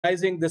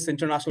organizing this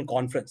international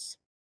conference.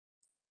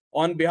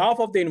 On behalf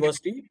of the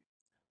university,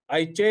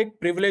 I take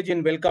privilege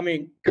in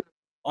welcoming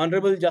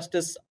Honorable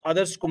Justice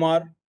Adarsh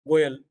Kumar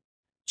Goyal,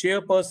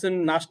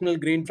 Chairperson, National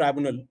Green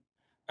Tribunal,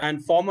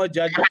 and former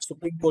Judge,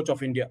 Supreme Court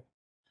of India.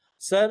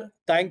 Sir,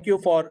 thank you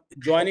for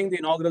joining the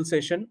inaugural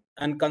session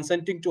and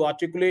consenting to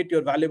articulate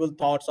your valuable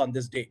thoughts on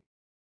this day.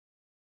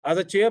 As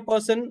a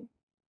chairperson,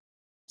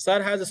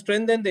 Sir has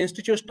strengthened the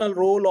institutional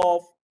role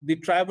of the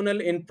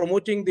tribunal in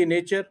promoting the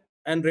nature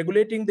and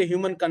regulating the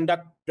human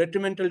conduct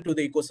detrimental to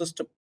the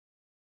ecosystem.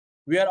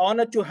 We are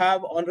honored to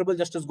have Honorable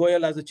Justice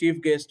Goyal as the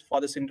chief guest for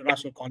this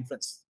international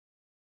conference.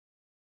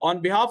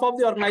 On behalf of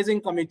the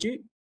organizing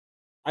committee,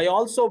 I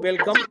also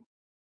welcome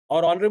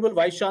our Honorable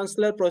Vice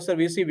Chancellor, Professor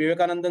V.C.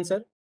 Vivekanandan,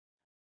 sir.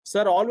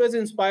 Sir always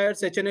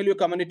inspires HNLU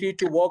community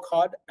to work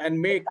hard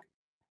and make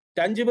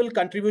tangible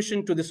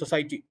contribution to the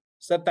society.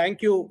 Sir,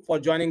 thank you for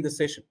joining this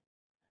session.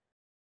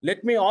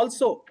 Let me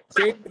also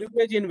take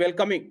privilege in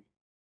welcoming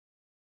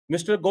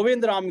Mr.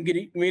 Govind Ram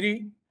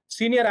Miri,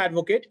 Senior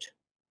Advocate,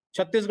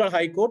 Chhattisgarh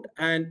High Court,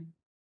 and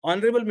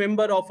Honorable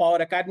Member of our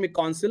Academic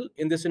Council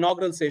in this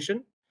inaugural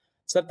session.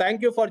 Sir,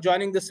 thank you for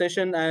joining this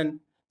session and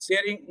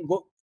sharing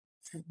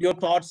your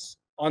thoughts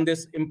on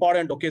this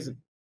important occasion.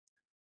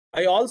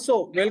 I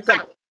also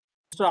welcome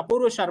Mr.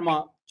 Apurva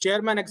Sharma,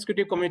 Chairman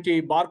Executive Committee,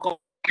 Bar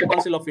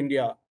Council of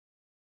India,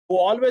 who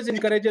always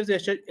encourages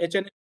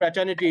HNL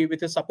fraternity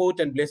with his support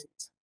and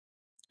blessings.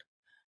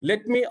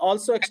 Let me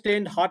also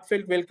extend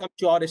heartfelt welcome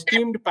to our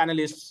esteemed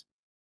panelists,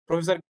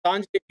 Professor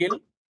Gitanjali Gill,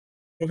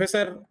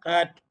 Professor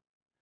at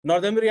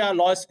Northumbria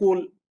Law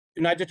School,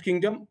 United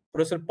Kingdom,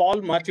 Professor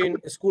Paul Martin,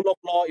 School of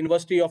Law,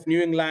 University of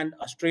New England,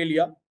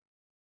 Australia,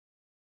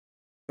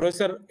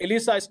 Professor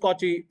Elisa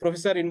Scotti,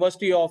 Professor,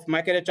 University of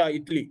Macerata,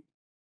 Italy.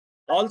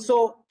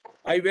 Also,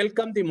 I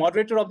welcome the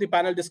moderator of the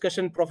panel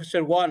discussion,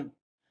 Professor Juan,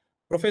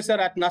 Professor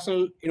at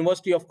National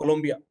University of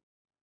Colombia.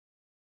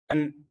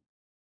 And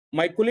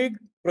my colleague,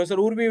 Professor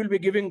Urvi, will be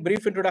giving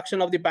brief introduction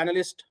of the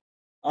panelist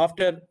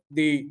after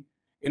the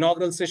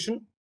inaugural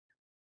session.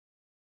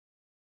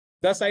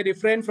 Thus, I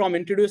refrain from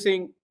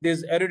introducing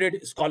these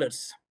erudite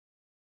scholars.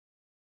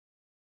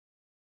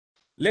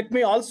 Let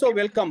me also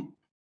welcome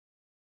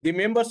the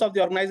members of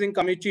the organizing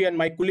committee and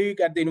my colleague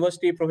at the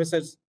university,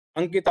 Professors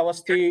Ankit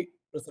Awasthi,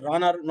 Professor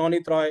Rana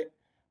Nonit Roy,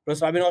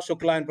 Professor Abhinav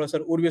Shukla, and Professor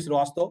Urvi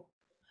Srivastav,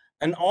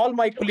 and all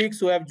my colleagues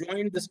who have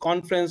joined this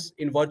conference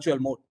in virtual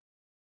mode.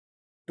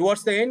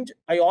 Towards the end,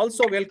 I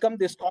also welcome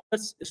the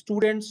scholars,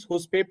 students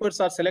whose papers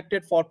are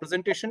selected for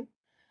presentation,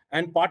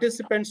 and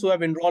participants who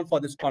have enrolled for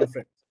this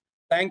conference.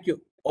 Thank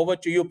you. Over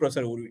to you,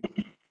 Professor Urvi.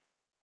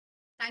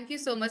 Thank you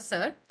so much,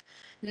 sir.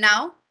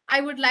 Now, I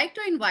would like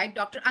to invite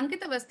Dr. Ankit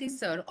Awasthi,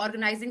 sir,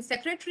 Organizing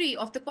Secretary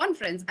of the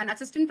conference and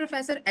Assistant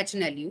Professor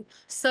HNLU.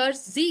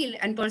 Sir's zeal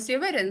and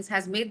perseverance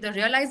has made the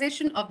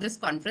realization of this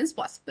conference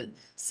possible.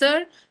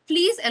 Sir,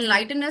 please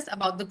enlighten us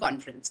about the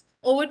conference.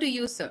 Over to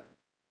you, sir.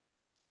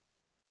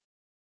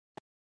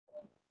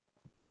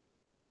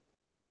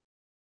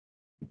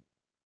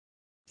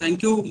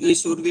 Thank you,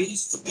 Ms. Urvi.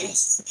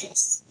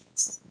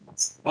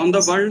 On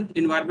the World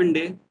Environment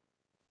Day,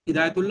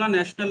 Hidayatullah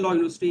National Law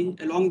University,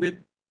 along with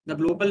the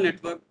Global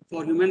Network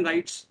for Human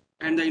Rights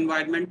and the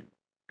Environment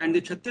and the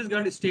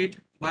Chhattisgarh State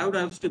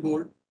Biodiversity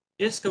Board,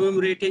 is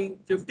commemorating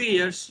 50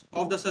 years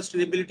of the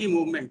sustainability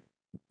movement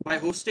by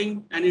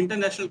hosting an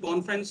international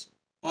conference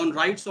on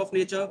rights of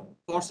nature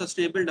for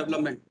sustainable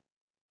development.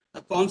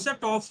 The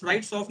concept of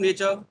rights of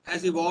nature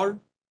has evolved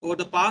over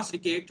the past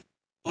decade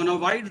on a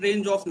wide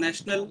range of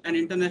national and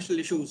international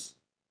issues,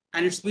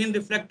 and it's been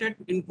reflected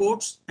in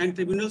courts and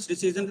tribunals'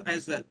 decisions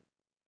as well.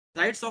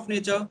 Rights of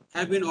nature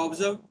have been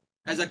observed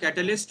as a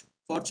catalyst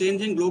for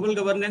changing global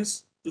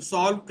governance to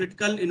solve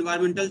critical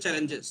environmental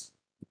challenges.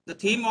 The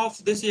theme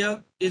of this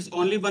year is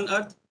Only One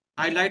Earth,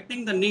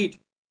 highlighting the need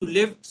to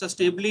live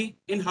sustainably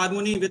in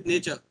harmony with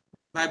nature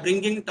by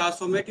bringing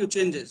transformative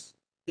changes.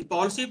 The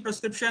policy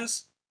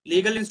prescriptions,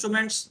 legal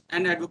instruments,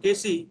 and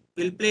advocacy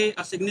will play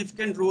a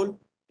significant role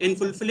in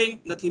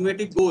fulfilling the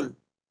thematic goal.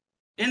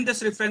 In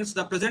this reference,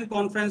 the present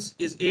conference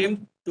is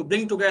aimed to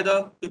bring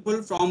together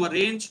people from a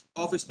range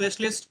of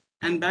specialists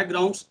and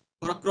backgrounds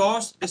for a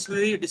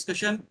cross-disciplinary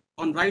discussion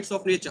on rights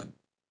of nature.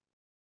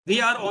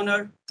 We are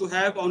honored to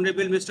have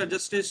Honorable Mr.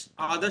 Justice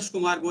Adarsh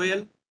Kumar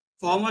Goyal,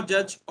 former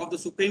Judge of the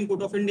Supreme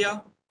Court of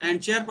India and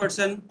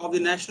Chairperson of the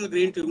National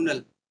Green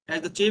Tribunal,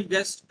 as the chief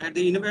guest at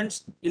the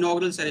event's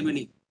inaugural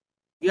ceremony.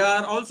 We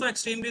are also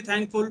extremely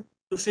thankful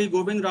to Sri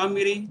Govind Ram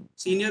Miri,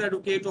 Senior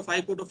Advocate of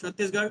High Court of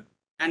Chhattisgarh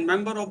and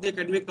member of the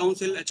Academic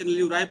Council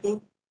HNLU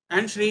Raipur,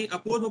 and Sri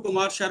Apurva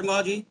Kumar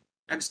Sharma ji,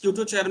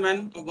 Executive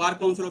Chairman of Bar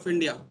Council of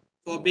India,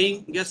 for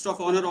being guest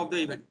of honor of the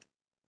event.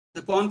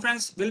 The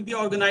conference will be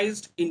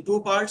organized in two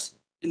parts.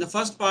 In the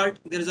first part,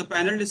 there is a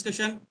panel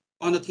discussion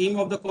on the theme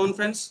of the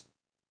conference,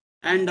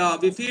 and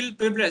we feel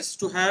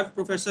privileged to have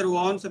Professor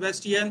Juan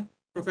Sebastian,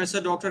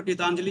 Professor Dr.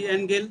 Gitanjali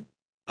N. Gill,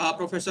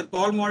 Professor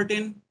Paul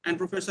Martin, and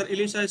Professor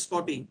Elisa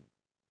Scotti.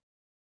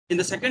 In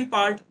the second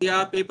part, there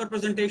are paper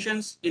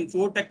presentations in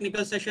 4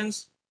 technical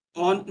sessions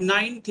on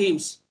 9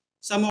 themes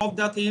Some of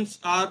the themes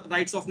are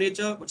rights of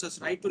nature versus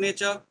right to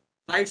nature,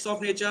 rights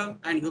of nature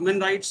and human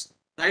rights,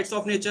 rights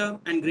of nature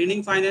and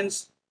greening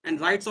finance,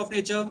 and rights of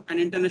nature and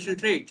international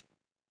trade.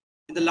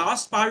 In the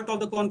last part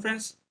of the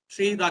conference,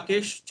 Sri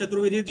Rakesh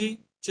Chaturvedi ji,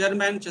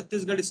 Chairman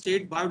Chhattisgarh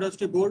State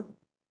Biodiversity Board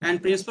and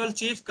Principal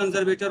Chief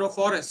Conservator of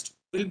Forest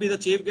will be the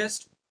chief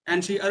guest,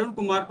 and Sri Arun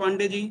Kumar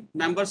Pandey ji,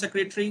 Member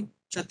Secretary,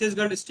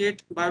 Chhattisgarh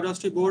State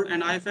Biodiversity Board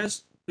and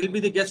IFS will be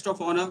the guest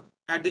of honor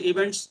at the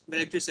event's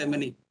valedictory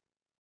ceremony.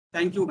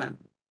 Thank you, ma'am.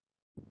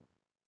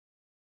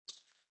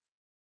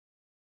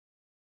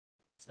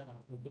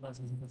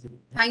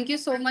 Thank you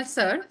so much,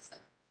 sir.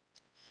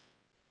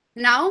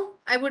 Now,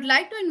 I would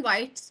like to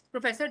invite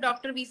Professor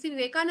Dr. V.C.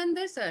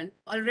 Vivekananda, sir,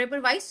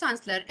 Honorable Vice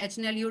Chancellor,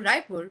 HNLU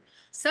Raipur.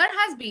 Sir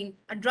has been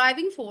a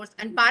driving force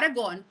and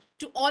paragon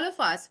to all of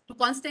us to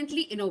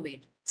constantly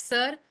innovate.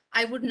 Sir,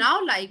 I would now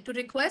like to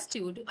request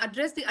you to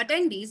address the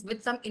attendees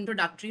with some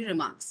introductory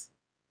remarks.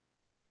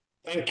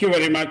 Thank you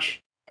very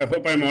much. I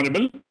hope I'm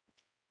audible.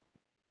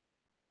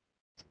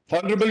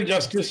 Honorable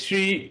Justice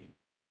Sri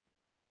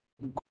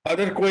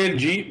Adar Koyal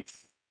ji,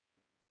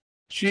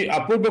 Sri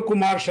Apurva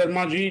Kumar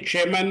Sharma ji,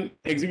 Chairman,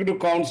 Executive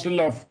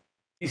Council of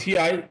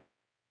PCI,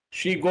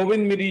 Sri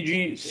Govind Miri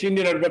ji,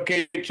 Senior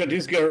Advocate,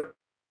 Chhattisgarh,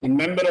 and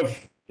Member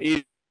of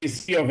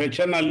AC of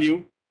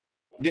HNLU,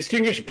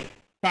 distinguished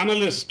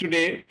panelists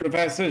today,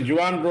 Professor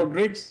Juan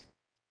Rodriguez,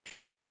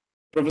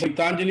 Professor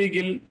Gitanjali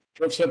Gill,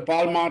 Professor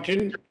Paul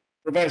Martin,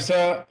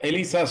 Professor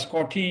Elisa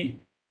Scotti,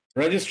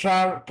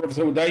 Registrar,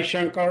 Professor Uday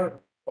Shankar,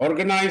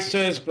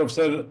 organizers,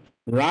 Professor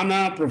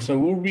Rana, Professor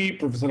Urvi,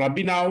 Professor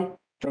Abhinav,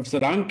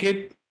 Professor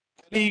Ankit,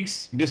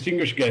 colleagues,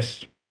 distinguished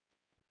guests.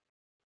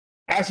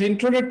 As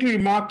introductory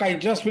remark, I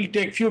just will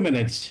take few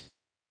minutes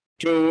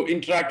to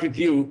interact with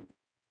you.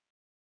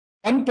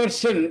 One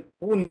person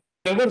who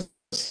never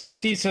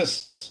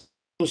ceases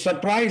to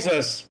surprise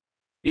us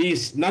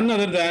is none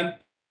other than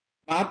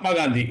Mahatma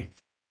Gandhi.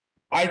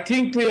 I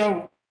think we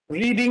are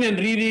reading and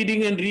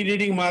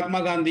rereading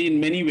Mahatma Gandhi in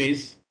many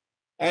ways,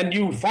 and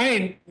you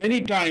find many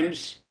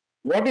times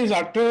what is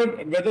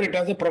uttered, whether it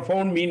has a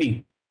profound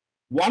meaning.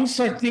 One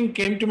such thing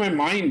came to my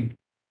mind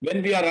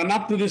when we are run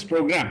up to this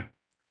program.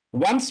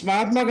 Once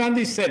Mahatma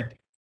Gandhi said,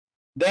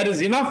 there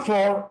is enough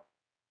for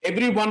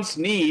everyone's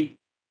need,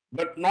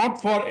 but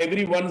not for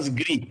everyone's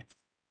greed.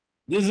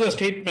 This is a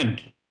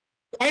statement.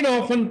 Quite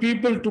often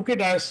people took it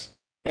as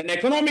an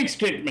economic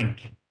statement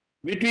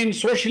between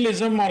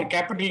socialism or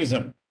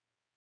capitalism.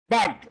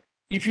 But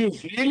if you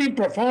really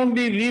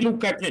profoundly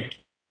relook at it,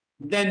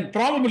 then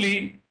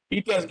probably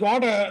it has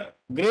got a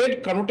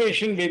great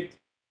connotation with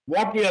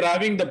what we are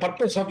having, the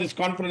purpose of this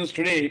conference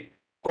today,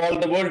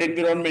 called the World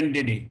Environment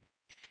Day.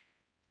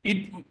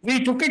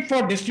 We took it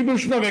for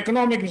distribution of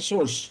economic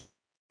resource.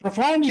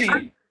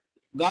 Profoundly,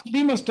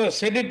 Gandhi must have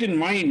said it in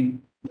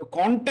mind, the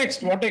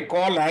context, what I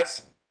call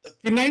as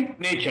finite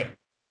nature.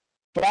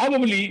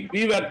 Probably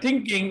we were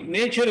thinking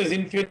nature is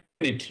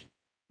infinite,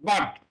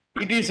 but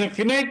it is a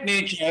finite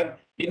nature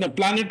in a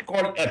planet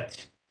called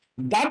Earth.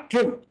 That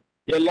took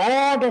a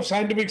lot of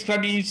scientific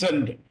studies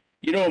and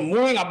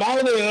moving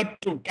above the earth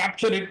to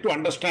capture it, to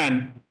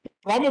understand.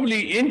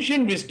 Probably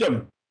ancient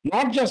wisdom,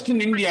 not just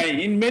in India,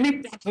 in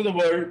many parts of the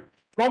world,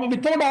 probably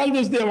without all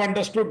this, they have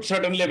understood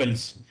certain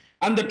levels.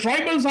 And the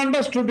tribals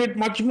understood it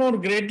much more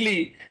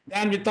greatly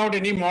than without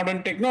any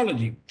modern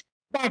technology.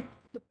 But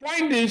the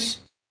point is,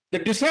 the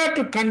desire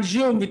to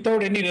consume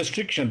without any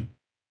restriction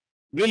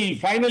will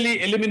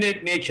finally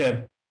eliminate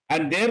nature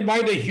and thereby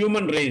the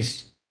human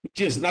race,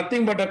 which is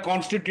nothing but a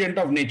constituent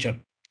of nature.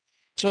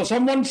 So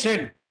someone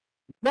said,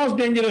 most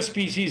dangerous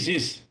species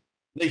is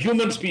the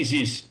human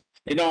species,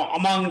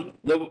 among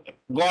the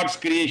God's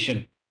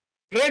creation.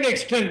 To a great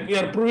extent, we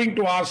are proving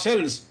to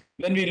ourselves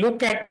when we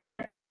look at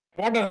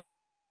what are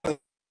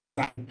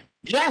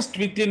just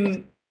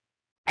within,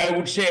 I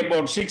would say,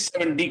 about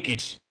 6-7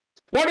 decades.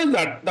 What is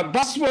that? The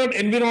buzzword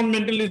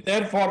environmental is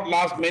there for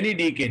last many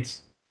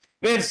decades,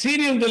 where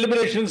serious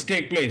deliberations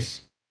take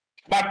place,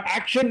 but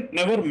action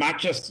never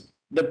matches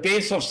the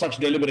pace of such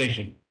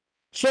deliberation.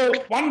 So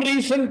one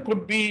reason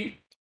could be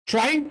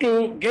trying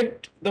to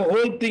get the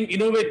whole thing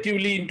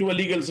innovatively into a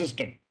legal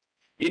system.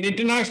 In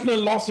international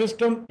law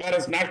system,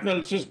 whereas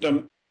national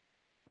system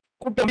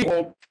could be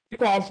hope,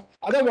 because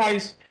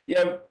otherwise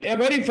a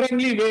very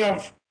friendly way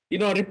of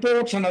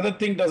reports and other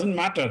thing doesn't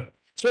matter.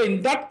 So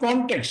in that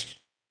context,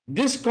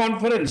 this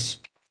conference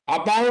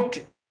about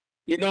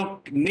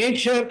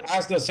nature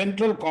as the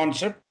central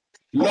concept,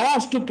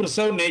 laws to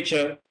preserve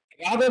nature,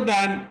 rather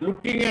than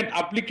looking at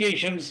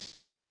applications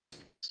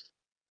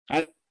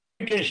and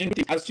application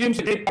assumes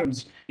it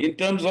happens in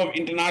terms of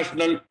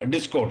international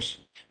discourse.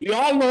 We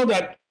all know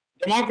that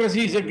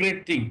democracy is a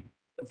great thing.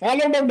 The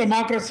fallout of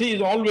democracy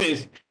is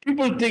always,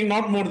 people think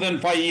not more than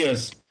 5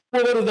 years.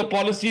 Whoever the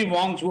policy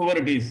wants, whoever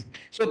it is.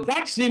 So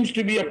that seems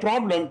to be a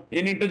problem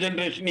in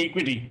intergeneration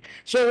equity.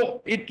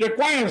 So it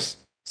requires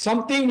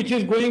something which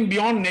is going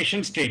beyond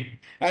nation state.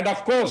 And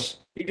of course,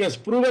 it has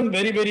proven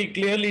very, very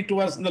clearly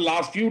to us in the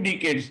last few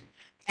decades,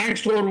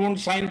 thanks to our own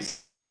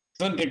science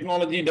and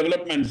technology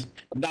developments,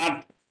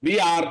 that we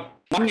are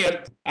one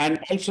Earth, and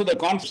also the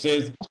concept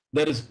says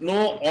there is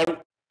no plan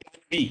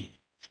B.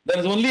 There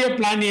is only a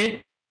plan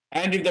A,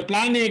 and if the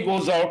plan A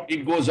goes out,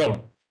 it goes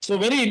out. So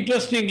very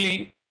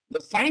interestingly,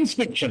 the science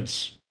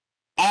fictions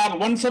are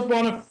once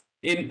upon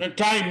a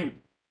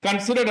time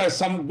considered as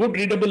some good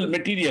readable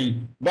material.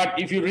 But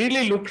if you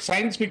really look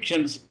science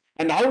fictions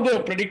and how they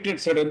have predicted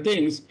certain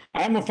things,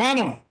 I am a fan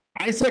of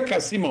Isaac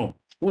Asimov,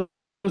 who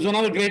is one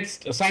of the great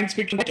science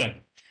fiction writers.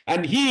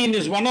 And he,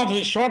 in one of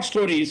his short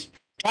stories,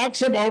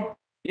 talks about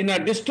in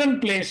a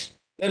distant place,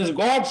 there is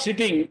God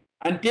sitting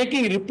and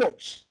taking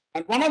reports.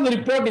 And one of the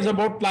report is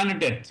about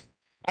planet Earth.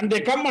 And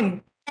they come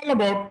and tell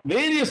about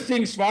various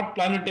things what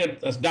planet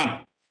Earth has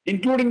done,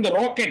 including the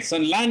rockets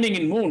and landing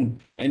in moon.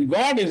 And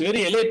God is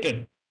very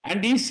elated.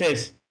 And he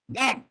says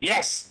that,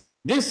 yes,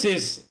 this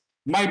is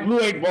my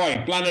blue-eyed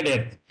boy, planet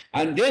Earth.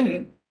 And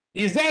then,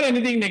 is there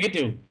anything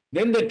negative?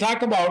 Then they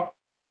talk about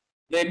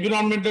the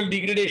environmental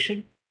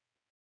degradation,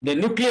 the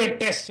nuclear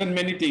tests and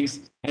many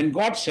things. And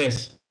God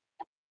says,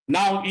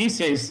 now he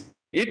says,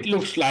 it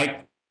looks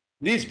like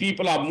these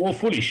people are more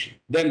foolish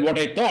than what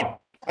I thought.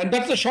 And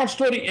that's the short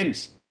story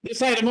ends.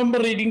 This I remember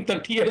reading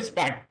 30 years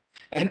back.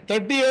 And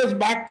 30 years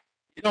back,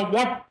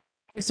 what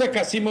Isaac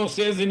Asimov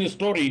says in his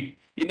story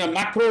in a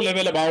macro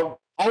level about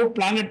how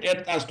planet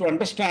Earth has to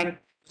understand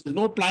there's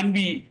no plan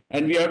B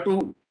and we have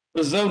to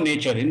preserve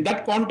nature. In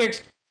that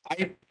context,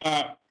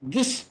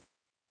 this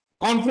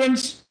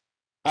conference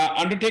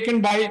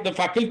undertaken by the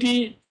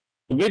faculty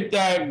with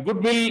the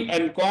goodwill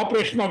and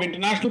cooperation of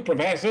international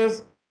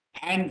professors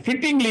and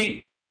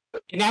fittingly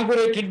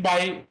inaugurated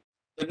by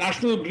the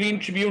National Green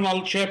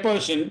Tribunal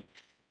chairperson,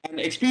 an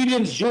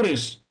experienced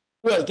jurist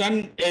who has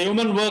done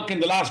human work in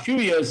the last few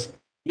years,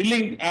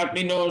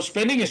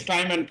 spending his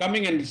time and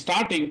coming and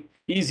starting,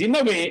 is in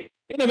a way,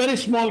 in a very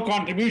small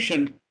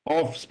contribution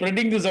of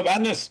spreading this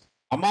awareness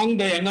among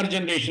the younger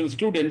generation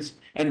students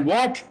and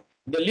what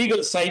the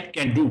legal side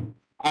can do.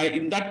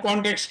 In that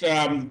context,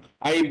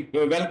 I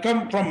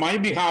welcome from my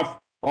behalf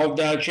of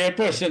the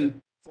chairperson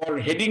for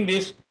heading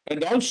this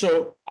and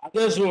also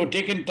others who have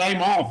taken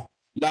time off,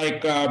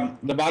 like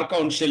the Bar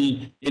Council,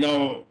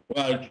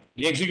 the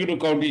Executive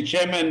Committee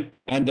Chairman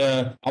and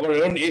our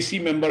own AC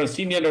member,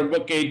 senior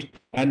advocate,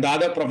 and the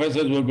other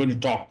professors who are going to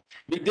talk.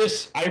 With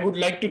this, I would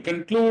like to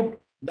conclude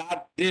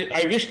that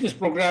I wish this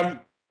program,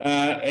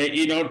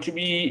 to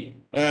be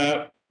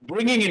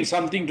bringing in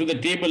something to the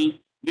table,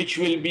 which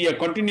will be a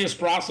continuous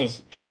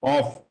process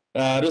of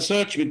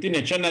research within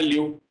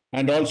HNLU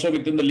and also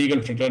within the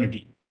legal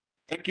fraternity.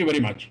 Thank you very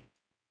much.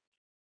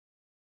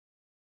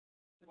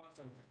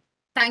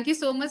 Thank you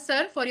so much,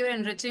 sir, for your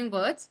enriching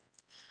words.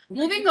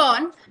 Moving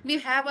on, we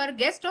have our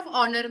guest of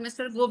honor,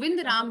 Mr.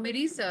 Govind Ram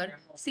Miri, sir,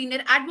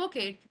 Senior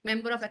Advocate,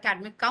 Member of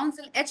Academic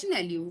Council,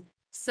 HNLU.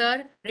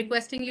 Sir,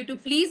 requesting you to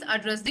please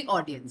address the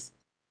audience.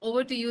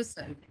 Over to you,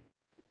 sir.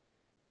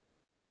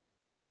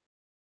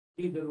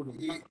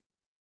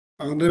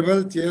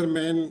 Honorable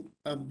Chairman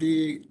of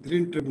the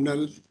Green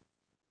Tribunal,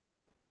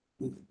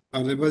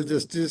 Honorable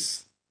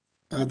Justice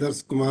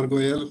Adarsh Kumar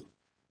Goyal,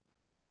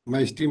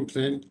 my esteemed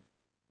friend,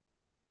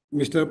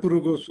 Mr.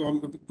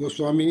 Apurva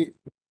Goswami,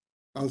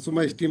 also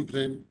my esteemed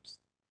friend,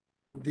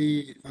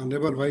 the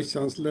Honorable Vice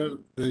Chancellor,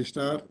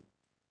 Registrar,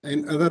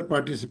 and other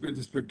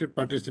respected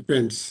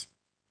participants.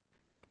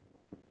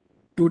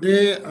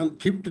 Today, on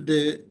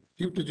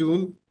 5th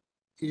June,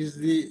 is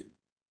the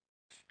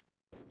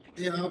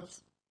Day of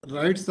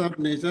Rights of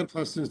Nature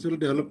for Sustainable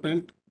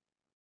Development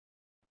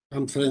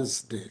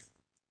Conference Day.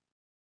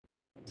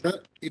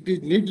 Sir, it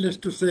is needless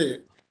to say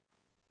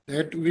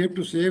that we have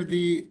to save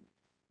the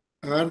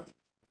earth,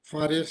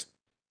 forest,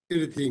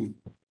 everything.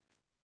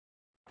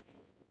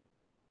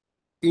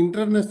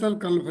 International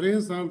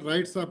Conference on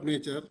Rights of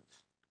Nature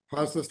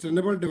for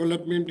Sustainable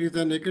Development is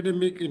an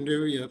academic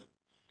endeavor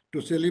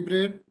to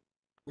celebrate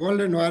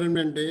World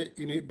Environment Day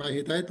by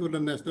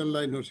Hidayatullah National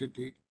Law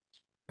University,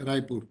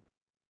 Raipur.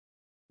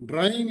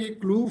 Drawing a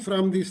clue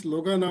from the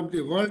slogan of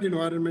the World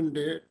Environment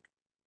Day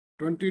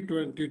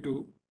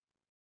 2022,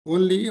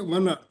 only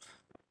one Earth,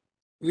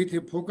 with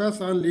a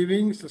focus on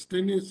living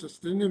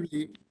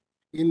sustainably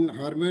in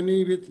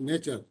harmony with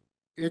nature,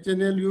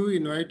 HNLU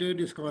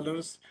invited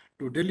scholars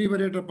to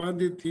deliberate upon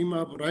the theme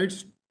of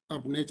rights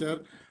of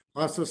nature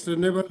for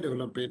sustainable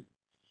development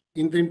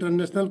in the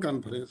international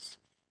conference.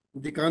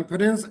 The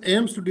conference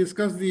aims to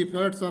discuss the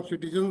efforts of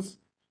citizens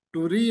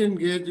to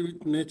re-engage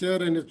with nature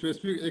and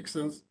specific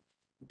actions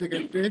they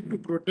can take to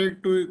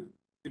protect the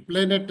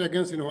planet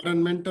against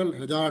environmental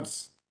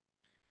hazards.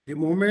 The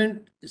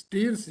movement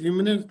steers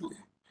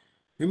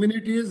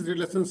humanity's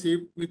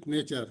relationship with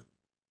nature.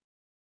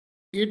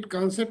 It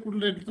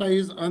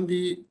conceptualizes on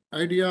the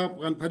idea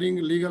of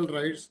conferring legal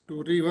rights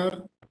to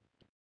river,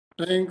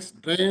 tanks,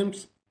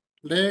 dams,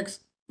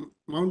 lakes,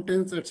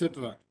 mountains,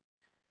 etc.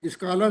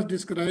 Scholars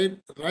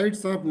describe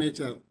rights of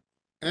nature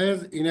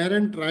as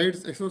inherent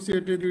rights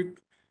associated with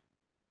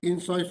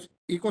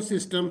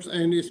ecosystems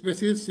and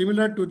species,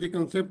 similar to the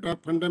concept of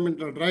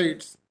fundamental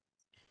rights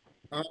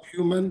of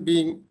human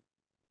being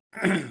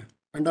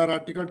under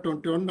Article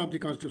 21 of the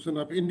Constitution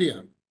of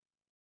India.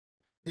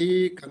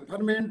 The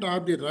conferment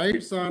of the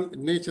rights on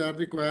nature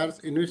requires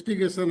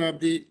investigation of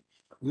the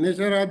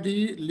nature of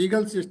the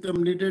legal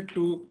system needed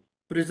to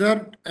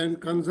preserve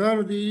and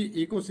conserve the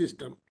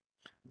ecosystem.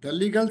 The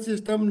legal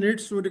system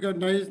needs to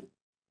recognize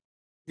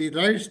the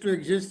rights to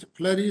exist,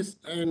 flourish,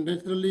 and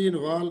naturally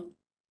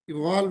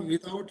evolve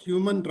without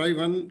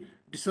human-driven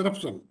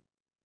disruption.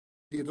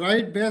 The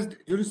right-based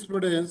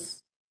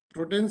jurisprudence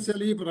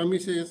potentially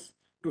promises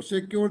to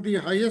secure the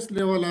highest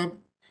level of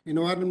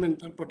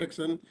environmental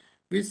protection,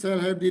 which shall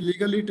have the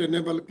legally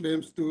tenable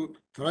claims to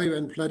thrive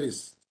and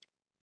flourish.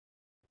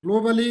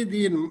 Globally,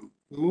 the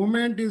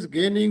movement is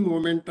gaining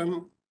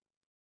momentum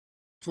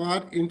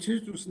for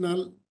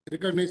institutional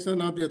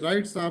recognition of the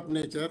rights of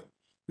nature,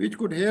 which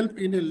could help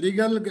in a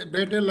legal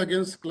battle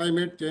against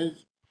climate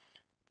change.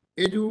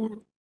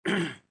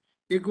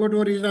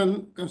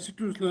 Ecuadorian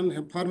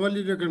constitution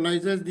formally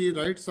recognizes the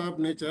rights of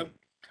nature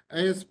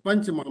as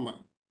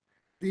Panchamama.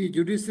 The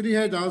judiciary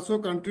has also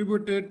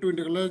contributed to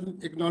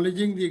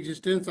acknowledging the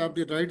existence of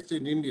the rights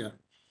in India,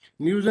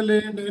 New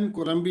Zealand, and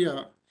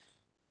Colombia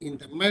in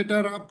the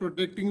matter of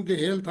protecting the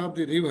health of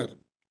the river.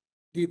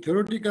 The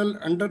theoretical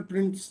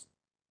underpinnings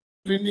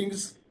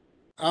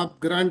of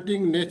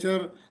granting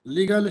nature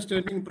legal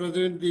standing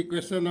present the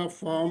question of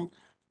form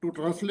to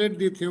translate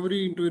the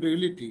theory into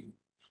reality.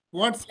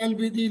 What shall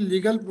be the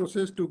legal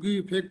process to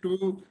give effect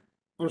to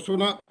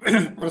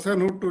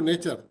personhood to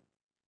nature?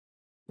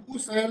 Who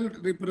shall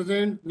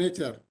represent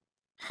nature?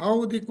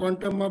 How the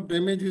quantum of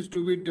damage is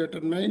to be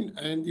determined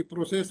and the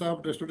process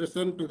of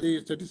restoration to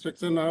the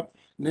satisfaction of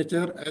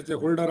nature as a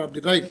holder of the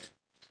right.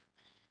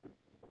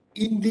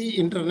 In the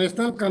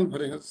international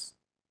conference,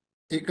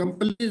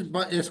 accomplished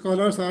by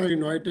scholars are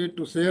invited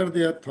to share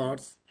their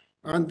thoughts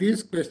on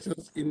these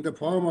questions in the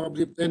form of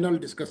the panel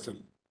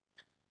discussion.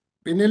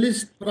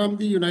 Panelists from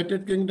the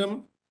United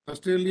Kingdom,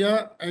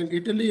 Australia, and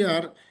Italy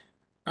are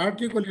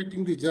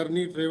articulating the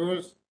journey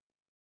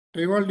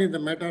traveled in the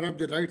matter of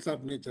the rights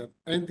of nature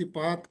and the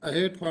path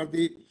ahead for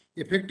the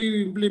effective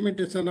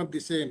implementation of the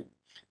same.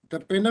 The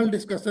panel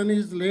discussion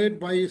is led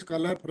by a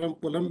scholar from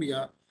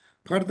Colombia.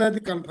 Further, the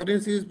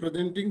conference is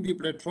presenting the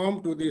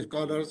platform to the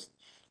scholars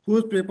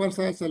whose papers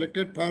are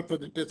selected for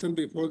presentation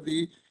before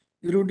the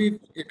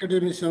erudite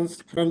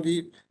academicians from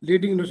the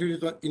leading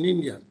universities in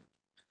India.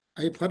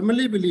 I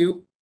firmly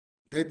believe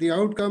that the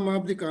outcome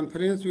of the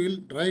conference will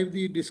drive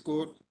the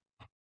discourse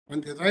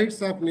on the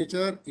rights of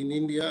nature in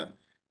India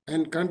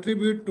and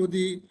contribute to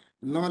the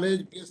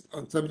knowledge based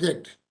on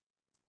subject.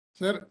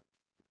 Sir,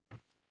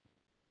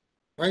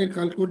 while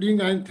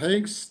concluding, I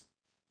thank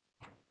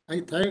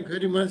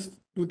very much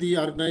to the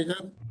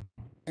organizer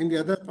and the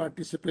other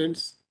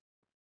participants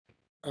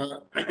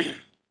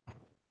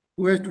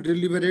who has to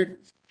deliberate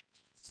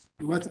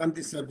much on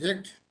this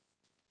subject.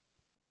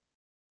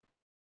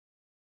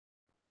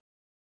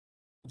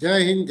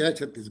 Jai Hind, Jai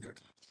Chhattisgarh.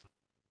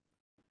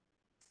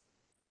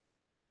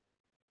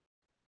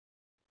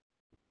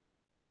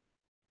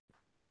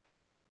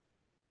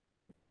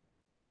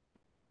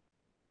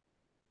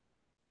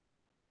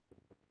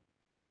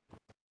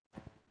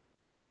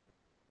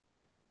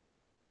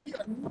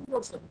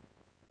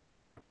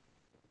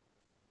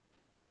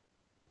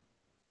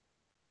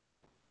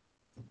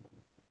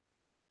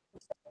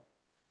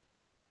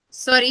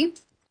 Sorry,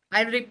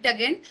 I'll repeat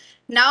again.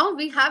 Now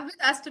we have with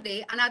us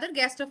today another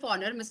guest of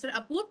honor, Mr.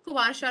 Apoorv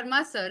Kumar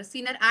Sharma, sir,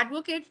 Senior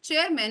Advocate,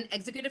 Chairman,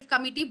 Executive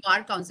Committee,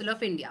 Bar Council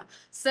of India.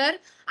 Sir,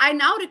 I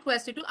now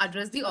request you to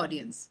address the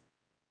audience.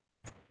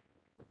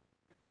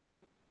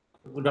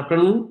 Good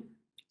afternoon,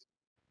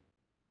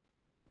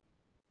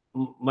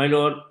 my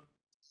lord,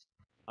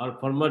 our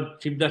former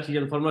Chief Justice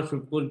and former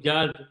Supreme Court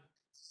Judge,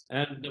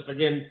 and the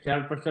present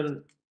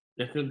Chairperson,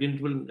 National Green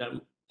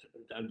Tribunal,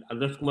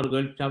 Adarsh Kumar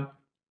Goyal Sahab,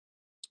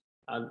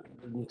 and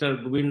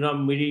Mr. Govind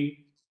Ram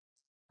Miri,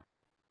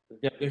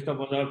 the guest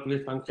of honor of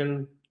today's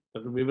function,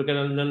 Dr.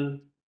 Vivekanandan,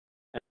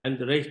 and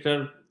the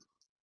Registrar,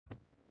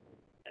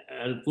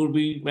 and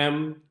Purvi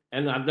ma'am,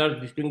 and other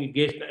distinguished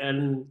guests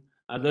and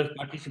other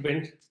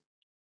participants.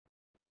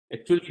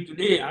 Actually,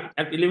 today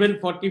at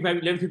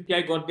 11:45, 11:50,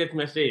 I got that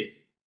message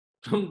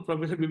from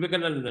Professor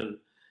Vivekanandan.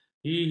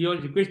 He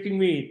was requesting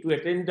me to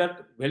attend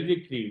that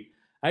valedictory.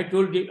 I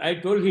told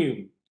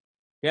him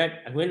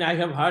that when I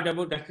have heard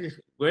about Justice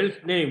Goyal's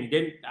name,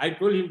 then I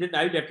told him that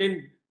I will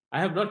attend. I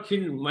have not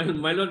seen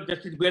my Lord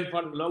Justice Goyal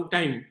for a long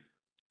time,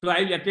 so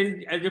I will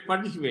attend as a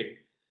participant.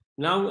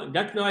 Now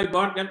I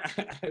got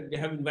that they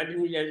have invited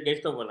me as a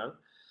guest of honor.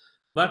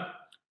 But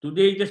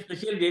today is a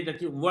special day,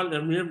 that is World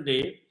Environment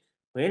Day.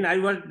 When I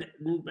was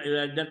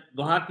the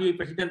Guwahati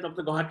president of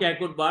the Guwahati High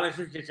Court Bar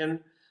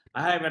Association,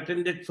 I have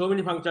attended so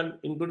many functions,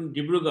 including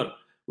Dibrugarh,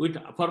 with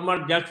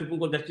former Judge Supreme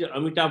Court Justice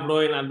Amitabh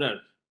Roy and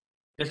others.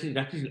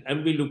 Justice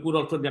M.B. Lukur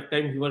also, that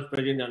time he was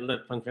present in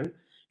that function.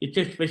 It's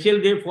a special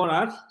day for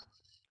us.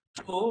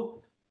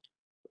 So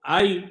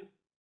I,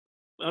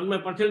 on my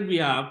personal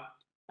behalf,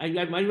 I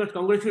must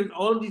congratulate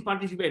all these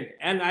participants,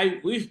 and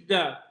I wish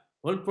the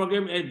whole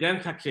program a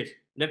grand success.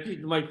 That is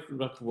my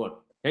last word.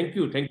 Thank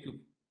you. Thank you.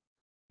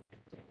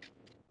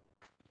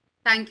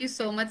 Thank you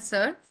so much,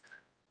 sir.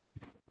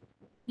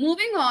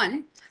 Moving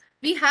on,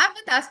 we have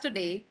with us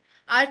today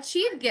our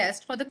chief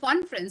guest for the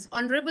conference,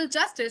 Honorable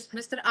Justice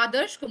Mr.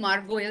 Adarsh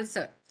Kumar Goyal,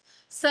 sir.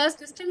 Sir's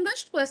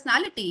distinguished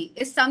personality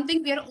is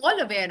something we are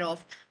all aware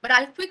of, but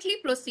I'll quickly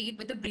proceed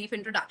with a brief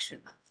introduction.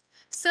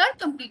 Sir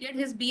completed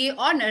his BA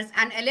Honours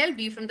and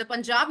LLB from the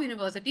Punjab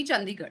University,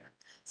 Chandigarh.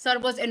 Sir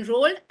was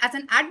enrolled as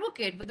an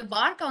advocate with the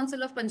Bar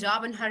Council of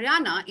Punjab and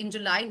Haryana in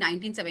July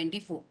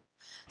 1974.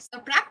 Sir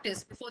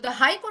practiced before the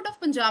High Court of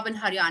Punjab and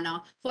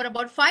Haryana for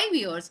about 5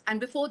 years and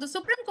before the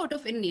Supreme Court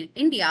of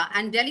India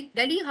and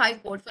Delhi High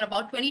Court for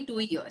about 22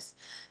 years.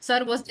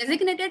 Sir was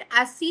designated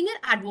as senior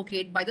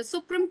advocate by the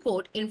Supreme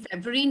Court in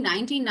February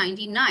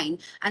 1999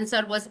 and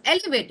Sir was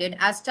elevated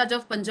as judge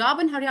of Punjab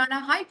and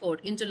Haryana High Court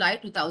in July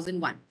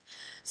 2001.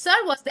 Sir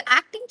was the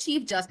acting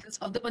Chief Justice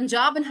of the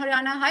Punjab and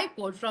Haryana High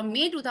Court from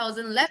May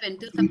 2011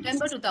 till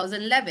September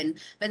 2011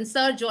 when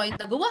Sir joined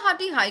the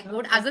Guwahati High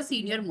Court as a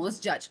senior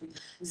most judge.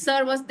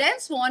 Sir was then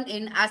sworn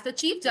in as the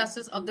Chief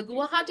Justice of the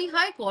Guwahati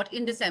High Court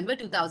in December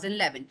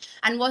 2011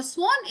 and was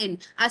sworn in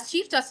as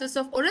Chief Justice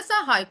of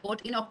Orissa High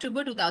Court in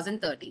October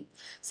 2013.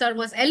 Sir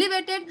was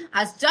elevated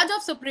as Judge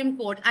of Supreme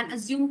Court and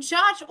assumed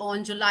charge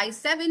on July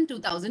 7,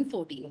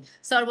 2014.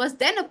 Sir was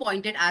then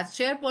appointed as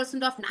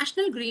Chairperson of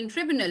National Green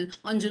Tribunal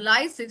on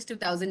July 6,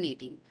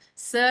 2018.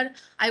 Sir,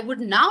 I would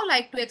now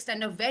like to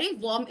extend a very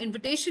warm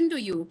invitation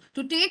to you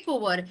to take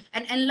over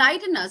and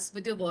enlighten us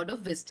with your word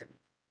of wisdom.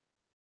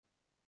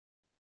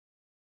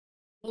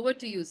 Over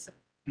to you, sir.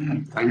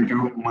 Thank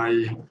you.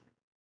 My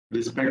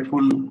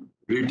respectful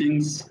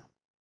greetings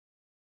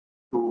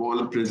to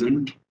all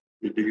present,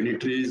 the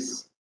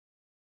dignitaries,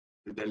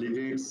 the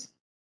delegates,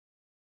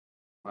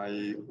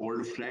 my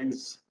old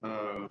friends,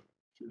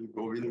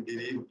 Govind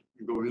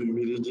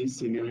Miriji,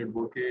 Senior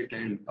Advocate,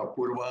 and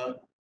Apurva,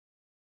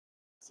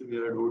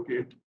 Senior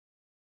Advocate,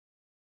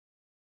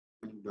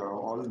 and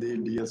all the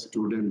dear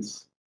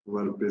students who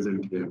are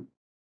present here.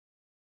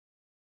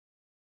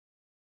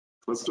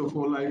 First of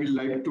all, I would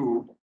like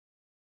to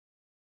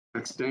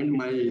extend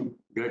my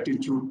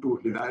gratitude to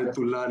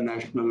Hidayatullah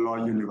National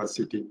Law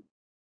University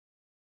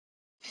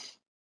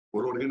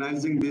for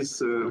organizing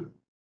this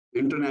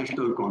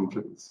international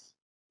conference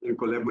in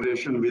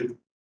collaboration with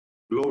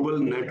Global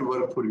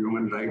Network for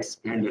Human Rights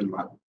and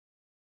Environment.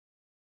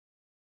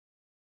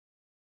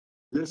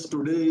 Yes,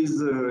 today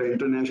is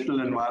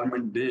International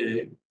Environment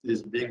Day,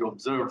 is being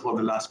observed for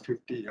the last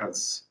 50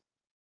 years.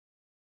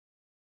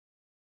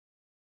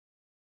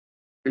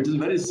 It is a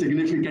very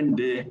significant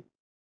day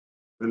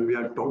when we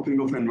are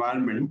talking of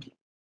environment.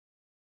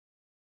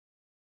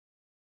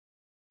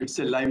 It's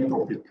a live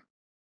topic.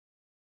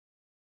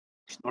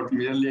 It's not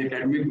merely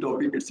academic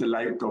topic, it's a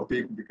live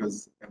topic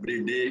because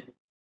every day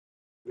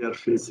we are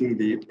facing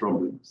the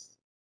problems.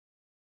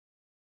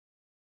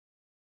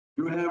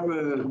 You have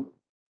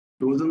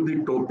chosen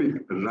the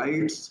topic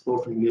rights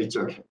of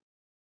nature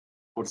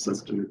for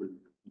sustainable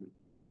development.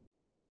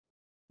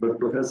 But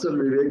Professor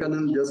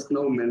Vivekanand just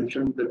now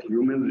mentioned that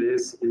human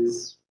race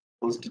is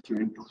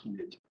constituent of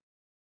nature.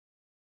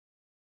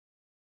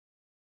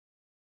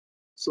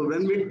 So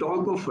when we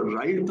talk of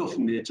right of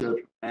nature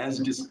as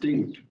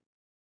distinct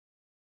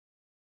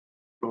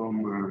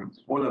from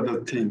all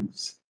other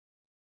things,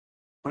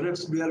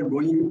 perhaps we are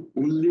going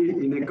only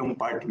in a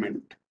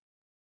compartment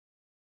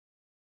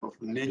of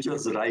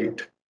nature's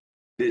right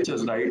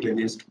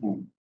against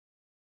whom.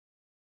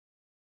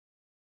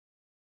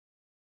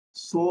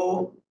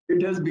 So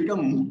it has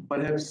become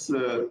perhaps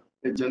a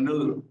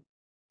general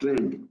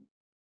trend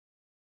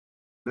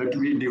that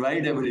we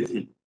divide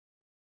everything.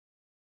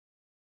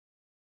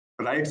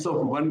 Rights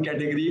of one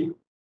category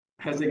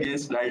as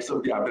against rights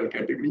of the other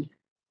category.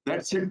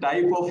 That's a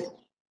type of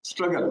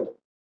struggle.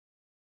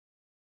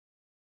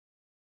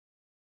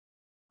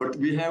 But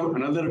we have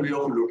another way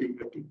of looking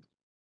at it.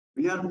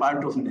 We are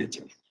part of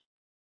nature.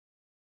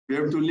 We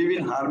have to live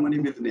in harmony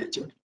with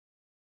nature.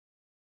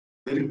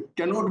 There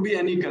cannot be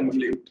any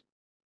conflict.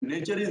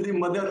 Nature is the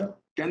mother.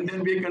 Can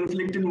there be a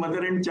conflict in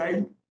mother and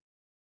child?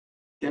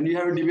 Can you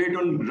have a debate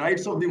on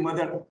rights of the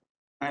mother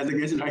as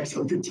against rights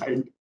of the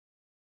child?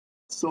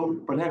 So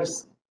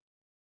perhaps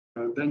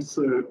that's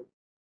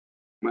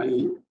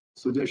my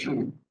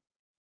suggestion,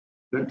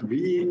 that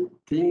we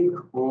think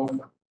of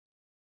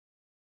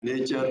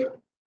nature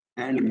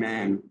and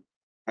man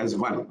as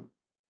one.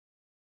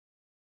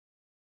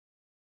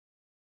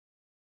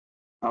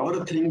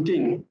 Our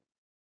thinking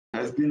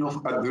has been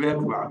of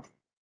Advaitvad.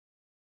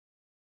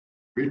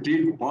 We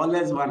treat all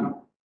as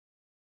one,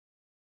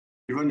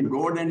 even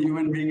God and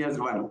human being as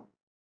one.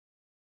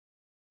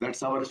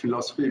 That's our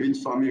philosophy which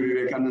Swami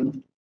Vivekananda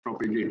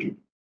propagated.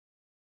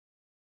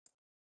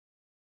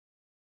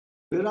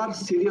 There are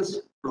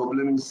serious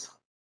problems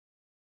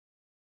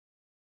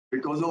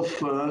because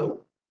of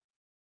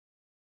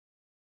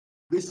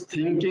this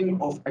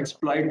thinking of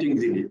exploiting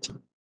the nature.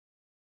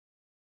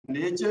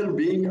 Nature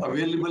being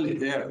available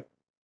here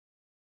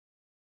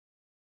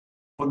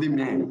for the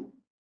man.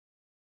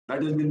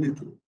 That has been the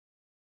thing.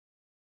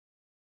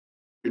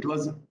 It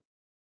was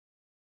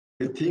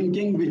a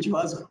thinking which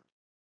was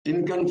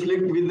in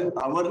conflict with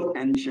our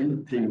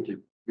ancient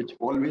thinking, which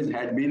always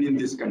had been in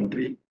this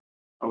country,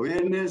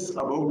 awareness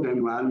about the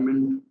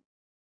environment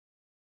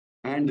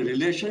and the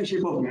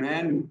relationship of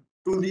man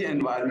to the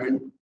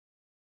environment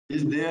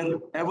is there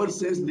ever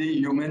since the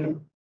human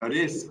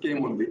race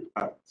came on the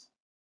earth,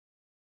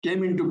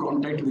 came into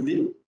contact with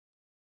the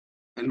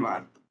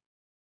environment.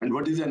 And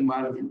what is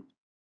environment?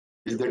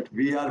 Is that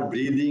we are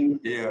breathing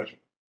air.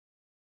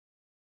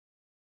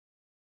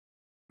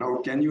 Now,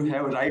 can you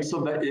have rights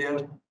of the air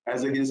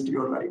as against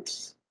your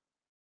rights?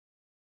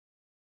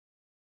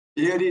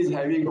 Air is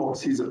having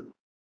oxygen.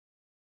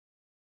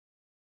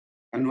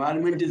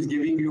 Environment is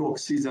giving you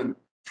oxygen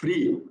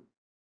free.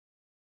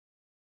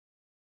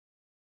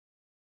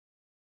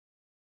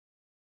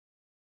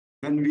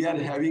 When we are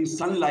having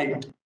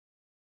sunlight,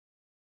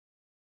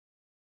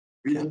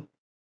 we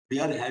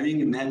are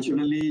having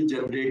naturally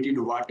generated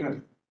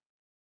water.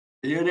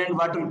 Air and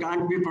water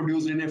can't be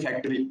produced in a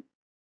factory.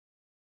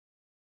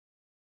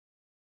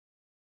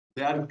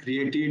 They are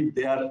created,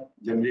 they are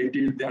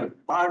generated, they are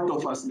part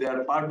of us, they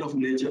are part of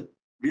nature.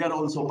 We are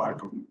also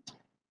part of nature.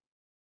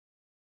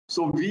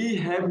 So we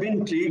have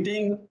been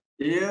treating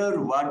air,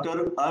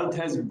 water, earth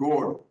as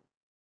God.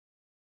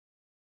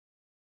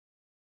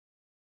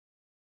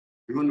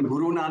 Even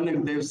Guru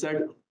Nanak Dev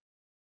said,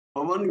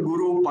 Pavan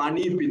Guru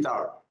Pani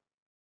Pita,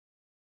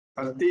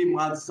 Dharti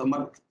Mat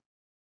Samarth.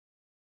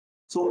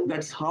 So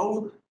that's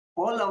how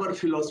all our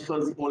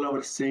philosophers, all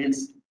our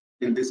saints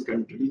in this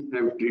country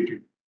have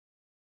treated.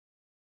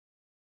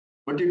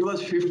 But it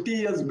was 50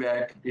 years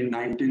back in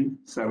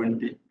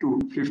 1972,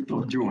 5th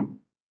of June,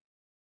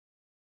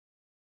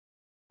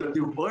 that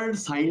the world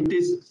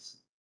scientists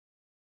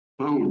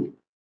found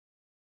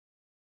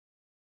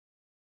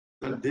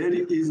that there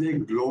is a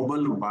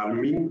global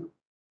warming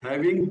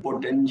having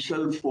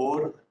potential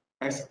for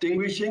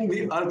extinguishing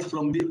the earth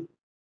from the,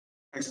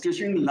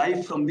 extinguishing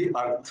life from the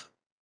earth.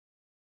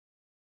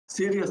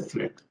 Serious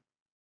threat.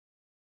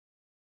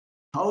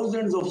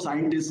 Thousands of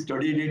scientists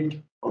studied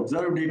it,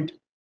 observed it,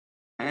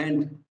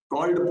 and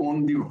called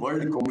upon the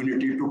world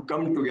community to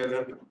come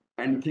together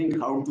and think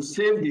how to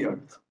save the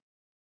earth.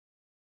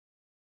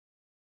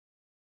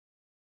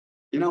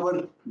 In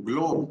our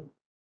globe,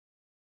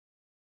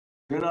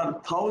 there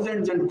are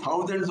thousands and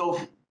thousands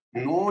of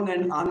known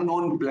and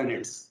unknown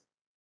planets.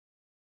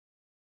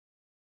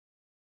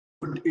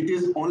 But it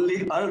is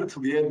only Earth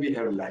where we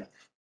have life.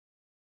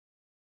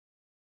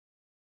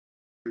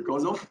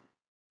 Because of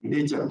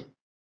nature.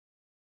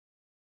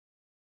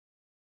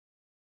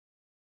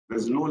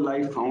 There's no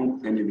life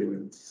found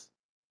anywhere else.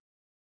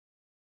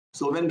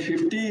 So when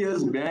 50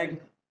 years back,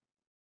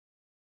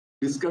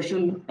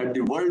 discussion at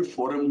the World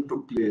Forum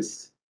took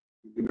place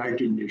in the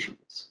United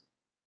Nations.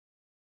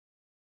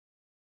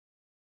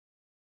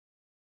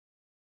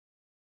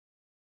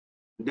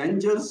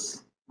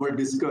 Dangers were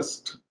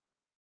discussed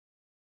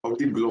of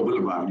the global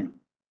warming.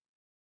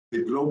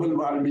 The global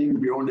warming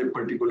beyond a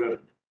particular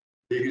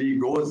degree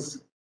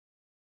goes,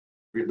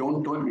 we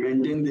don't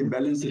maintain the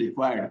balance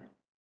required.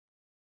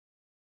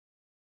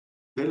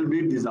 There will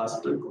be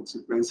disaster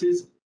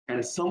consequences,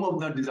 and some of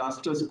the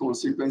disastrous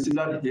consequences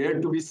are here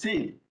to be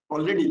seen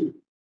already.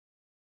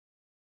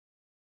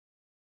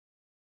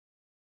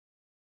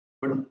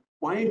 But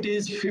point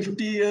is,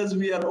 50 years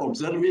we are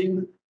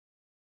observing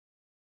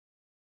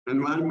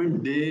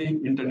Environment Day,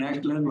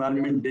 International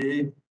Environment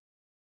Day.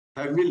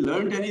 Have we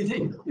learned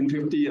anything in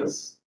 50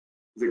 years?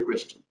 Is a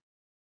question.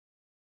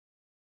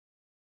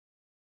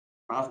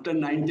 After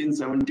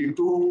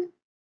 1972,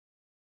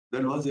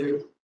 there was a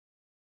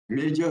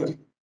major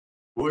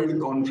world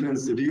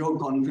conference, Rio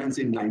conference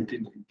in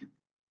 1990.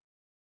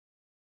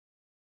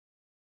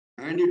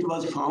 And it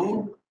was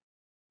found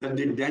that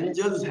the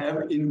dangers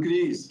have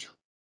increased.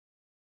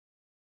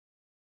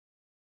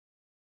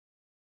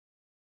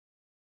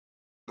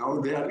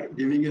 Now they are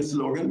giving a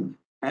slogan,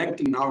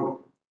 act now,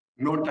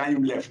 no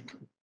time left.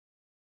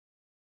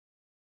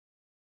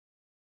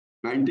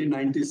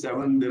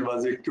 1997, there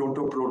was a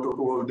Kyoto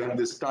Protocol, then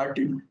they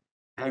started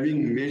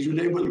having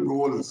measurable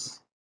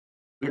goals.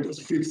 Let us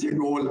fix a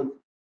goal.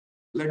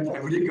 Let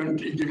every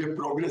country give a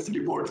progress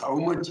report, how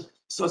much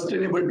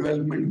sustainable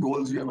development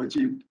goals we have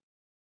achieved.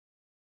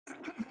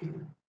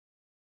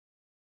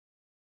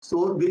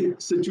 So the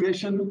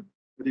situation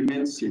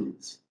remains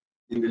serious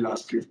in the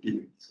last 50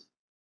 years.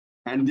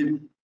 And the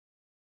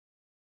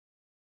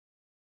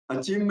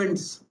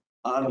achievements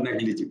are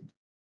negligible.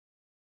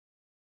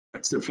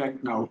 That's a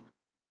fact now.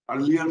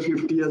 Earlier,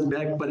 50 years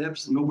back,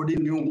 perhaps nobody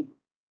knew.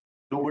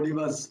 Nobody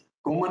was,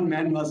 common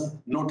man was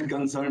not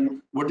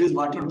concerned. What is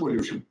water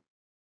pollution?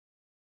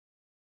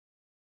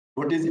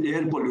 What is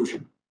air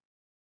pollution?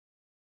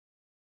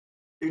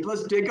 It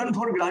was taken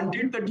for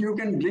granted that you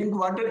can drink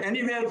water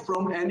anywhere,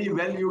 from any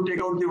well you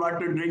take out the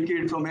water, drink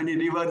it, from any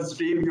river,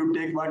 stream you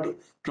take water,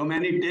 from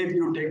any tap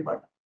you take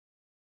water.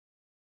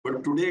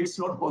 But today it's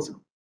not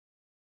possible.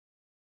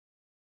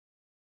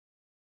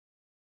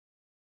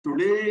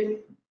 Today,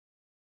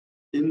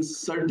 in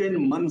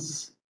certain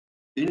months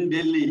in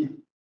Delhi,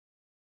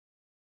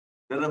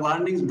 there are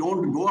warnings,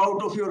 don't go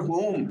out of your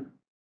home.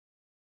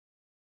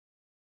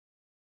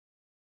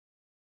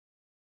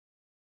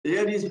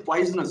 Air is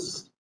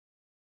poisonous.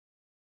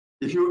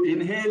 If you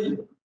inhale,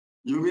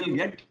 you will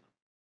get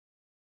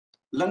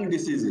lung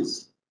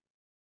diseases.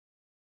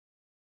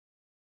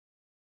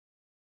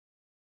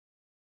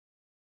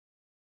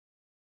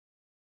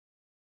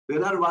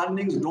 There are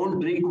warnings, don't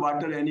drink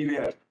water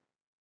anywhere.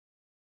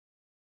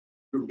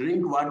 To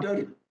drink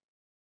water,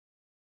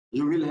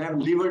 you will have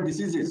liver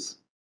diseases.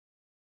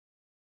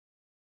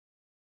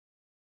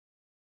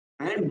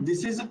 And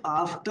this is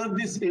after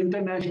this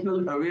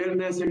international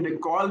awareness and a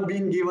call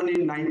being given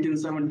in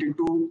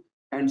 1972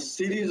 and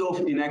series of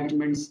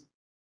enactments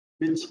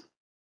which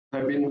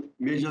have been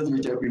measures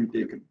which have been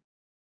taken.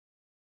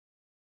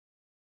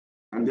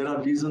 And there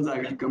are reasons I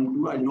will come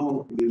to. I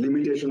know the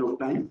limitation of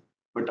time,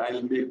 but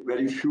I'll make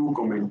very few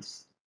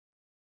comments.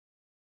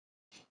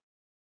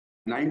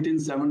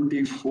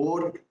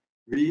 1974,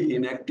 we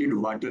enacted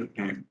Water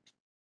Act,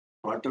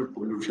 Water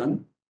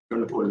Pollution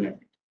Control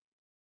Act.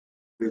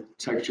 With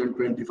section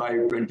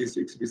 25,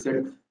 26, we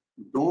said,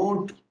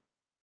 don't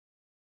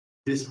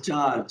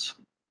discharge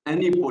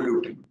any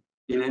pollutant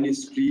in any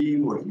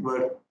stream or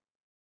river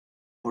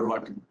or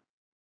water.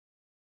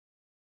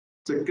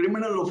 It's a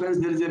criminal offense,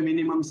 there is a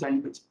minimum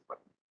sentence.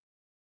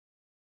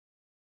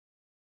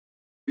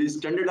 We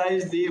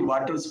standardize the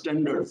water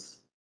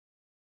standards,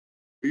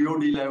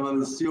 BOD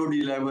level,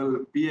 COD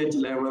level, pH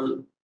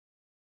level,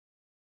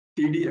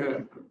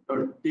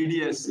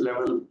 TDS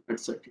level,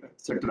 etc.,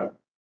 etc.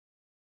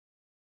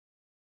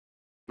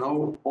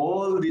 Now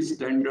all these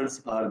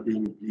standards are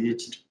being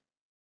reached.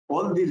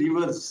 All the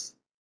rivers,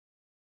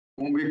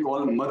 whom we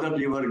call Mother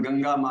River,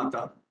 Ganga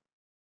Mata,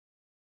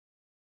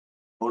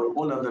 or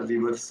all other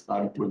rivers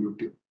are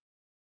polluted.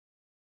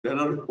 There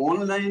are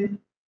online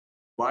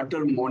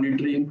water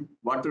monitoring,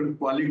 water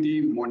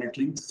quality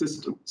monitoring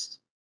systems.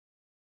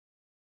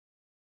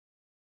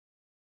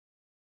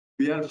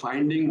 We are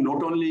finding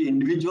not only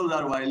individuals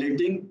are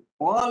violating,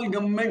 all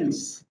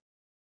governments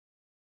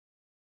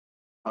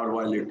are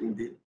violating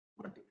the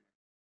water.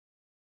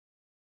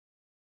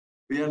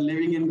 We are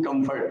living in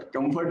comfort.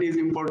 Comfort is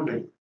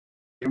important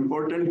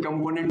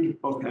component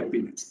of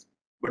happiness.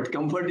 But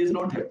comfort is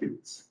not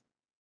happiness.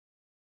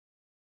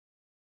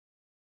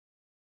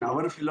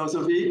 Our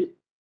philosophy,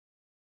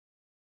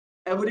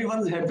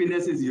 everyone's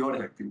happiness is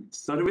your happiness.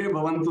 Sarve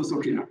bhavantu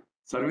sukhina,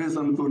 sarve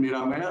santu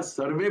niramaya,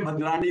 sarve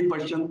bhadrani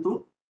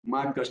pashyantu,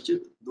 ma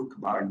kaschit dukh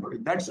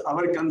bhag. That's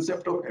our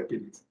concept of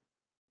happiness.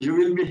 You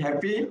will be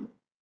happy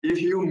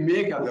if you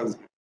make others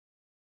happy.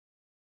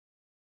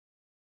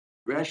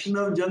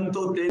 वैष्णव जन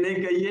तो तेने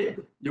कहिए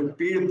जो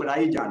पीड़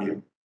पराई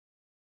जाने.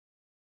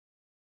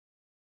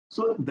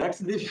 So that's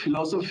the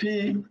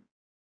philosophy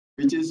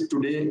which is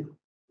today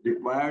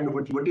required.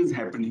 What is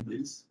happening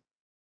is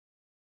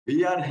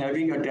we are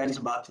having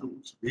attached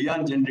bathrooms, we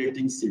are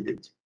generating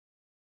sewage.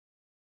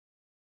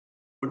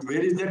 But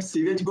where is that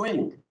sewage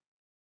going?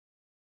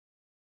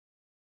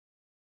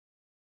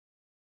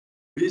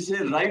 We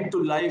say right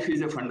to life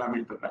is a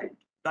fundamental right.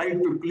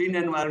 Right to clean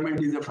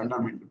environment is a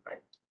fundamental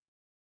right.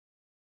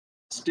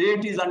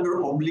 State is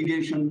under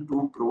obligation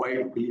to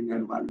provide clean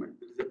environment.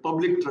 There is a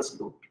public trust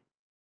vote.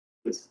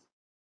 Yes.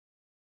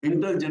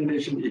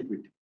 Intergeneration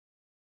equity.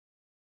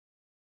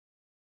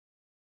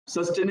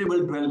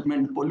 Sustainable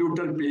development,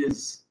 polluter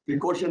pays,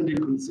 precautionary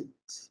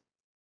principles.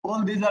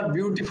 All these are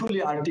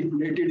beautifully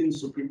articulated in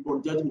Supreme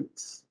Court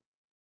judgments.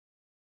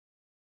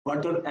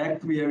 Water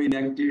Act we have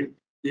enacted,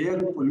 Air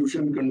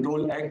Pollution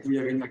Control Act we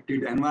have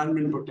enacted,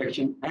 Environment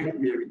Protection Act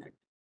we have enacted,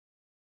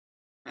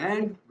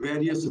 and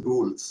various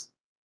rules.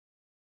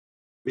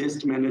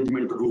 Waste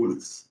management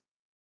rules,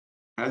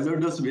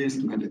 hazardous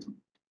waste management,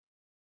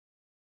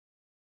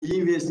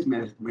 e-waste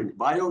management,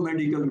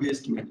 biomedical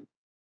waste management,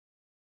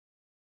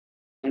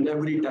 and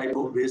every type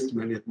of waste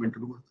management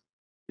rules.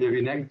 We have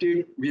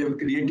enacted, we have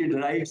created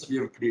rights, we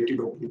have created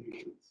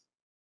obligations.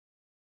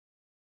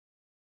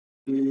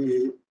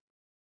 The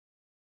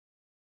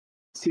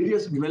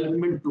serious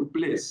development took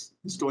place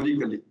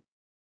historically.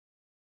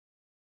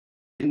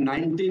 In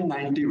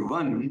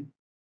 1991,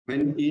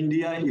 when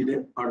India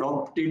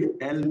adopted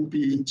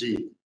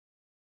LPG.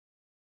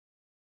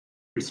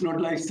 It's not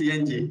like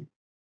CNG.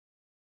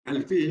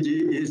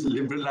 LPG is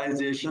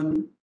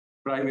liberalization,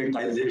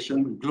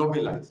 privatization,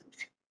 globalization.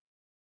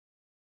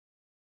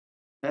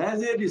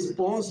 As a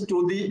response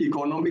to the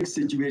economic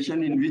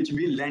situation in which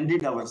we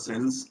landed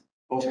ourselves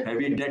of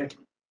heavy debt,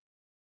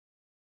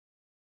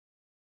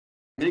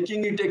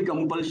 making it a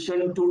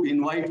compulsion to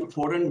invite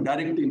foreign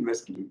direct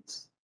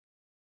investments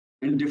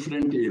in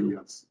different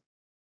areas.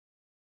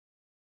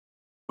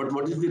 But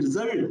what is the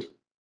result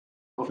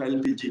of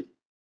LPG?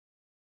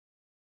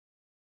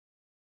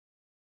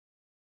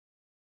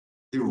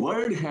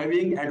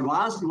 The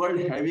advanced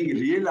world having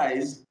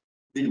realized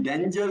the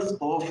dangers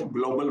of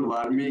global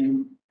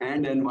warming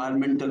and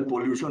environmental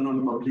pollution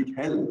on public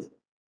health,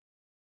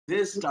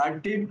 they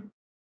started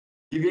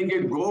giving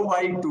a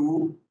go-by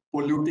to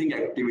polluting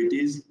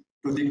activities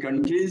to the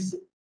countries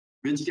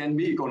which can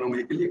be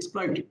economically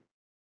exploited.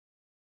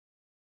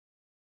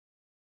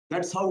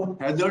 That's how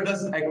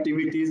hazardous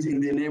activities in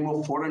the name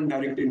of foreign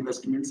direct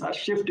investments are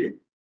shifted.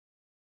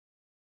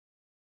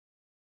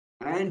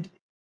 And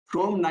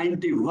from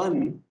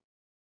 91,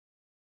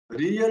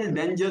 real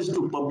dangers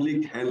to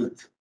public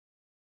health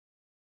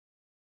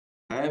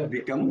have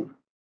become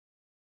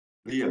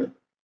real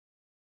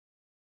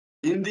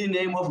in the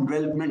name of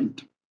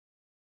development.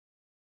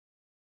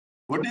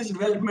 What is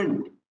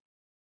development?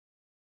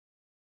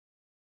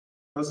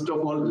 First of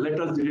all, let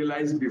us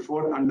realize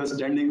before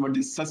understanding what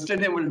is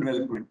sustainable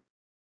development.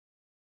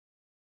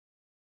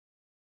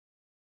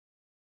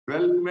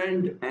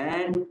 Development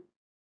and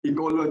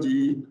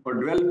ecology, or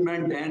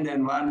development and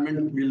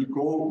environment, will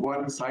go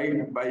one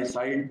side by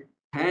side,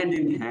 hand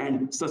in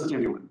hand,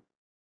 sustainable.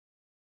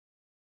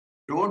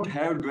 Don't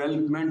have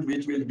development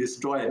which will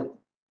destroy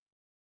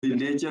the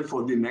nature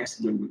for the next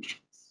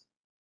generations.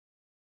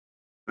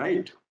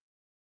 Right?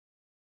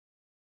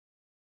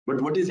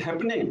 But what is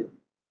happening?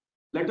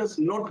 Let us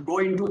not go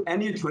into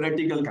any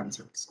theoretical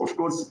concepts. Of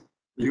course,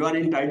 you are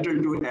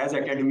entitled to as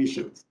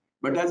academicians,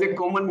 but as a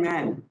common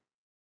man,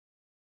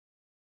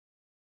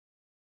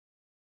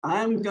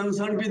 I am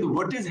concerned with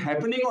what is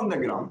happening on the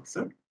ground,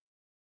 sir.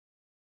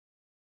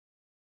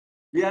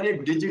 We are a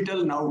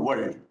digital now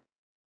world.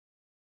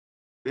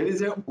 There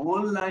is an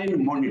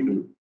online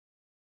monitoring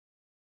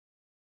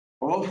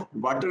of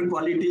water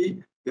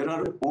quality. There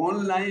are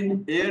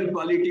online air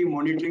quality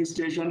monitoring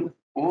stations,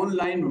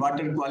 online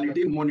water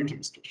quality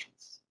monitoring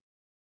stations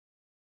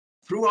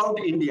throughout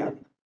India,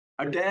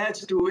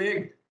 attached to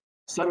a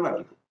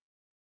server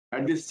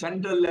at the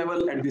central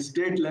level, at the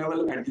state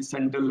level, at the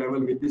central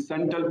level with the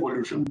Central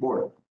Pollution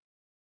Board.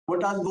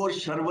 What are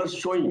those servers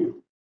showing?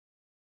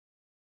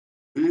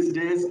 These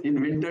days,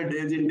 in winter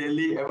days in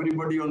Delhi,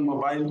 everybody on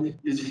mobile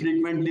is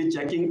frequently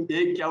checking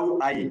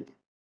AQI.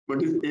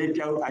 What is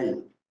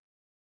AQI?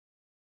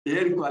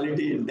 Air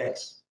Quality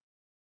Index.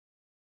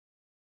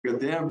 Because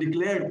they have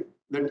declared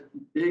that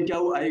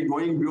AQI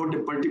going beyond a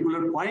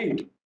particular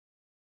point,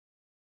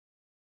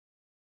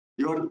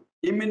 you're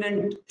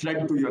imminent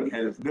threat to your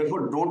health.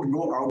 Therefore, don't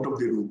go out of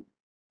the room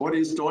or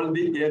install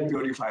the air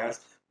purifiers,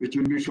 which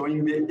will be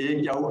showing the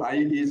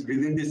AQI is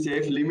within the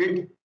safe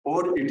limit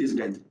or it is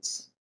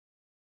dangerous.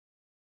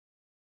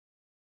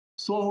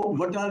 So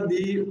what are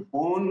the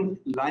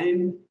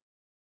online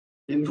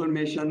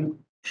information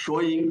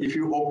showing? If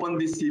you open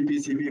the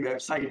CPCB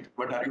website,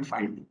 what are you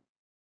finding?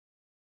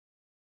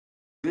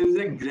 There is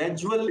a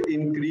gradual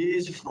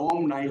increase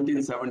from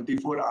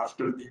 1974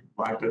 after the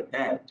Water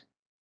Act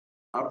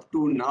up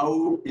to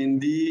now in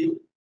the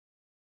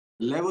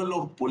level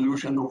of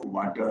pollution of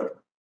water,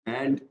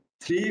 and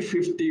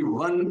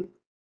 351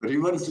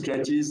 river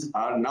stretches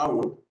are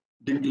now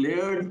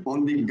declared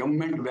on the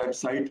government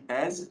website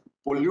as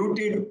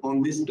polluted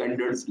on the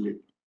standards list.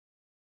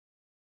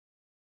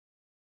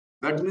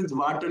 That means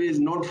water is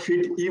not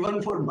fit even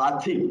for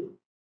bathing.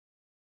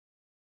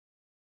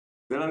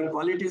 There are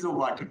qualities of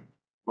water.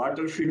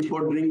 Water fit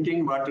for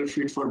drinking, water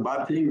fit for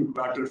bathing,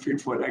 water fit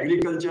for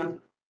agriculture,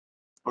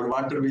 or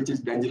water which is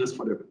dangerous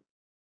for everyone.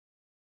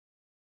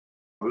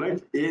 All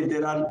right.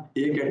 There are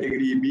A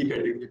category, B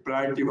category,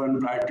 priority 1,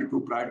 priority 2,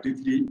 priority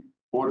 3,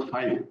 4,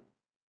 5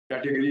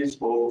 categories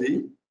of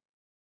the.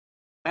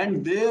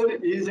 And there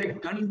is a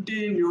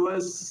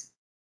continuous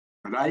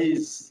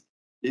rise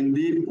in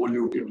the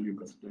polluted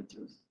river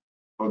stretches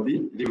of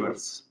the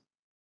rivers.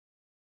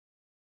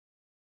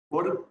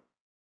 For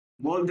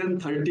more than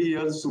 30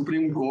 years,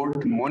 Supreme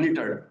Court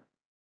monitored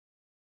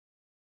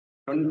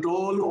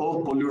control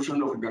of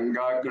pollution of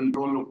Ganga,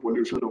 control of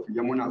pollution of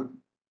Yamuna.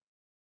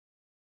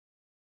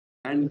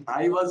 And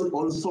I was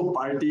also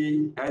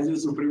party as a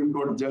Supreme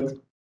Court judge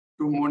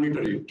to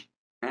monitor it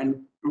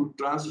and to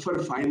transfer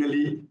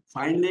finally,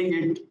 finding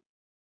it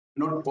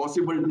not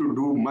possible to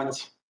do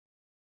much,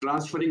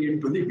 transferring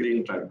it to the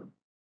Green Tribunal,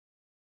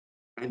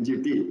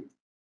 NGT,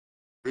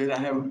 where I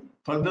have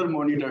further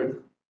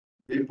monitored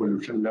the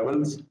pollution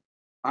levels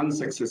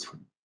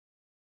unsuccessfully.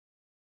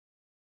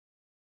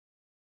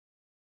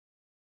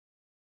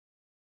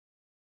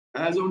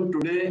 As on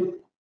today,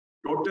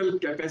 total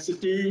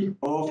capacity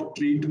of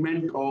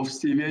treatment of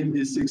sewage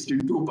is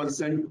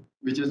 62%,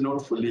 which is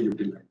not fully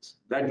utilized.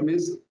 That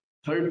means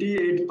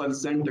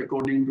 38%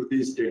 according to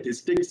the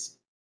statistics,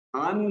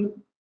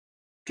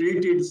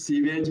 untreated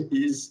sewage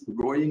is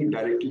going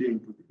directly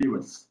into the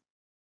rivers.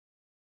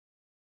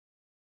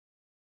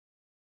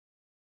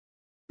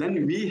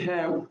 Then we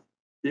have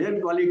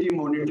air quality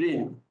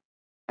monitoring,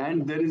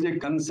 and there is a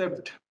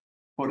concept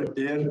for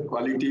air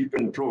quality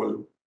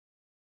control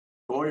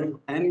called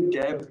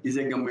NCAP, is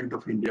a Government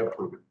of India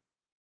program,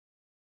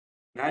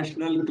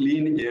 National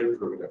Clean Air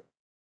Program.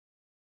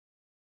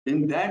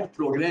 In that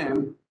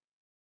program,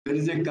 there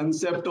is a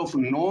concept of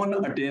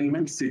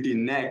non-attainment city,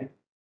 NAC.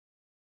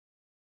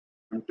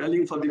 I'm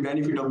telling for the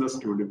benefit of the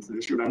students,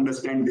 they should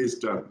understand these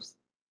terms.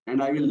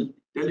 And I will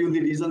tell you the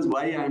reasons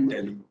why I am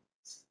telling.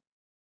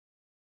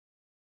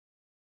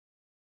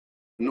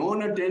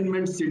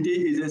 Non-attainment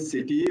city is a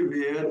city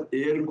where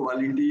air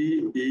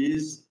quality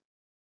is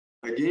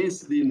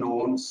against the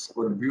norms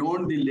or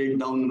beyond the laid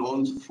down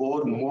norms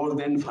for more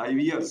than 5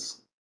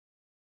 years.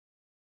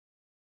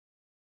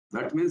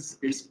 That means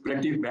it's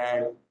pretty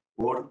bad,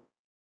 or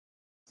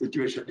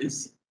situation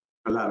is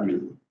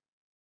alarming.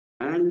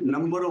 And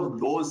number of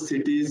those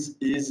cities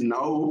is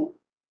now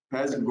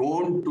has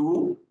gone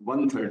to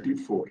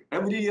 134.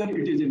 Every year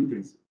it is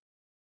increasing.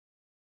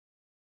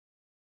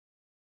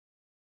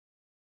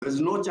 There's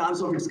no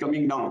chance of its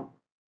coming down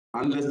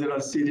unless there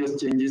are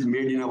serious changes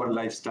made in our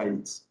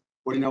lifestyles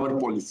or in our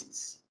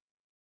policies.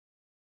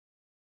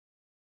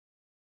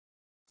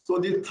 So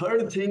the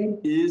third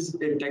thing is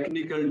a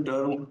technical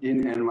term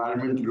in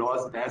environment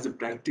laws as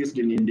practiced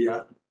in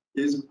India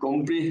is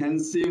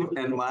Comprehensive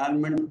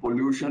Environment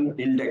Pollution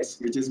Index,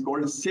 which is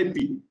called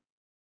CEPI.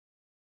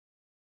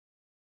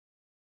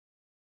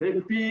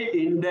 CEPI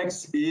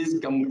index is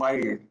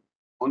compiled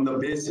on the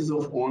basis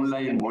of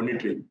online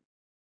monitoring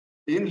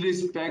in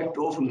respect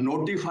of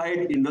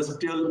notified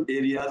industrial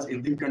areas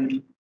in the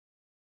country.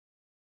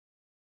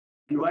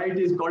 And why it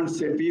is called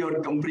CEPI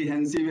or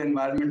Comprehensive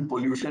Environment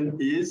Pollution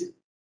is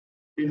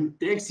it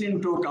takes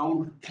into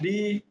account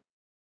three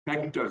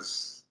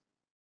factors: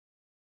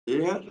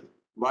 air,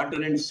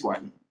 water, and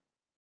soil.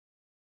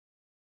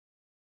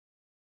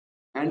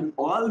 And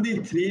all the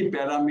three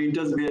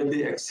parameters where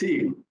they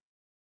exceed,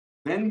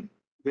 then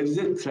there is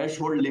a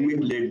threshold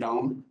limit laid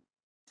down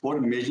for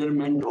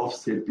measurement of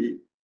CEPI.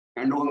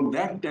 And on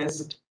that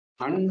test,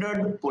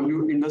 100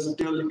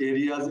 industrial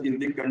areas in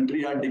the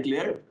country are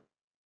declared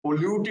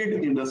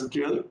polluted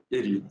industrial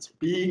areas,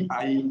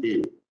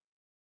 PIA,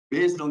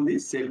 based on the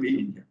CEPI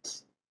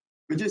index,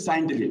 which is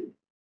scientific,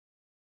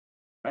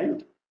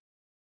 right?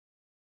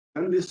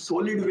 And this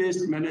solid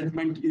waste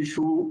management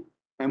issue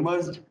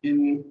emerged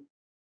in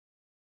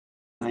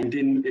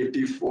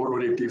 1984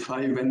 or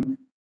 85 when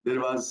there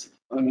was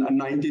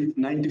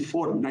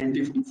 1994,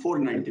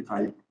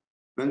 95,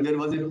 when there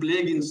was a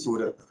plague in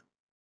Surat.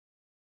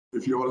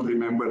 If you all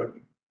remember,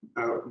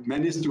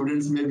 many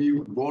students may be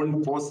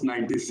born post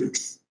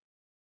 96.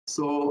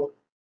 So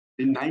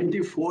in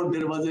 94,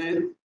 there was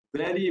a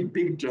very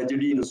big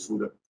tragedy in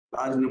Surat.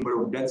 Large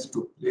number of deaths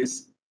took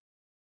place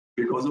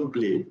because of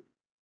plague.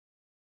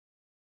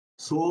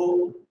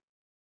 So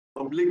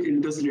public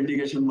interest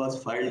litigation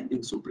was filed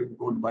in Supreme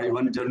Court by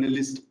one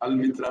journalist,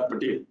 Almitra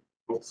Patel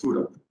of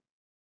Surat,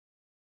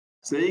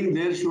 saying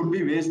there should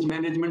be waste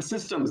management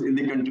systems in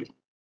the country.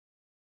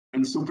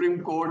 And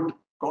Supreme Court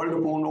called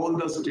upon all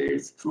the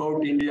states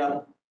throughout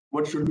India,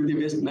 what should be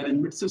the waste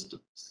management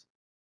systems?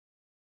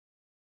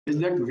 Is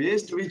that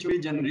waste which we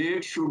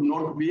generate should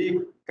not be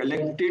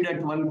collected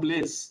at one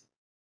place.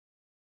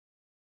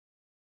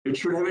 It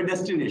should have a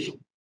destination.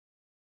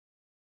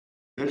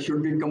 There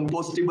should be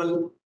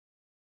compostable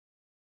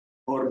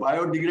or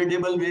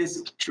biodegradable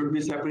waste should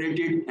be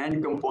separated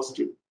and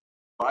composted.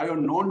 Bio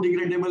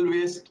non-degradable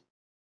waste,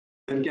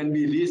 there can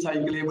be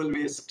recyclable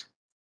waste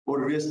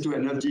or waste to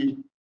energy,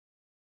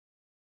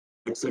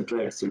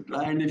 etc., etc.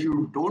 And if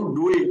you don't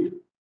do it,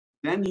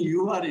 then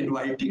you are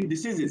inviting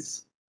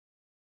diseases.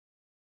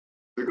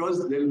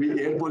 Because there will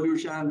be air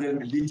pollution, there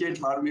will be leachate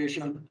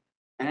formation,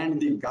 and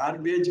the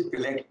garbage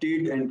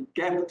collected and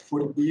kept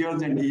for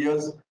years and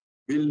years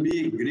will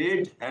be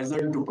great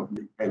hazard to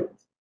public health.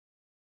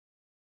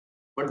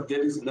 But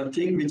there is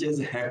nothing which has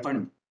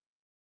happened.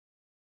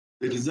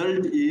 The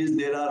result is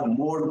there are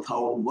more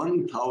than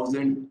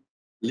 1,000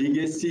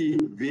 legacy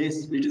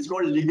waste. It is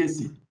called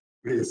legacy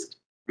waste,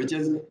 which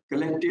is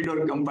collected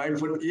or compiled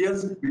for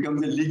years,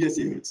 becomes a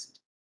legacy waste.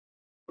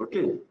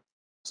 Okay.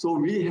 So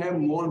we have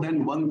more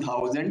than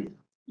 1,000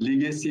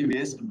 legacy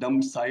waste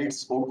dump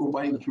sites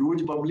occupying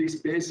huge public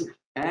space,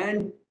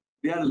 and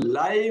they are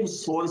live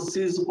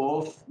sources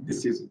of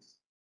diseases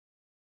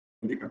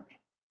in the country.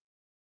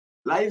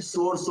 Live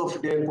source of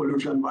air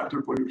pollution,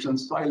 water pollution,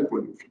 soil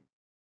pollution,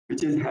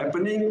 which is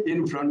happening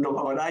in front of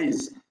our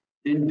eyes.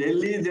 In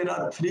Delhi, there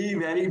are three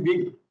very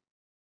big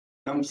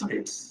dump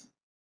sites: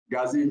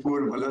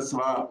 Ghazipur,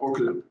 Balaswa,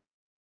 Okhla.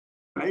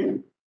 Right?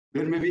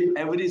 There may be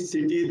every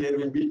city, there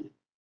will be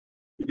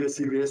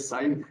legacy waste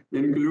site,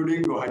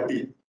 including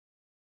Guwahati.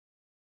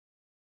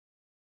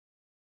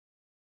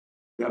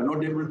 They are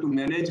not able to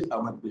manage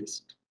our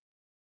waste.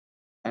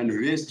 And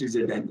waste is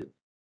a danger.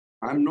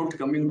 I'm not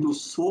coming to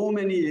so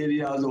many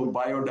areas of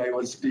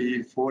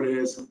biodiversity,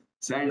 forest,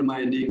 sand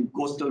mining,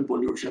 coastal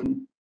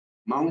pollution,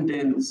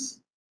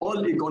 mountains,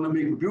 all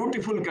economic,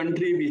 beautiful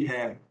country we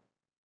have.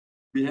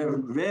 We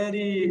have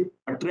very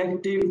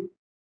attractive,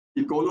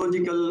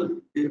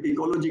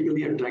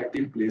 ecologically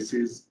attractive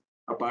places,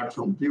 apart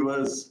from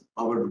rivers,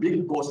 our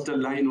big coastal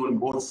line on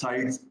both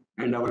sides,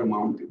 and our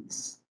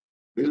mountains.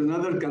 There is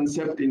another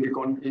concept in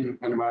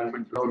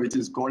environment law which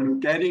is called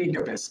carrying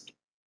capacity.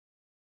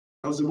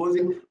 Now,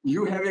 supposing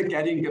you have a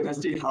carrying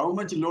capacity, how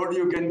much load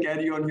you can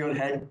carry on your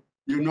head,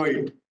 you know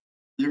it.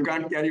 You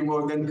can't carry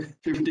more than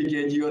 50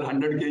 kg or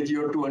 100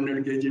 kg or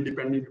 200 kg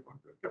depending upon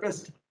your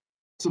capacity.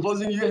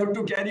 Supposing you have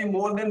to carry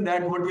more than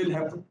that, what will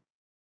happen?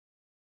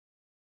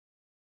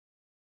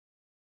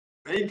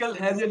 Vehicle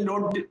has a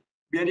load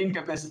bearing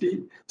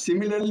capacity.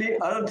 Similarly,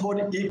 earth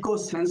or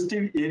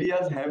eco-sensitive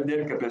areas have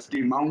their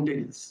capacity,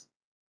 mountains.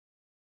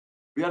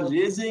 We are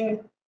raising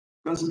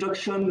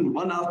construction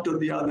one after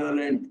the other,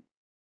 and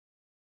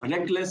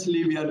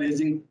recklessly we are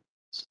raising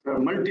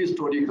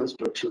multi-story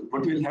construction,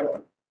 what will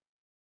happen?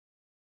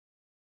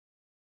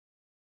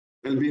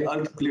 There will be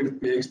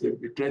earthquakes, there will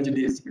be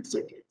tragedies,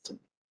 etc.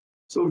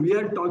 So we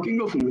are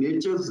talking of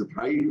nature's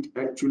right.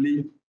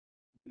 Actually,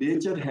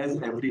 nature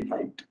has every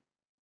right.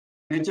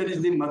 Nature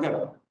is the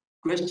mother.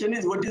 Question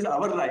is, what is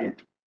our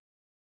right?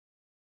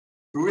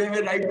 Do we have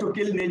a right to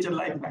kill nature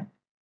like that?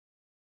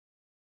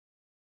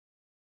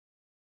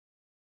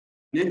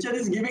 Nature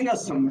is giving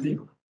us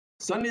something.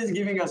 Sun is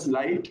giving us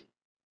light.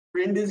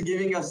 Wind is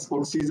giving us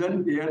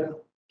oxygen. Air,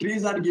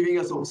 trees are giving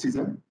us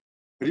oxygen.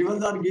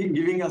 Rivers are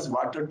giving us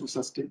water to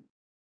sustain.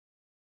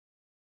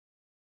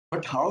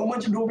 But how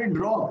much do we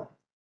draw?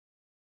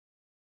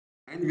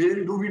 And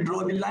where do we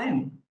draw the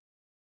line?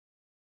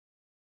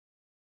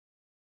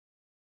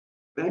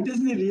 That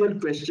is the real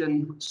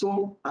question.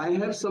 So I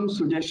have some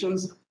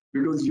suggestions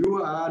because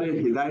you are a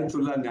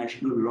Hidayatullah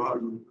National Law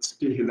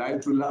University.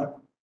 Hidayatullah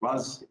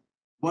was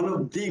one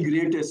of the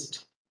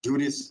greatest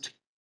jurists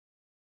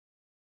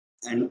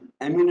and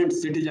eminent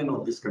citizen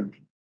of this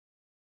country,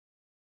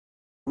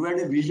 who had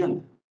a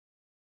vision,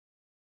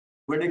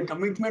 who had a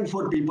commitment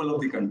for people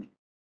of the country,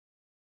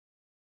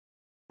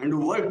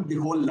 and worked the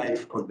whole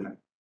life for them.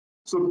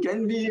 So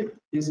can we,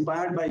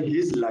 inspired by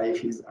his life,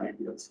 his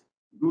ideas,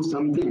 do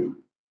something?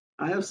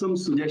 I have some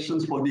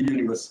suggestions for the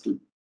university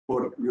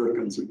for your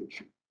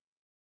consideration.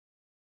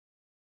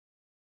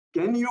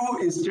 Can you,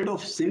 instead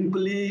of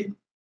simply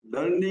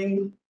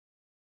learning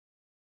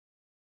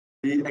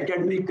the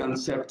academic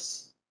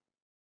concepts,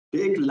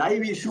 take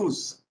live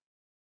issues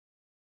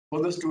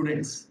for the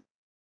students?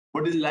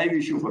 What is live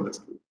issue for the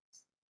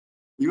students?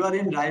 You are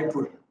in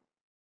Raipur.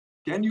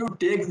 Can you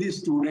take the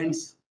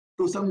students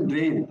to some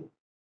drain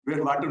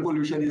where water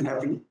pollution is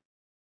happening?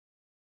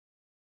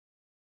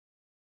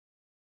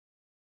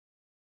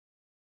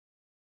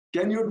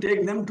 Can you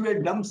take them to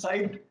a dump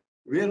site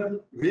where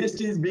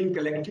waste is being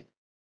collected?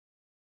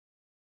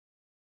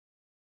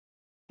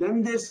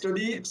 Can they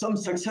study some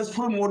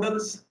successful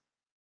models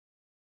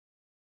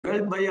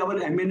built by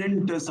our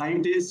eminent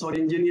scientists or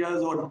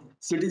engineers or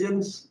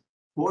citizens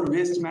for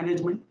waste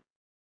management?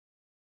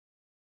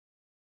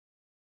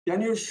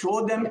 Can you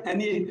show them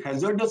any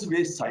hazardous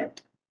waste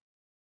site?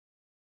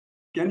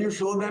 Can you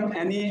show them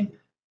any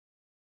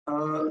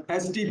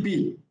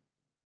STP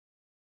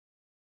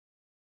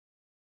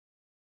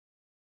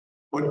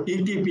or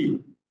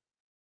ETP,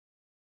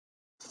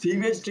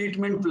 sewage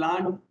treatment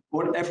plant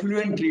or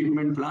effluent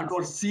treatment plant,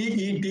 or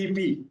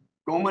CETP,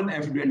 common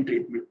effluent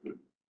treatment plant,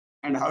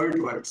 and how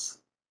it works?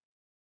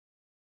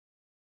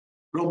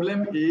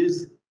 Problem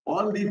is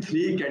all the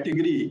three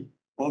category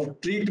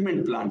of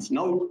treatment plants.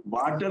 Now,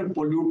 water,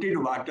 polluted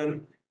water,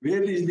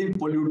 where is the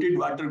polluted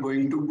water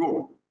going to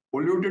go?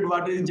 Polluted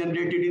water is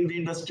generated in the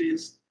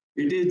industries.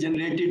 It is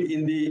generated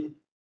in the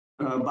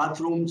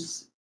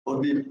bathrooms,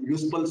 or the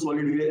municipal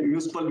solid waste,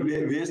 municipal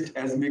waste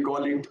as we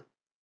call it,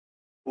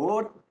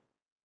 or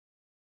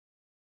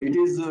it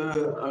is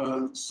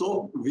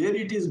so where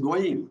it is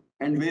going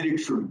and where it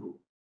should go.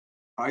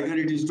 Either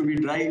it is to be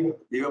dried,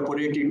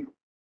 evaporated,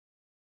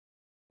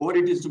 or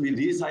it is to be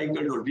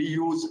recycled or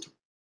reused.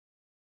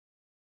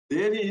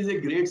 There is a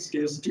great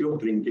scarcity of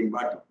drinking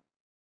water.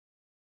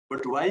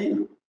 But why?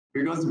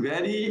 Because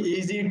very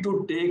easy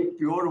to take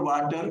pure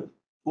water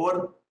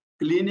for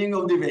cleaning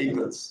of the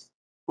vehicles,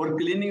 for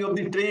cleaning of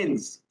the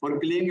trains, for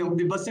cleaning of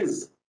the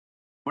buses.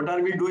 What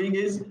are we doing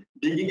is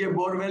digging a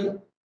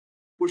borewell,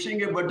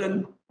 pushing a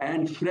button,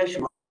 and fresh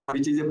water,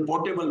 which is a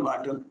potable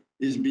water,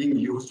 is being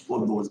used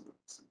for those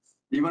purposes,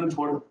 even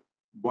for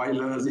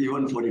boilers,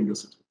 even for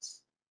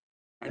industries.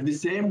 At the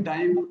same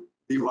time,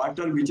 the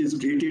water which is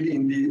treated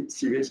in the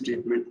sewage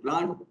treatment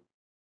plant,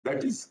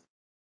 that is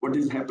what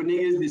is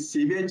happening is the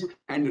sewage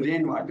and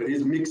rainwater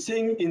is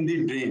mixing in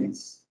the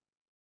drains.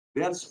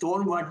 There are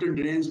stormwater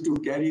drains to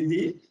carry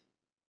the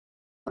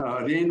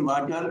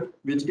rainwater,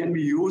 which can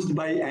be used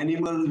by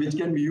animals, which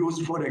can be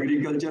used for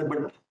agriculture,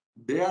 but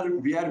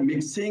we are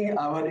mixing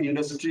our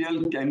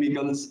industrial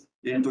chemicals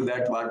into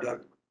that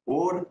water,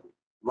 or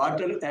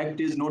Water Act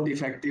is not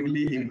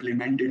effectively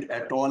implemented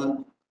at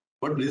all.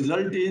 But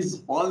result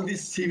is all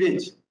this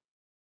sewage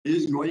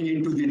is going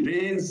into the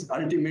drains,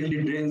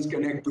 ultimately drains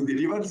connect to the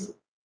rivers,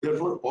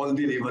 therefore all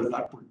the rivers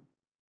are polluted.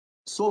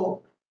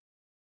 So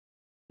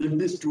if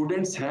the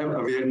students have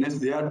awareness,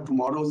 they are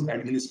tomorrow's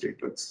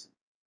administrators.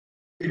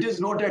 It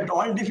is not at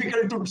all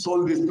difficult to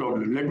solve this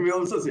problem. Let me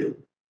also say,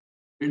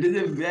 it is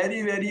a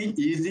very, very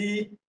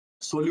easy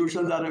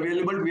solutions are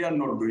available. We are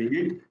not doing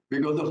it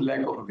because of lack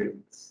of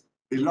awareness.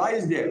 The law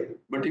is there,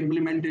 but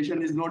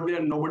implementation is not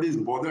there. Nobody is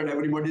bothered.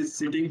 Everybody is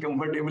sitting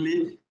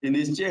comfortably in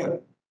his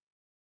chair.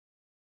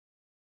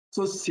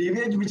 So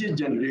sewage which is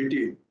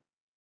generated,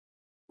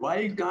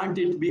 why can't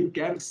it be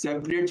kept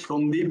separate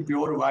from the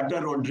pure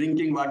water or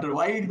drinking water?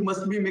 Why it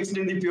must be mixed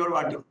in the pure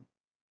water?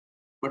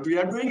 But we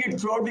are doing it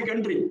throughout the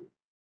country.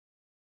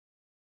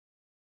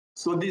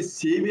 So this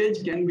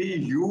sewage can be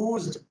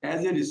used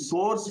as a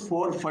resource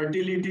for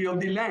fertility of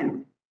the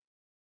land,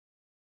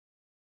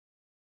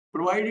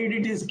 provided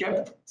it is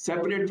kept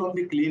separate from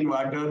the clean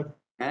water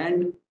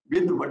and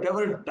with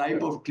whatever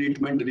type of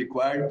treatment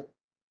required,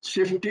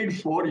 shifted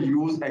for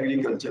use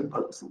agriculture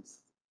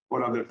purposes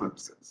or other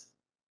purposes.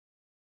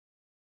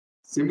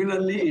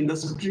 Similarly,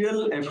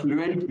 industrial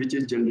effluent which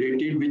is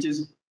generated, which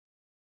is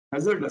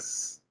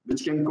hazardous,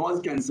 which can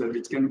cause cancer,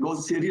 which can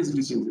cause serious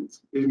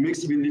diseases, is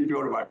mixed with the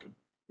pure water,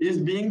 is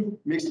being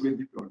mixed with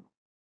the pure water.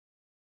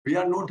 We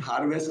are not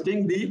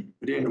harvesting the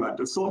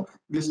rainwater. So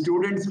the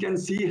students can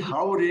see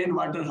how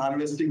rainwater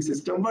harvesting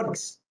system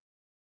works.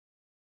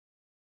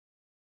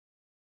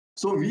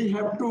 So we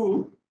have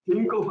to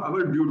think of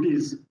our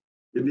duties.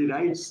 If the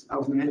rights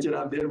of nature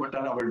are there, what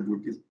are our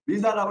duties?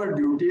 These are our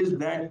duties,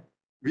 that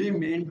we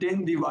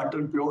maintain the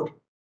water pure,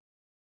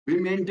 we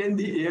maintain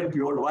the air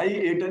pure. Why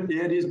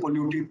air is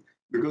polluted?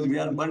 Because we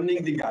are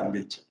burning the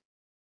garbage.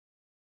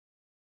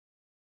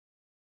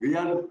 We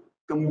are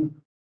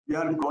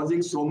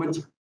causing so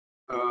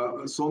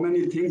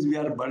many things we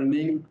are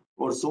burning,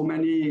 or so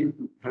many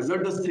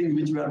hazardous things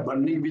which we are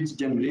burning, which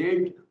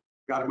generate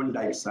carbon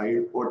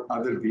dioxide or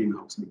other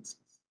greenhouse gases.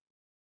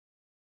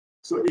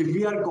 So if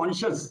we are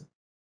conscious,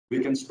 we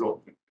can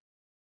stop it.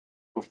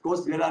 Of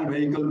course, there are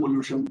vehicle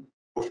pollution.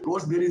 Of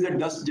course, there is a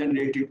dust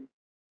generated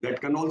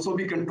that can also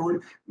be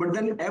controlled. But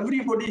then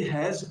everybody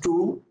has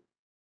to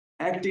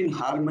act in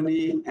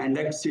harmony and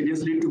act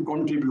seriously to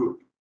contribute.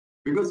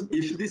 Because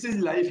if this is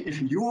life, if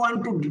you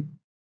want to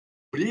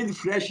breathe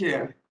fresh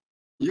air,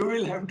 you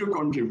will have to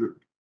contribute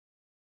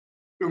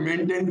to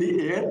maintain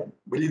the air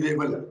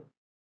breathable.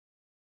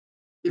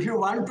 If you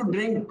want to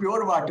drink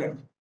pure water,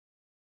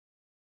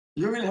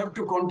 you will have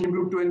to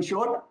contribute to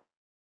ensure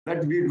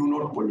that we do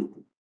not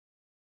pollute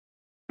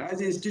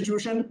as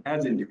institution,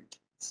 as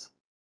individuals.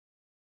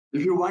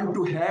 If you want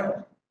to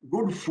have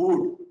good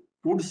food,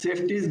 food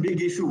safety is a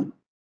big issue.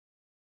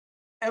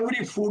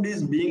 Every food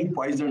is being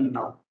poisoned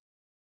now.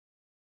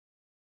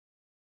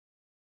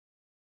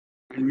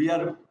 And we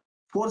are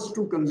forced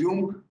to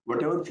consume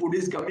whatever food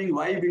is coming.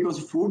 Why? Because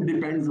food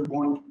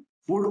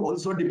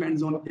also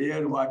depends on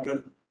air,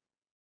 water,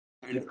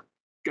 and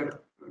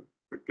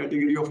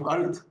category of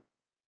earth.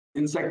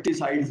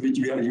 Insecticides which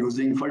we are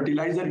using,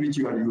 fertilizer which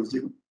we are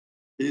using,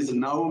 is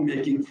now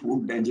making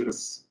food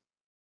dangerous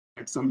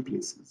at some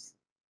places.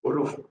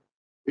 Or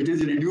it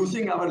is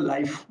reducing our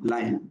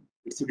lifeline.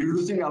 It's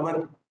reducing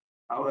our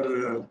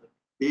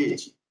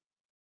age,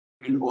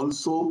 and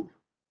also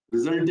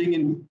resulting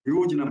in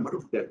huge number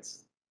of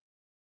deaths.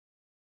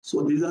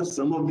 So these are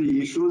some of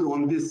the issues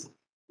on this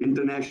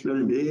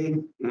International Day,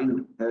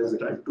 and as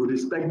right to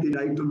respect the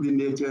right of the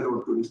nature,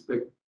 or to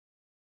respect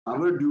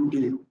our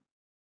duty,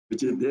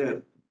 which is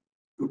there,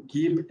 to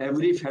keep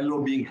every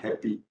fellow being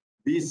happy.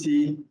 We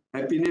see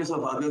happiness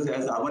of others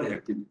as our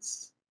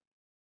happiness.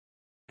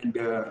 And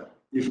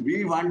if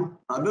we want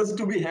others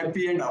to be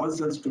happy and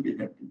ourselves to be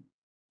happy,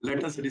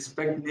 let us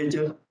respect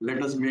nature,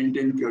 let us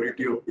maintain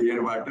purity of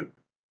air, water,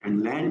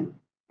 and land,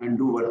 and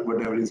do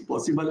whatever is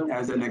possible.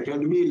 As an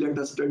academy, let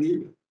us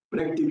study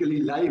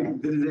practically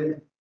live. There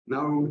is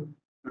now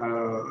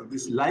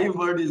this live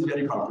word is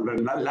very popular.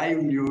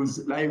 Live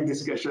news, live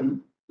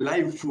discussion,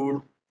 live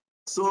food.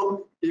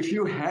 So if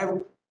you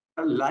have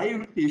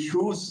live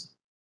issues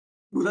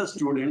to the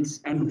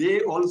students, and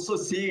they also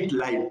see it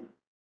live,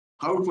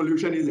 how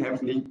pollution is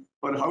happening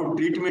or how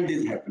treatment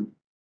is happening,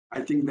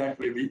 I think that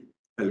may be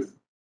helpful.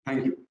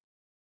 Thank you.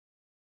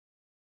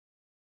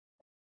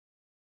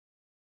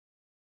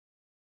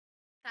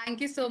 Thank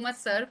you so much,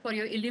 sir, for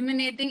your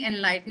illuminating,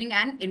 enlightening,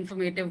 and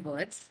informative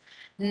words.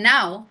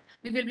 Now,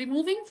 we will be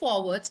moving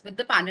forwards with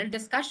the panel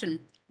discussion,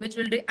 which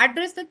will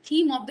address the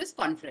theme of this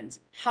conference.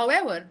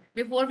 However,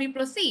 before we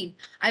proceed,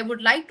 I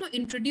would like to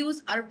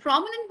introduce our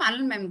prominent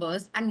panel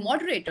members and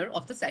moderator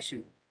of the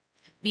session.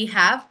 We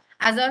have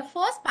as our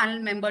first panel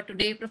member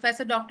today,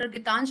 Professor Dr.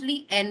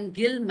 Gitanjali N.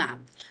 Gill,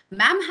 ma'am.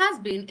 Ma'am has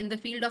been in the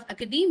field of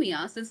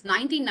academia since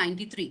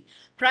 1993.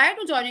 Prior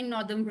to joining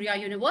Northumbria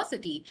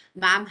University,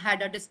 ma'am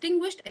had a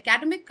distinguished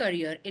academic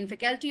career in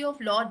Faculty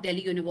of Law,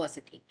 Delhi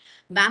University.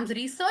 Ma'am's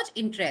research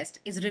interest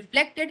is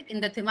reflected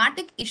in the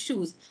thematic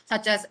issues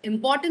such as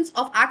importance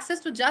of access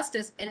to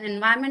justice in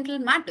environmental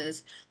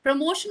matters,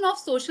 promotion of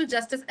social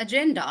justice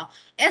agenda,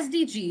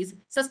 SDGs,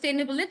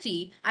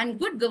 sustainability, and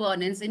good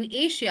governance in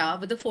Asia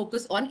with a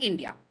focus on India.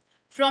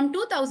 From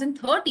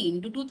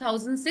 2013 to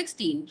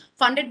 2016,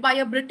 funded by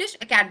a British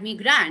Academy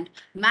grant,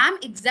 ma'am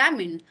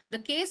examined the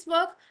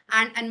casework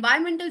and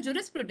environmental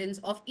jurisprudence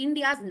of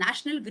India's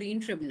National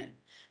Green Tribunal.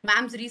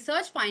 Ma'am's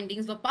research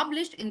findings were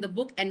published in the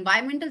book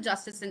Environmental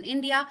Justice in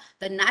India,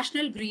 the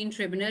National Green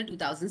Tribunal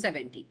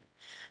 2017.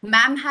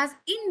 Ma'am has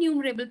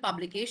innumerable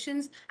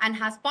publications and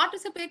has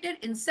participated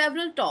in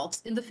several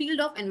talks in the field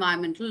of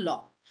environmental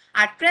law.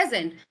 At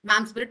present,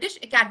 ma'am's British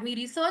Academy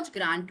Research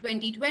Grant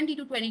 2020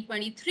 to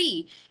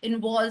 2023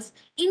 involves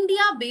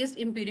India-based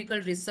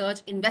empirical research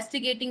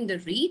investigating the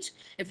reach,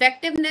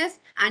 effectiveness,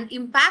 and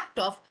impact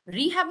of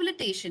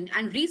rehabilitation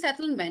and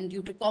resettlement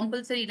due to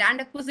compulsory land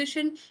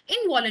acquisition,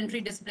 involuntary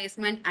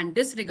displacement, and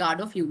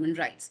disregard of human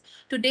rights.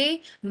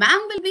 Today,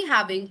 ma'am will be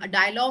having a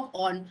dialogue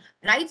on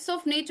rights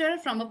of nature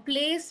from a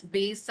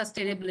place-based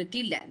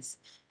sustainability lens.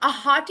 A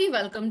hearty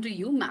welcome to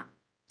you, ma'am.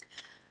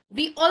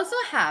 We also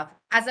have,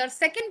 as our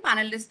second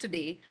panelist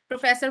today,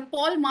 Professor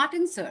Paul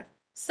Martin, sir.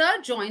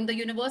 Sir joined the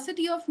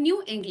University of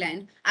New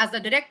England as the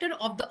director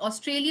of the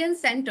Australian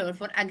Centre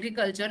for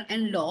Agriculture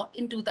and Law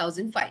in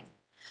 2005.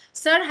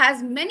 Sir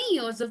has many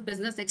years of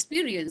business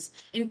experience,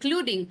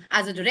 including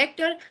as a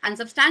director and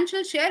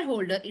substantial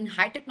shareholder in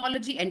high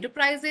technology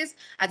enterprises,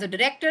 as a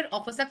director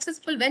of a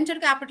successful venture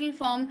capital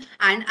firm,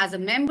 and as a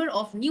member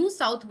of New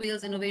South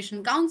Wales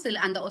Innovation Council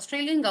and the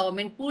Australian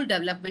Government Pool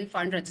Development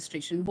Fund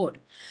Registration Board.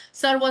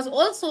 Sir was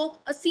also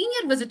a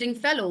senior visiting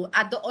fellow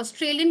at the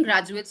Australian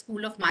Graduate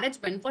School of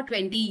Management for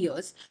 20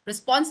 years,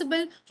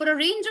 responsible for a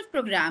range of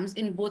programs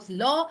in both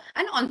law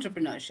and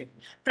entrepreneurship.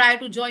 Prior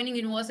to joining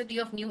University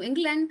of New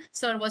England,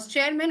 Sir was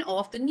chairman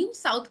of the New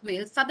South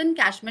Wales Southern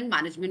Catchment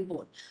Management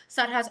Board.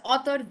 Sir has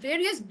authored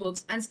various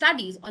books and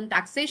studies on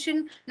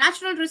taxation,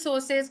 natural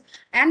resources,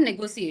 and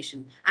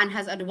negotiation, and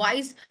has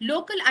advised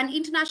local and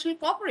international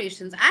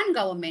corporations and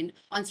government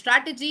on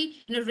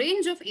strategy in a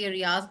range of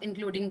areas,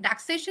 including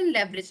taxation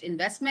leveraged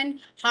investment,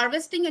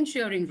 harvesting and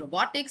shearing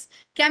robotics,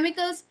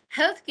 chemicals,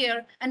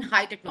 healthcare, and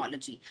high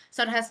technology.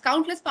 Sir has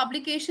countless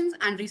publications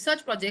and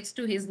research projects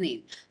to his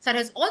name. Sir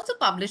has also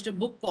published a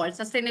book called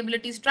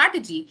Sustainability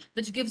Strategy,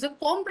 which gives a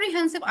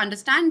comprehensive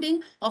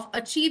understanding of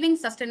achieving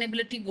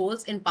sustainability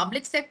goals in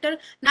public sector,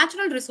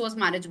 natural resource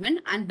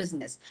management, and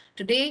business.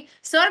 Today,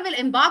 Sir will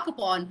embark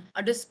upon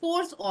a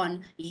discourse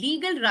on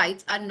legal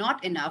rights are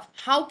not enough.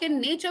 How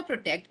can nature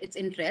protect its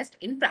interest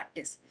in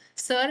practice?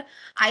 Sir,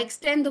 I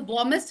extend the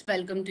warmest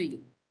welcome to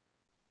you.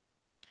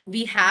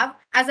 We have,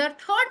 as our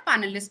third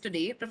panelist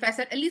today,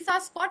 Professor Elisa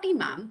Scotti,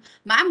 ma'am.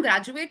 Ma'am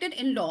graduated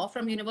in law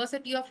from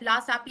University of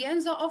La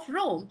Sapienza of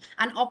Rome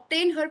and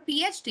obtained her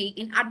PhD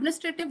in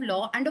administrative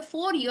law and a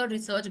 4-year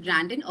research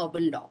grant in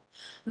urban law.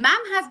 Ma'am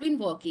has been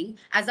working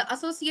as an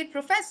associate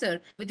professor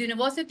with the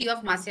University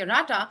of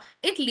Macerata,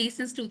 Italy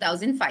since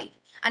 2005.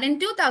 And in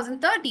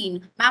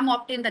 2013, ma'am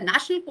obtained the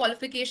national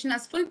qualification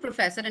as full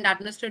professor in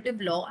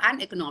administrative law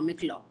and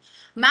economic law.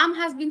 Ma'am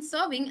has been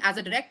serving as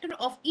a director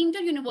of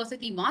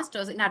Inter-University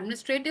Masters in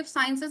Administrative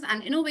Sciences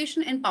and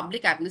Innovation in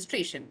Public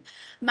Administration.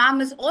 Ma'am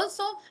is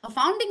also a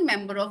founding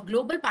member of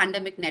Global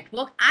Pandemic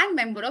Network and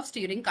member of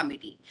Steering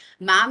Committee.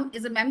 Ma'am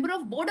is a member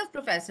of Board of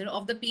Professor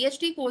of the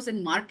PhD course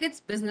in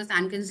Markets, Business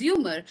and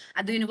Consumer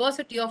at the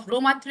University of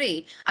Roma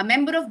Tre, a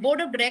member of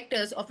Board of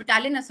Directors of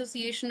Italian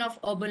Association of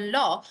Urban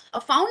Law, a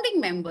founding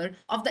member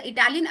of the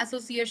Italian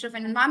Association of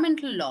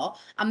Environmental Law,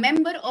 a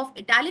member of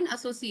Italian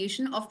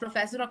Association of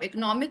Professor of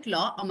Economic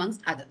Law, amongst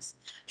others.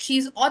 She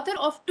is author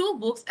of 2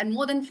 books and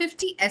more than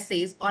 50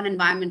 essays on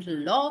environmental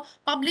law,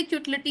 public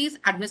utilities,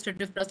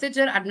 administrative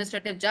procedure,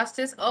 administrative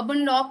justice,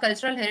 urban law,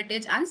 cultural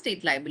heritage, and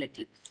state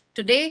liability.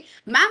 Today,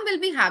 ma'am will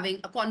be having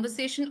a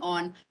conversation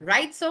on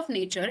rights of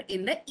nature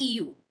in the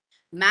EU.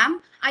 Ma'am,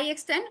 I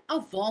extend a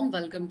warm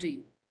welcome to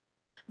you.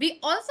 We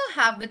also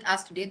have with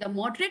us today the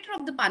moderator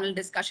of the panel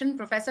discussion,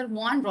 Professor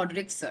Juan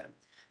Rodriguez, sir.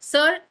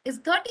 Sir is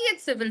 38th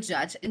civil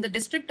judge in the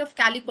District of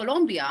Cali,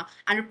 Colombia,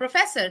 and a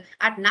professor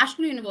at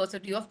National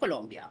University of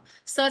Colombia.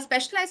 Sir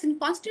specialized in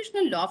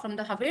constitutional law from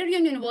the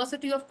Javerian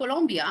University of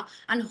Colombia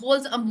and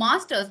holds a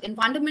master's in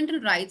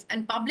fundamental rights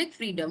and public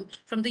freedom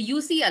from the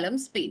UCLM,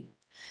 Spain.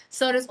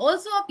 Sir is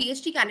also a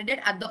PhD candidate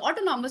at the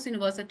Autonomous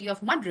University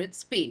of Madrid,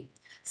 Spain.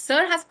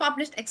 Sir has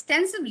published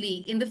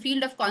extensively in the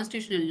field of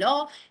constitutional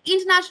law,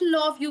 international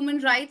law of human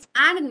rights,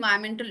 and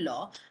environmental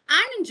law,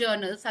 and in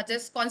journals such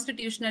as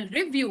Constitutional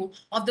Review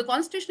of the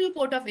Constitutional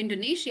Court of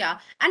Indonesia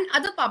and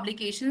other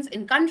publications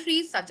in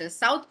countries such as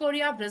South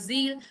Korea,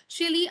 Brazil,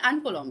 Chile,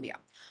 and Colombia.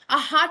 A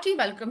hearty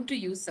welcome to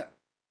you, sir.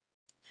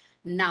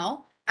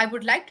 Now, I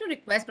would like to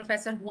request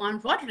Professor Juan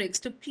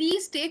Rodriguez to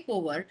please take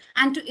over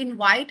and to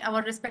invite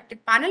our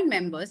respective panel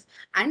members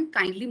and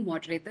kindly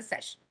moderate the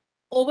session.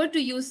 Over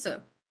to you,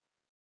 sir.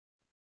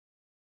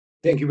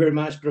 Thank you very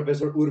much,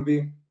 Professor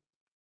Urbi.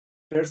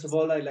 First of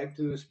all, I'd like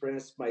to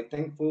express my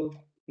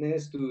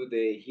thankfulness to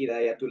the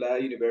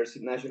Hidayatullah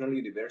University, National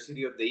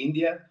University of the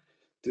India,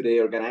 to the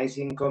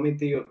organizing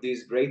committee of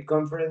this great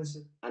conference,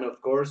 and of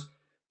course,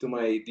 to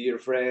my dear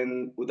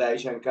friend Uday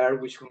Shankar,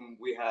 with whom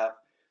we have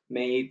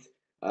made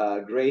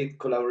great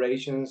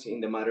collaborations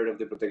in the matter of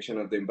the protection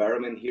of the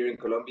environment here in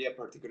Colombia,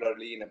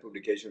 particularly in a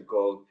publication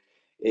called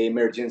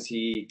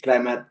Emergency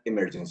Climate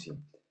Emergency.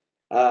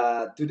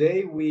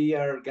 Today, we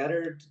are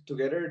gathered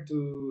together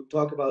to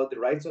talk about the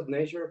rights of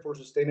nature for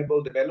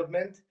sustainable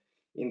development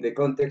in the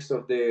context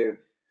of the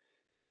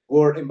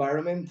World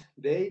Environment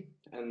Day.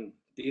 And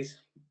this,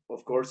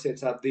 of course,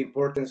 sets up the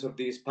importance of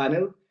this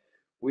panel.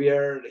 We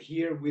are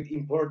here with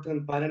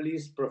important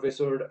panelists,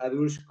 Professor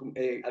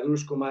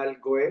Adarsh Kumar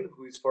Goel,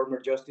 who is former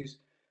Justice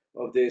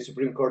of the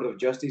Supreme Court of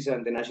Justice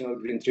and the National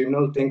Green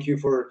Tribunal. Thank you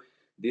for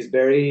these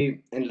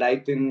very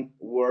enlightening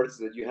words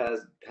that you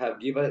have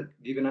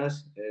given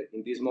us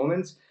in these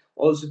moments.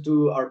 Also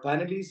to our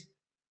panelists,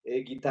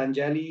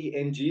 Gitanjali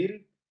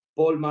Engil,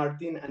 Paul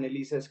Martin, and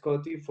Elisa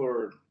Scotti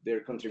for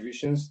their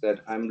contributions that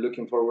I'm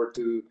looking forward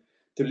to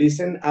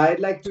listen. I'd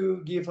like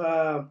to give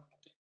a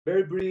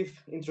very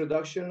brief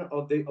introduction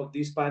of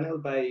this panel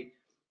by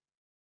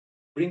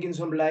bringing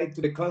some light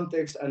to the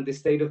context and the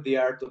state of the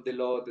art of the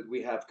law that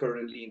we have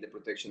currently in the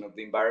protection of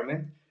the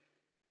environment,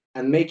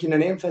 and making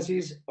an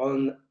emphasis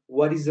on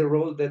what is the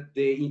role that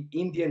the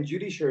Indian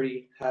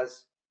judiciary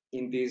has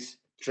in this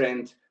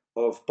trend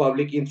of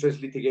public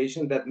interest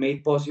litigation that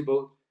made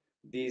possible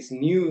this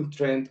new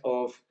trend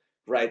of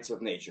rights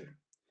of nature.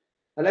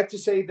 I'd like to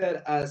say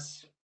that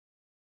as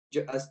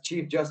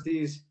Chief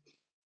Justice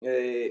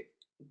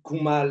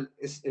Kumal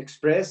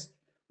expressed,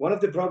 one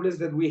of the problems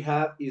that we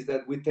have is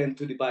that we tend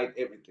to divide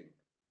everything.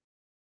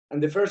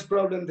 And the first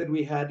problem that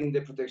we had in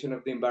the protection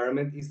of the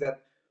environment is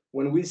that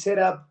when we set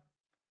up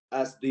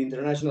as the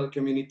international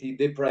community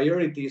the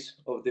priorities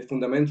of the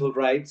fundamental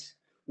rights,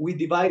 we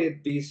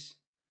divided these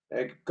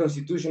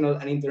constitutional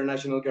and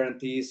international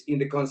guarantees in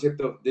the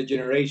concept of the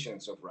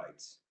generations of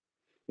rights.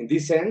 In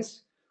this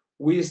sense,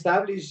 we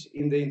established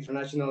in the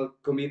international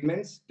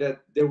commitments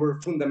that there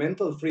were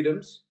fundamental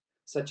freedoms,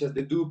 such as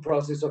the due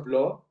process of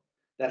law,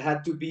 that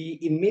had to be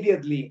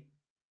immediately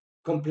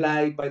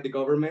complied by the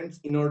government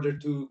in order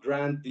to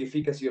grant the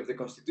efficacy of the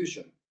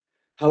Constitution.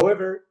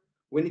 However,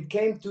 when it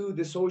came to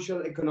the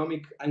social,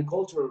 economic, and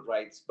cultural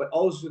rights, but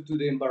also to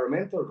the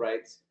environmental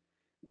rights,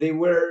 they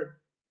were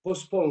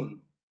postponed.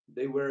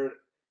 They were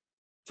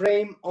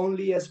framed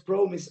only as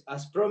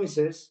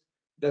promises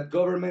that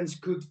governments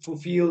could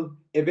fulfill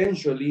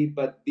eventually,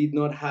 but did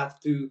not have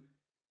to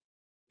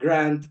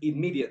grant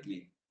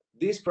immediately.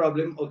 This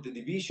problem of the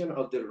division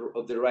of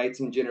the rights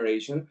in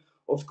generation,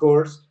 of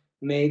course,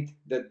 made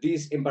that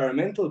these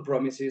environmental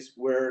promises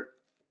were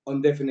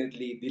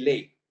indefinitely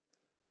delayed.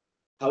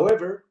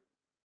 However,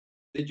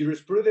 the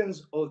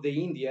jurisprudence of the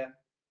India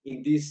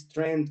in this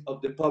trend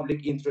of the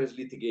public interest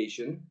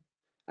litigation,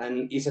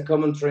 and is a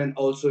common trend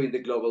also in the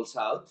global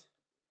south,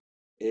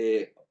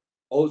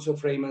 also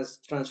framed as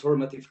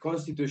transformative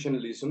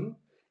constitutionalism,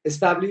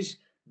 established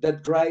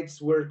that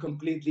rights were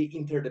completely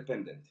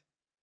interdependent.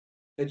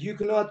 That you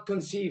cannot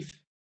conceive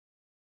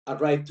a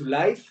right to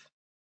life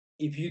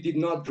if you did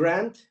not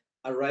grant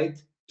a right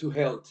to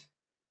health.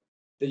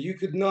 That you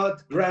could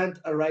not grant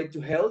a right to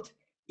health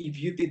if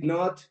you did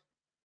not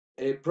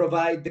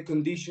provide the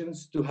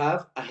conditions to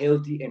have a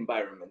healthy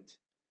environment.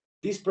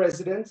 These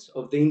precedents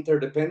of the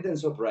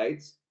interdependence of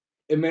rights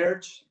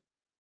emerged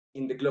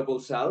in the global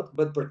south,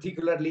 but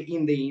particularly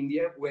in the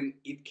India when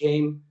it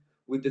came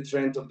with the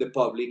trend of the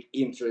public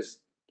interest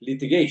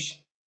litigation.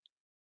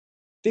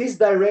 This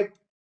direct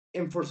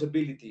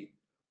enforceability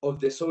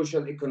of the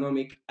social,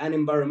 economic, and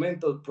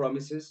environmental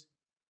promises,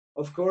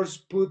 of course,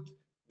 put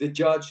the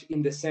judge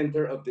in the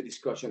center of the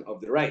discussion of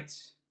the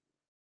rights.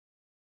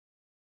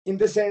 In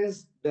the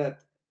sense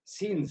that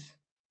since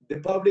the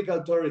public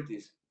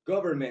authorities,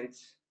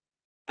 governments,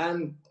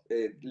 and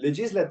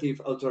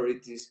legislative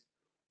authorities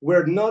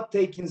were not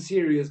taking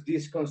serious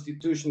these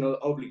constitutional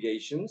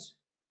obligations,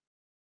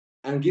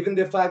 and given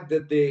the fact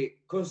that the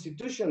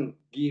Constitution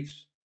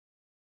gives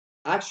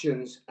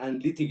actions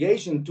and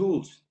litigation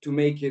tools to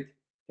make it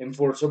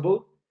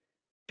enforceable,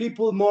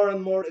 people more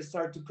and more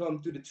start to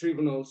come to the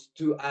tribunals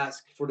to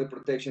ask for the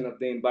protection of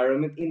the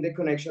environment in the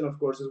connection, of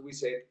course, as we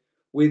said,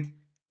 with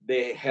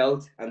the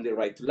health and the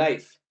right to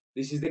life.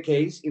 This is the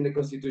case in the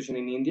Constitution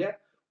in India,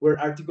 where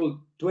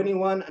Article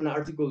 21 and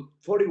Article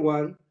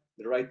 41,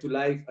 the right to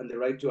life and the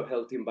right to a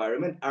healthy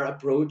environment, are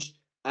approached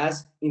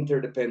as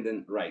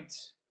interdependent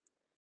rights.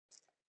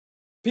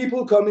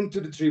 People coming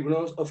to the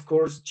tribunals, of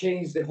course,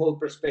 change the whole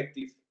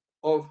perspective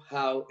of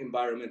how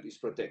environment is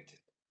protected.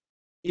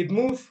 It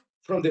moved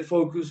from the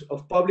focus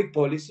of public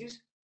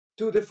policies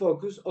to the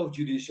focus of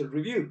judicial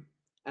review.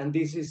 And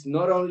this is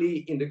not only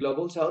in the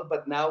global south,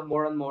 but now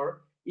more and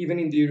more, even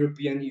in the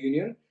European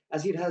Union,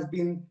 as it has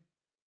been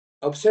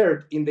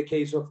observed in the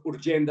case of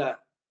Urgenda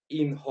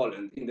in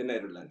Holland, in the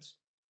Netherlands.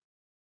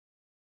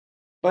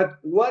 But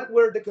what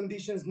were the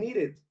conditions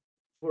needed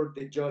for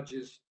the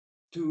judges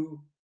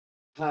to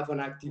have an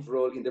active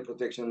role in the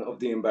protection of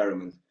the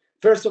environment?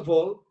 First of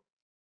all,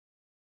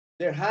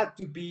 there had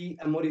to be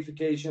a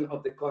modification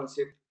of the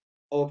concept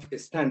of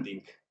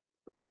standing.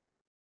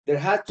 There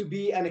had to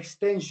be an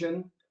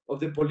extension of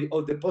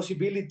the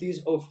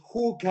possibilities of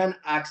who can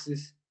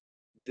access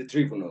the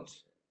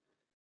tribunals.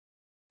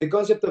 The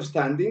concept of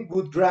standing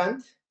would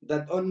grant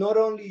that not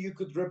only you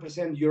could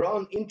represent your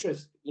own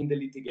interest in the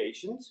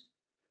litigations,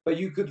 but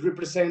you could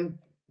represent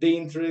the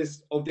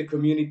interest of the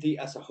community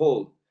as a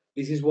whole.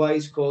 This is why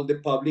it's called the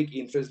public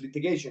interest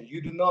litigation.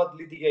 You do not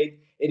litigate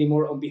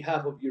anymore on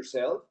behalf of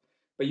yourself,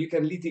 but you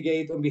can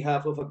litigate on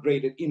behalf of a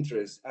greater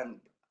interest. And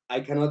I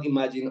cannot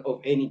imagine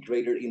of any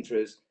greater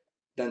interest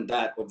than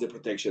that of the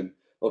protection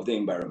of the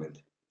environment.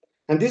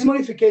 And this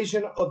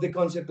modification of the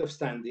concept of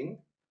standing,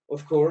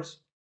 of course,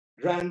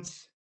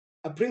 grants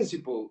a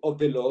principle of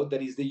the law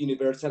that is the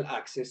universal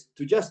access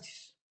to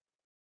justice.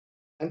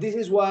 And this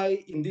is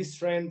why in this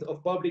trend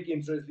of public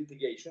interest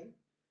litigation,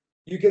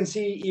 you can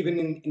see even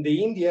in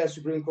the India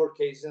Supreme Court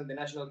cases and the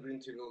National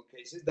Green Tribunal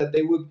cases that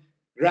they would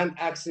grant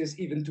access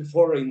even to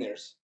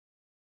foreigners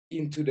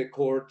into the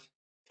court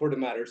for the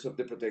matters of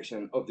the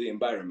protection of the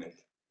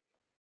environment.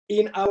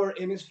 In our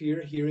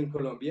hemisphere here in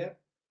Colombia,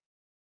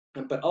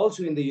 but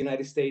also in the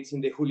United States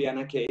in the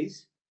Juliana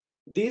case,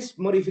 this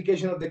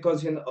modification of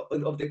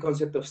the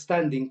concept of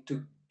standing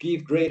to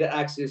give greater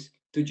access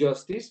to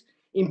justice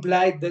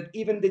implied that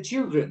even the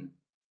children,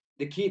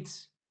 the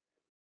kids,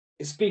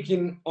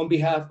 speaking on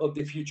behalf of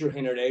the future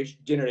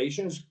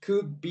generations,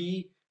 could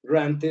be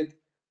granted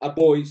a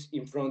voice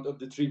in front of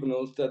the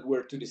tribunals that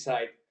were to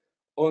decide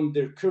on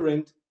their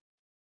current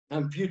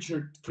and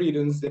future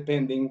freedoms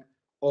depending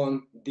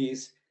on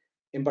this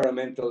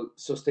environmental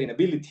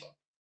sustainability.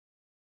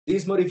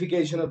 This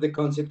modification of the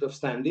concept of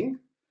standing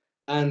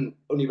and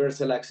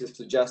universal access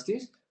to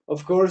justice,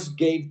 of course,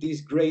 gave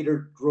this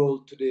greater role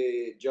to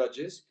the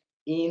judges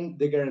in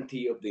the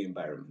guarantee of the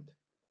environment.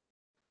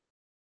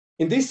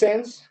 In this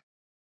sense,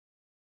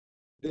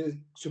 the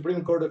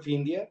Supreme Court of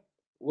India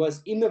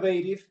was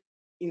innovative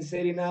in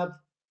setting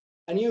up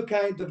a new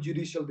kind of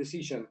judicial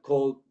decision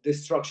called the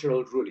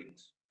structural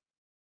rulings.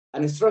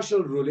 And a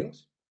structural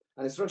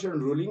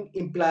ruling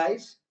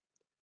implies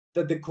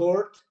that the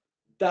court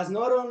does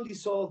not only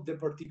solve the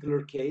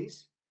particular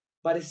case,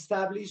 but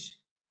establish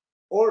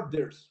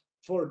orders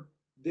for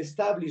the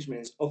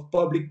establishments of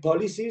public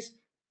policies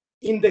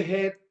in the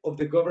head of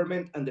the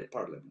government and the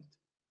parliament.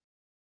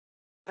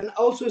 And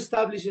also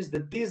establishes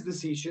that these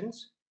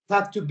decisions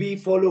have to be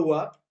followed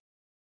up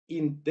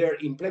in their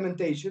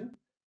implementation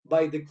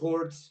by the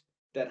courts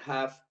that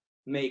have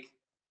made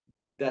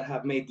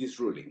these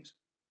rulings.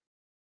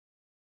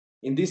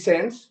 In this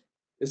sense,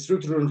 the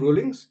structural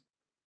rulings,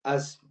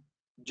 as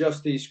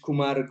Justice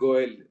Kumar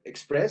Goel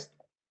expressed,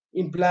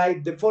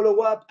 implied the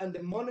follow-up and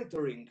the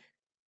monitoring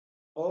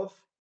of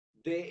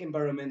the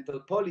environmental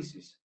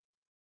policies.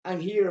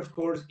 And here, of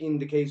course, in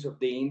the case of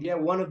the India,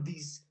 one of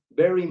these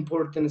very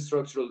important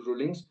structural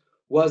rulings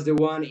was the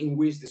one in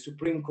which the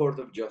Supreme Court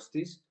of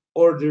Justice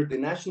ordered the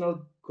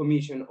National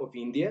Commission of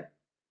India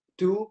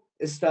to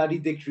study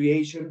the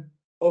creation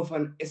of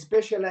a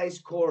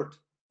specialized court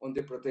on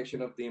the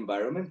protection of the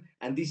environment,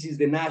 and this is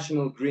the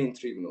National Green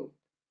Tribunal.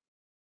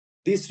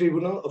 This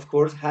tribunal, of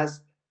course,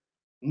 has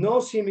no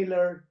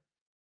similar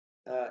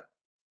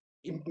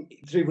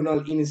tribunal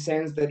in a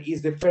sense that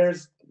is the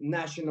first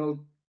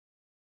national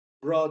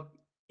broad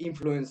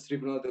influence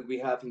tribunal that we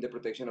have in the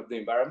protection of the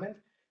environment.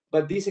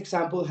 But this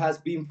example has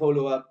been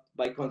followed up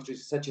by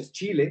countries such as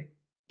Chile,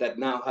 that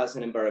now has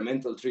an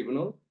environmental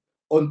tribunal,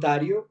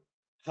 Ontario,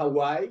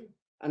 Hawaii,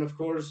 and of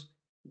course,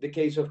 the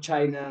case of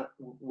China,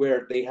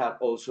 where they have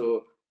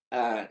also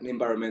an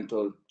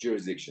environmental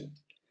jurisdiction.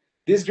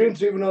 This Green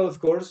Tribunal, of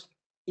course,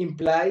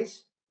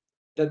 implies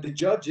that the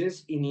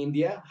judges in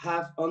India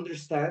have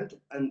understand,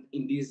 and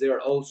in this they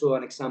are also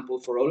an example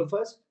for all of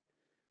us,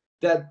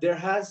 that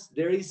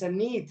there is a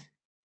need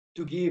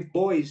to give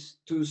voice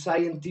to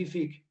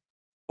scientific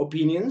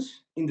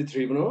opinions in the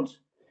tribunals,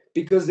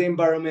 because the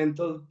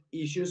environmental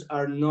issues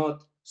are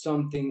not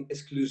something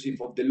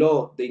exclusive of the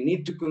law. They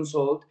need to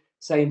consult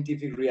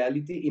scientific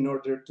reality in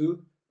order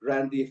to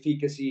grant the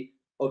efficacy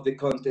of the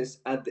contents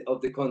and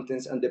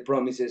the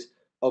promises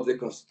of the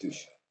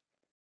Constitution.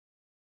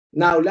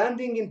 Now,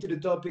 landing into the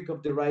topic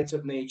of the rights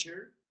of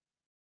nature,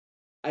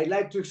 I'd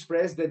like to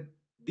express that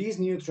this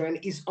new trend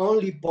is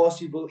only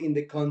possible in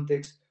the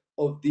context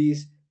of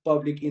this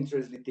public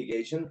interest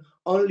litigation,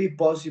 only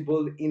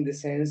possible in the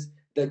sense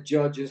that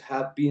judges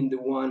have been the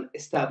one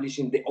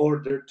establishing the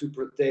order to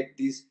protect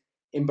these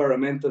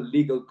environmental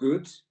legal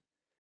goods,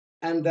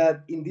 and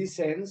that in this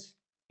sense,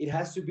 it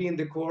has to be in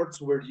the courts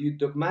where you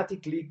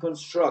dogmatically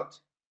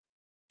construct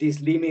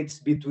these limits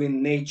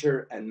between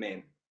nature and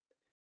man.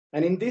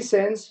 And in this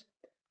sense,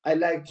 I'd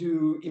like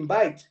to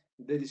invite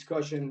the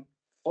discussion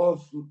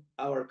of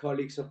our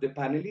colleagues of the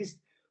panelists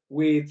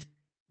with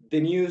the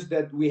news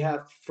that we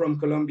have from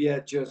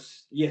Colombia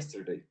just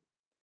yesterday.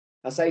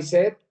 As I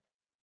said,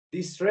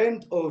 this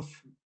trend of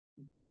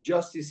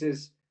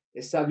justices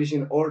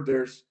establishing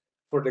orders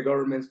for the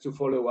governments to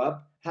follow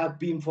up have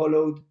been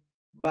followed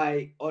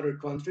by other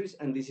countries,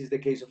 and this is the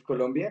case of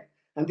Colombia.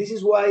 And this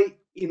is why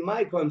in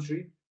my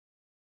country,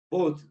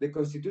 both the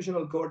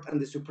Constitutional Court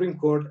and the Supreme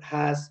Court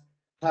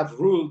have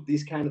ruled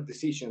these kind of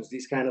decisions,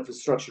 these kind of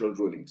structural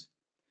rulings.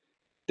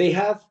 They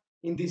have,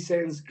 in this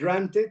sense,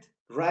 granted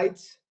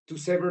rights to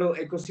several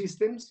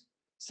ecosystems,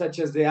 such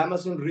as the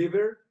Amazon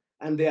River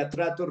and the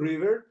Atrato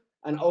River,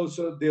 and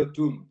also the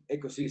Otum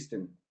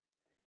ecosystem.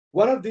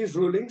 One of these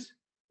rulings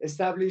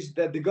established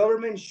that the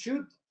government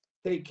should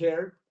take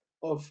care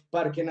of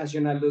Parque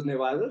Nacional Los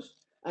Nevados,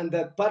 and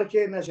that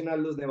Parque Nacional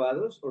Los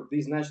Nevados, or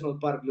this National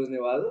Park Los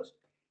Nevados,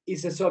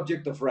 is a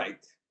subject of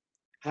right,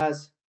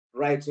 has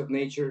rights of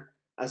nature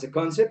as a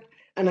concept,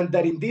 and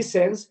that in this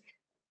sense,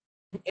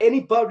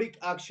 any public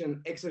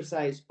action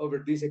exercised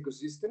over this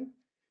ecosystem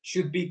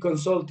should be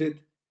consulted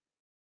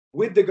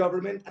with the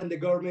government, and the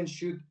government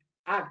should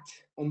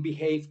act on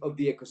behalf of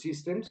the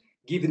ecosystems,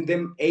 giving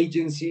them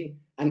agency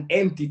and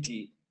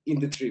entity in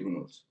the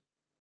tribunals.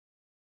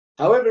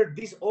 However,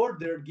 this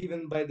order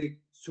given by the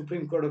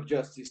Supreme Court of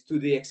Justice to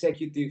the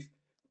executive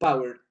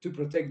power to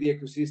protect the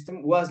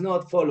ecosystem was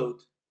not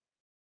followed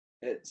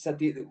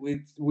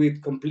with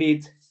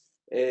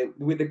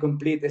the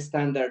complete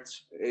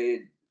standards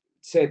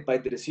set by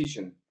the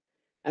decision.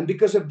 And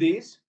because of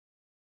this,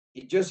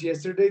 just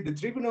yesterday, the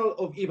Tribunal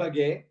of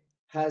Ibagué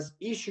has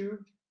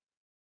issued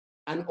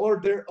an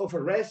order of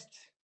arrest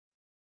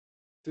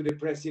to the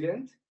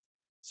president.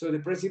 So the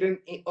president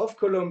of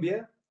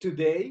Colombia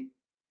today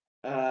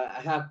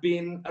have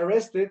been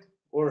arrested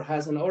or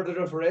has an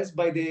order of arrest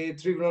by the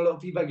Tribunal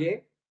of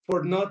Ibagué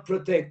for not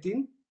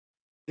protecting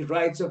the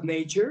rights of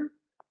nature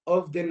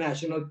of the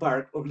National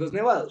Park of Los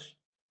Nevados.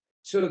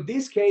 So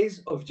this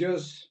case of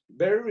just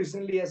very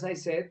recently, as I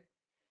said,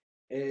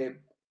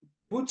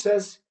 puts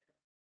us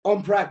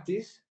on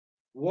practice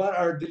what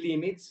are the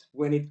limits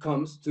when it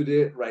comes to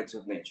the rights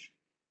of nature.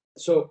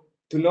 So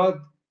to not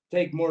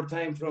take more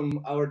time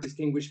from our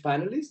distinguished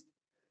panelists,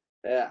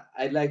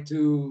 I'd like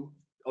to,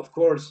 of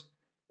course,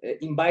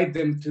 invite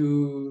them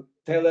to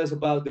tell us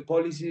about the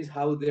policies,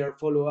 how they are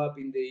follow up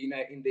in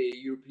the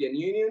European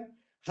Union,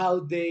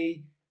 how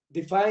they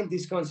define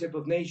this concept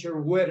of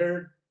nature,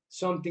 whether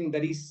something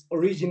that is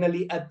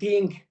originally a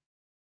thing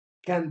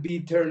can be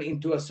turned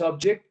into a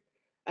subject,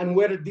 and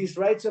whether these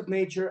rights of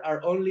nature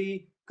are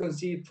only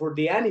conceived for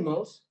the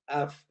animals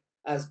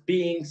as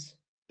beings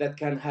that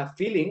can have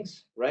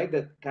feelings, right,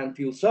 that can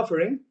feel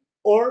suffering,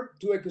 or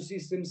to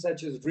ecosystems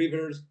such as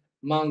rivers,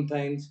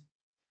 mountains,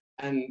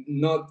 and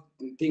not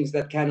things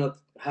that cannot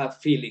have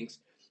feelings.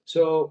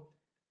 So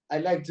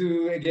I'd like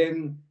to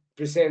again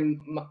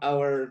present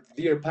our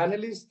dear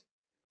panelists.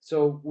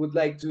 So would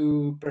like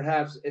to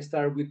perhaps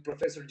start with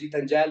Professor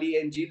Gitanjali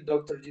and Jill,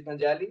 Dr.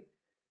 Gitanjali,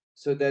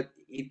 so that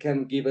she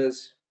can give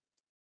us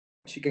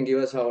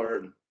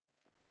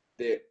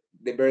the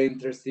very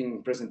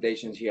interesting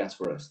presentation she has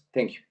for us.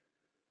 Thank you.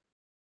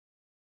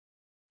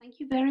 Thank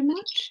you very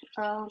much.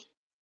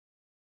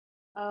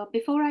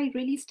 Before I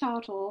really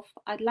start off,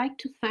 I'd like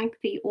to thank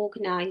the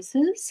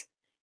organizers,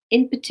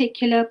 in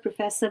particular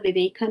Professor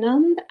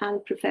Vivekanand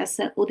and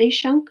Professor Uday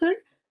Shankar,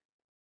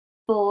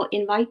 for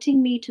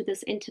inviting me to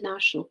this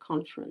international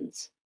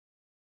conference.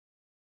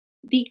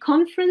 The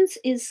conference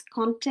is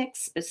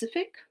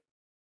context-specific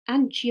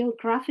and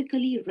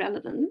geographically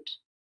relevant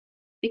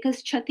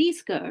because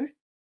Chhattisgarh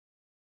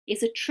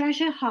is a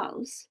treasure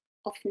house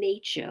of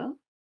nature,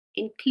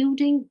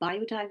 including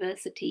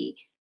biodiversity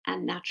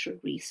and natural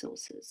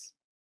resources.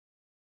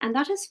 And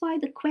that is why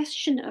the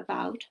question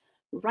about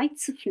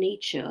rights of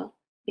nature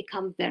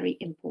become very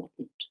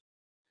important.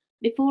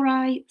 Before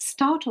I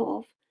start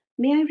off,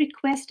 may I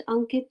request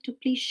Ankit to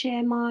please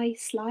share my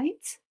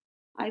slides?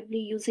 I'll be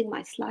using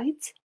my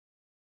slides.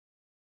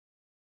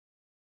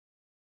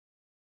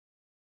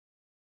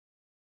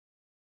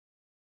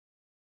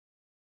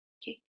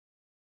 Okay.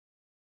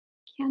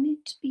 Can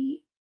it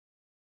be?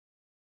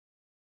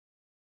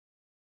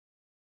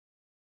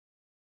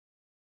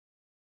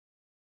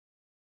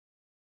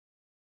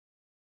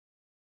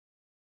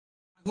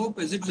 I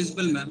hope, is it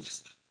visible, ma'am?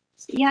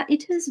 Yeah,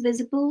 it is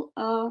visible.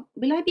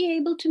 Will I be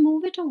able to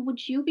move it, or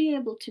would you be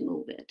able to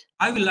move it?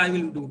 I will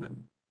do,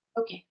 ma'am.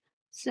 Okay,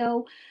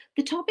 so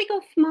the topic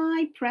of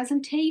my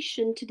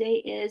presentation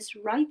today is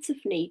Rights of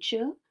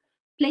Nature,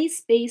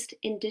 Place-Based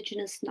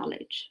Indigenous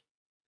Knowledge.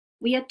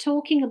 We are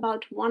talking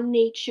about one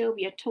nature,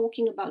 we are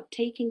talking about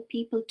taking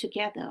people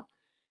together.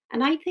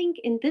 And I think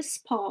in this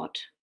part,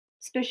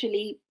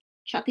 especially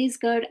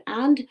Chhattisgarh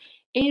and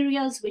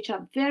areas which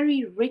are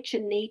very rich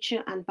in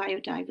nature and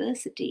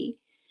biodiversity,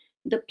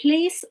 the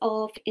place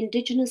of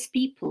indigenous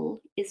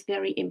people is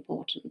very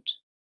important.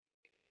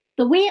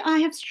 The way I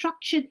have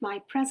structured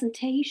my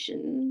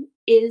presentation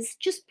is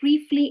just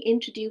briefly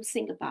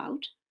introducing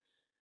about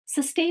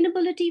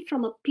sustainability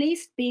from a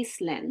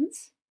place-based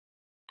lens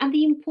and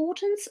the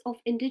importance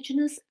of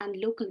indigenous and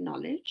local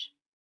knowledge,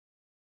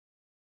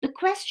 the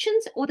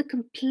questions or the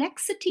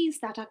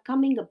complexities that are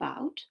coming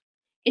about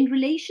in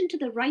relation to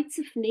the rights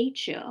of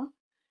nature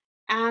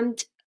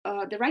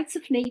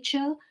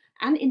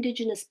and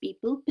indigenous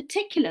people,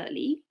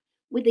 particularly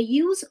with the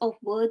use of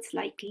words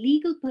like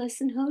legal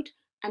personhood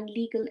and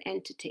legal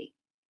entity.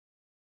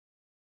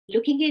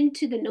 Looking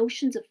into the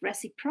notions of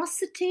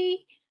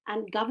reciprocity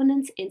and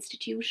governance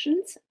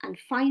institutions, and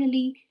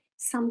finally,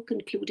 some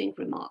concluding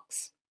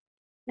remarks.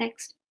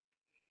 Next.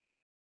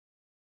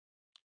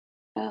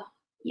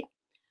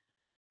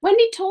 When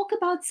we talk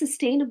about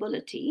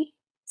sustainability,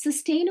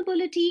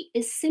 sustainability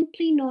is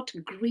simply not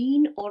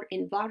green or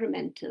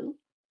environmental,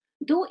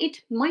 though it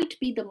might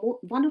be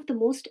one of the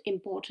most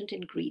important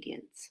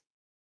ingredients.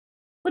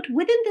 But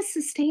within the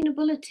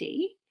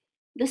sustainability,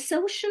 the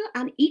social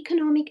and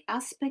economic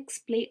aspects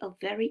play a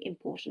very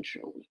important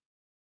role.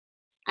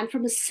 And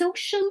from a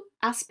social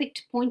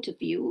aspect point of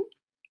view,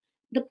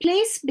 the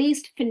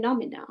place-based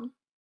phenomena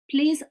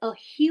plays a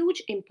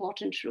huge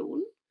important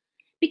role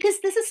because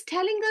this is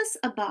telling us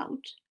about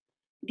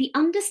the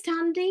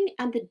understanding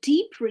and the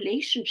deep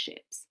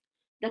relationships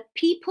that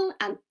people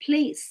and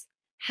place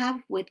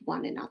have with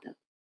one another.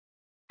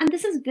 And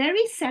this is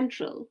very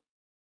central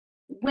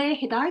where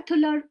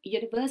Hidayatullah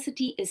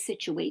University is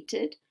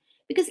situated,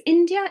 because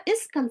India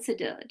is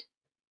considered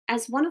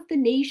as one of the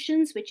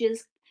nations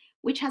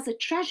which has a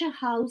treasure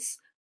house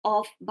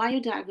of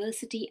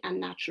biodiversity and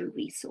natural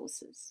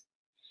resources.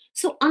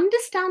 So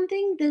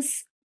understanding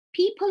this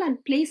people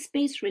and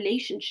place-based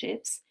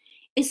relationships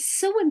is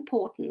so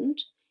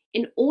important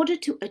in order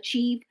to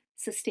achieve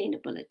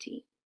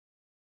sustainability.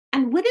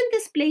 And within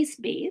this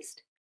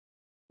place-based,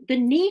 the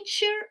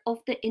nature of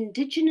the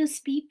indigenous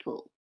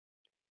people,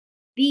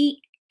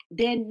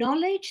 their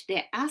knowledge,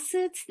 their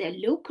assets, their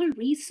local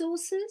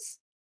resources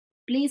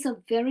plays a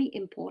very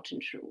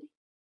important role.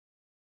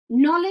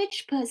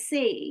 Knowledge per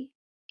se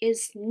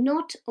is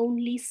not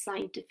only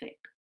scientific,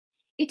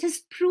 it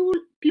has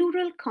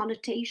plural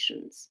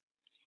connotations,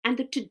 and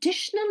the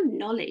traditional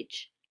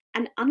knowledge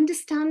and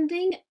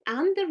understanding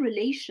and the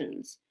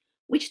relations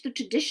which the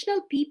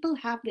traditional people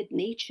have with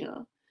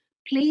nature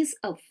plays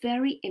a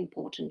very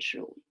important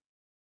role.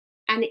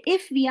 And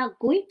if we are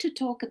going to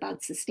talk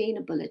about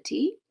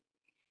sustainability,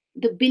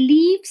 the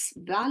beliefs,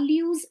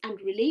 values, and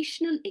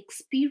relational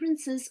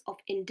experiences of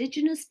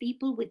indigenous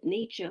people with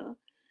nature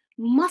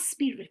must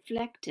be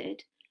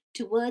reflected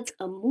towards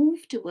a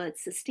move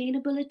towards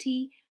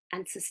sustainability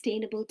and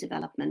sustainable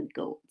development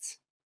goals.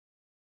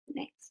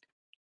 Next.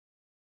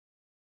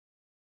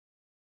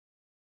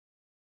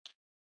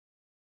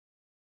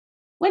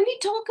 When we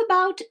talk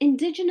about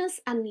indigenous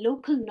and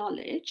local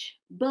knowledge,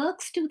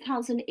 Burke's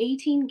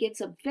 2018 gives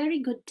a very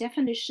good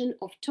definition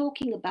of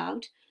talking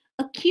about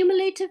a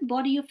cumulative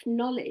body of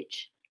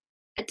knowledge,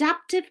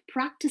 adaptive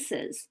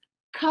practices,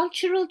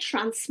 cultural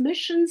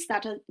transmissions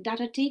that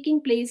are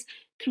taking place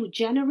through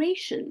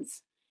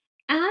generations,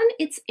 and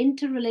its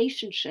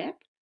interrelationship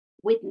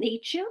with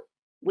nature,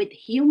 with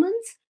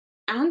humans,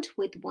 and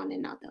with one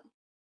another.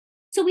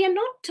 So we are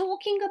not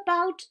talking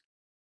about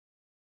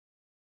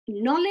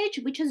knowledge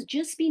which has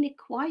just been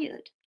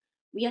acquired.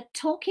 We are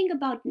talking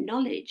about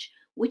knowledge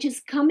which is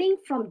coming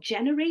from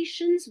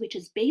generations, which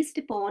is based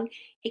upon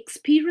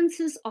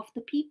experiences of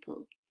the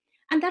people.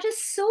 And that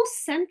is so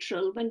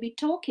central when we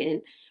talk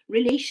in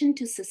relation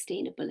to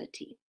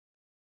sustainability.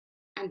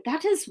 And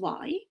that is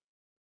why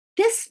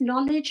this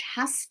knowledge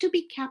has to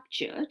be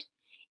captured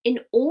in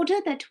order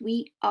that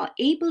we are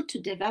able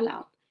to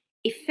develop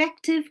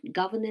effective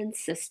governance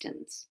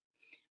systems.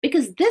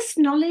 Because this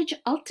knowledge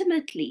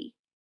ultimately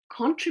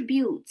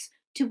contributes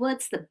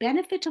towards the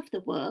benefit of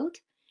the world,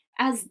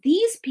 as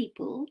these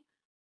people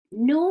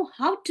know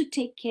how to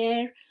take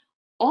care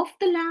of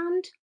the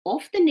land,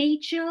 of the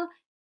nature,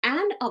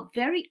 and are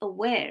very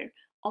aware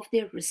of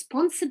their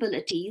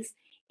responsibilities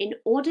in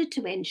order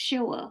to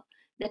ensure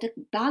that a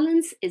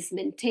balance is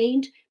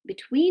maintained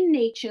between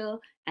nature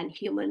and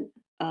human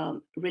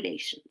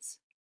relations.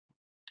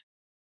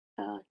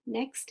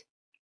 Next.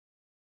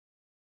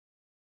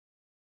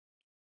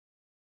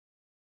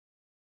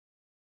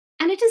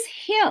 And it is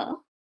here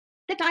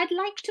that I'd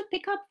like to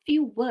pick up a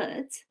few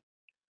words.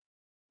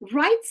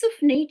 Rights of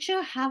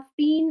nature have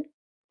been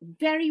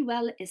very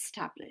well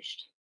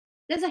established.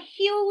 There's a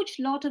huge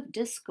lot of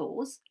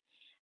discourse,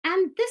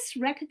 and this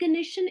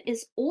recognition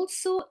is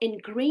also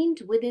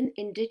ingrained within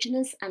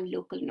indigenous and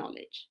local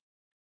knowledge.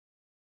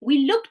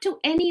 We look to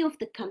any of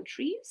the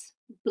countries,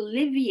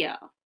 Bolivia,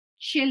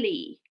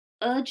 Chile,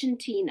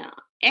 Argentina,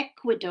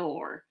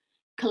 Ecuador,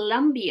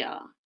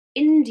 Colombia,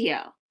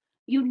 India,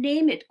 you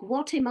name it,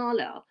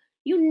 Guatemala,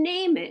 you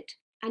name it,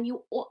 and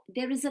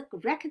there is a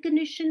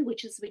recognition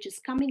which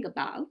is coming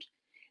about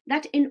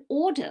that in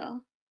order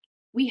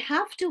we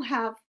have to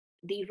have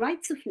the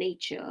rights of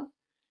nature,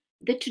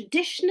 the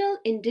traditional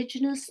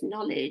indigenous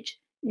knowledge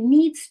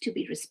needs to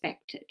be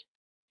respected.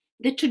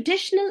 The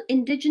traditional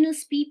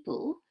indigenous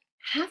people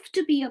have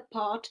to be a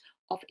part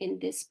of in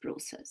this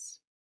process.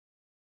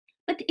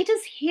 But it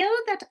is here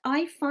that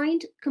I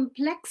find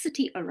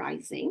complexity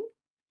arising,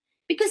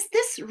 because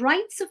this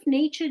rights of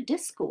nature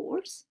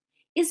discourse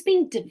is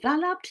being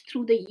developed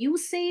through the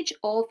usage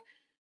of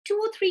 2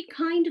 or 3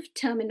 kind of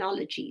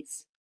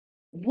terminologies.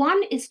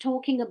 One is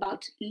talking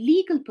about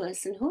legal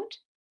personhood,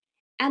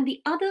 and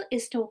the other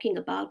is talking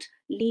about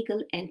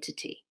legal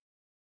entity.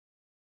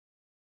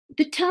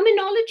 The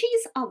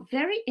terminologies are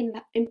very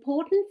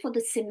important for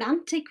the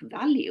semantic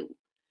value,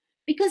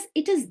 because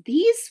it is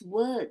these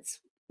words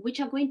which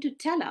are going to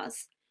tell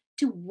us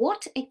to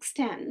what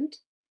extent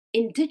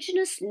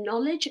indigenous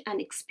knowledge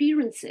and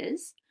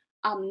experiences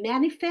are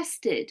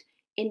manifested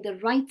in the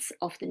rights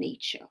of the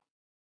nature.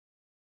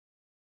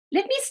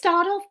 Let me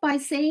start off by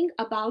saying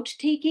about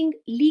taking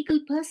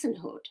legal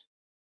personhood.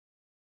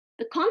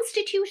 The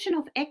Constitution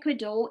of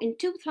Ecuador in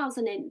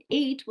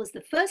 2008 was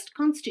the first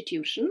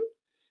constitution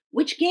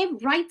which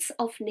gave rights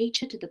of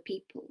nature to the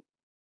people.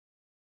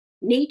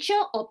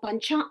 Nature, or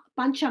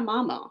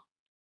Pachamama,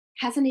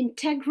 has an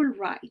integral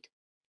right.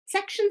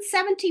 Section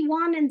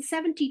 71 and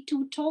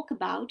 72 talk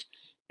about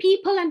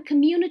people and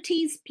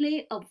communities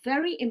play a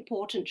very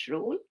important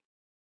role,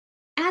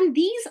 and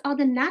these are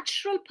the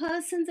natural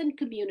persons and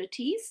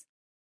communities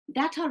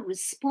that are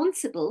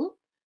responsible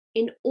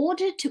in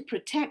order to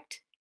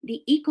protect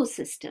the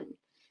ecosystem.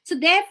 So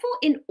therefore,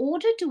 in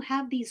order to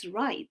have these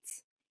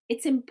rights,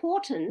 it's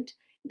important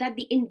that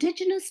the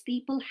indigenous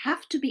people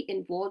have to be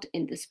involved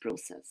in this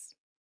process.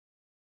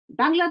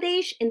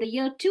 Bangladesh in the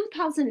year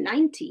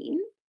 2019,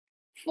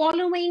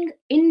 following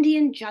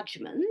Indian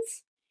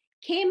judgments,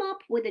 came up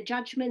with a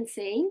judgment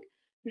saying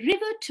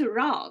River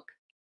Turag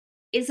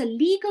is a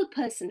legal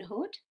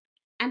personhood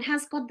and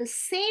has got the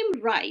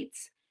same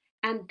rights,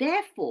 and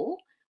therefore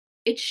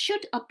it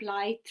should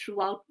apply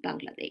throughout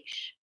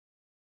Bangladesh.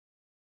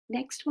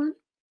 Next one.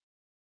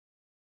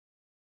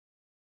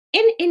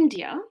 In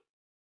India,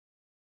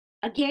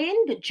 again,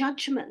 the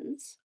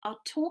judgments are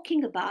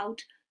talking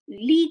about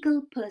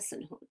legal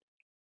personhood.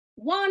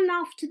 One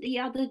after the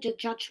other, the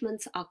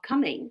judgments are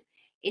coming.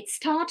 It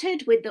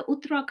started with the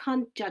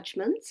Uttarakhand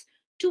judgments,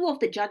 two of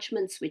the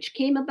judgments which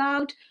came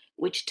about,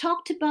 which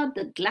talked about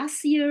the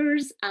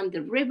glaciers and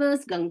the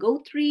rivers,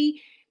 Gangotri,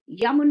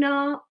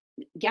 Yamuna,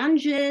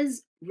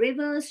 Ganges,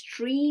 rivers,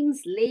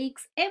 streams,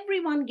 lakes,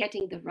 everyone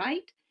getting the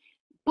right.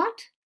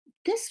 But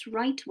this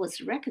right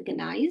was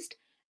recognized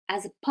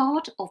as a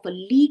part of a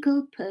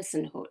legal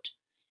personhood.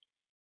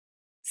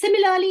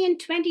 Similarly, in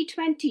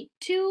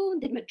 2022,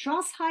 the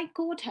Madras High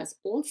Court has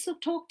also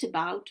talked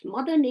about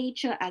Mother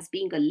Nature as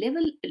being a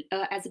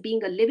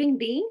living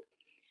being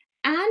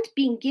and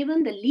being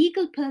given the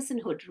legal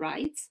personhood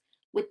rights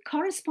with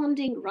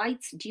corresponding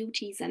rights,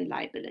 duties, and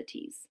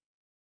liabilities.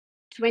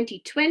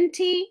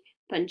 2020,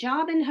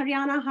 Punjab and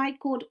Haryana High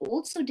Court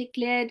also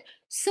declared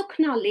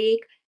Sukhna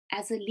Lake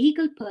as a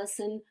legal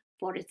person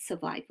for its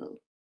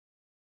survival.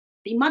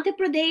 The Madhya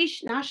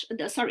Pradesh,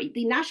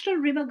 the National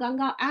River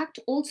Ganga Act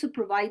also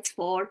provides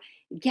for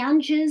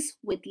Ganges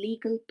with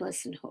legal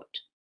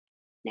personhood.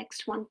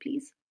 Next one,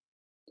 please.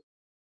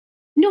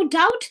 No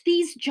doubt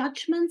these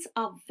judgments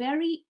are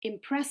very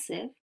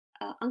impressive.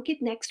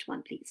 Ankit, next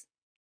one, please.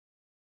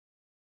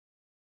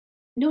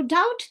 No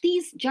doubt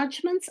these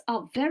judgments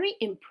are very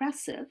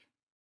impressive,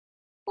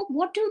 but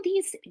what do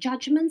these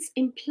judgments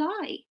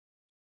imply?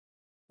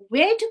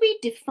 Where do we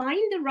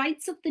define the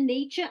rights of the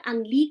nature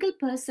and legal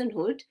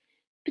personhood,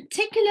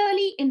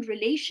 particularly in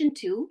relation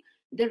to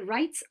the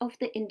rights of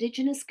the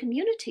indigenous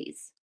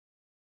communities?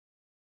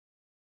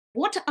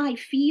 What I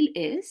feel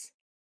is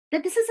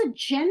that this is a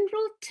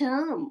general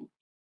term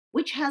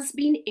which has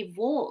been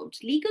evolved.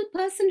 Legal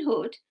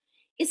personhood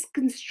is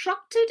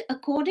constructed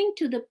according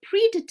to the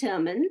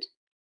predetermined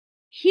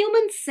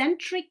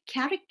human-centric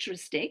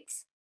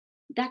characteristics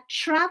that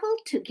travel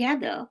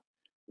together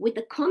with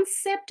the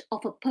concept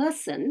of a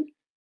person,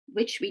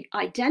 which we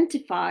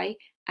identify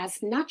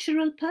as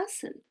natural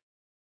person.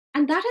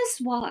 And that is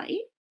why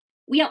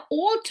we are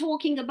all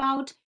talking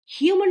about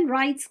human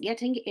rights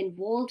getting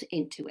involved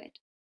into it.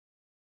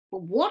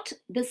 But what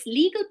this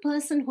legal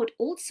personhood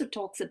also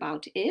talks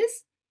about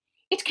is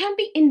it can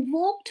be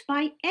invoked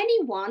by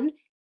anyone,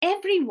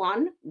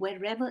 everyone,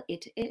 wherever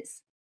it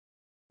is.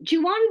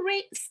 Juan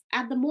Reyes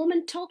at the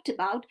moment talked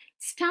about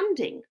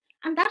standing,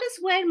 and that is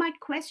where my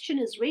question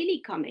is really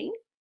coming.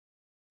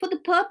 For the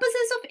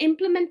purposes of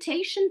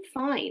implementation,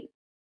 fine.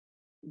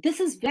 This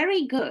is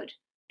very good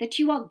that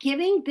you are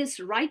giving this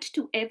right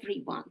to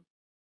everyone.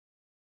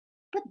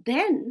 But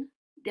then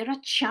there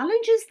are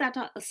challenges that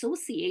are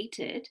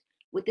associated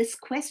with this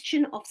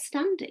question of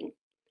standing.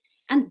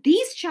 And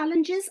these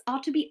challenges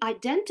are to be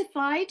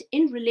identified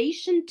in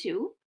relation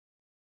to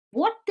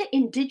what the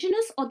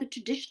indigenous or the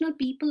traditional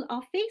people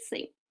are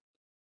facing.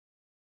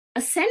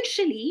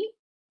 Essentially,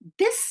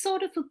 this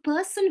sort of a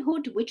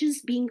personhood which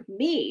is being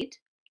made,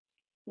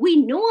 we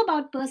know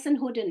about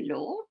personhood in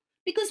law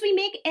because we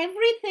make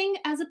everything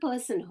as a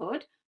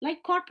personhood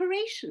like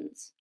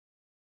corporations.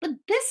 But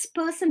this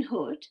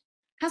personhood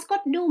has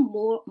got no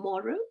more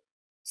moral,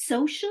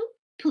 social,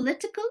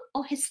 political,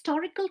 or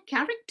historical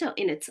character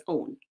in its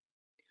own.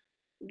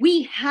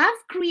 We have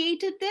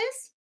created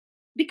this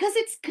because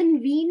it's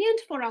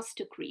convenient for us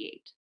to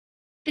create.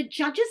 The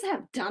judges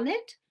have done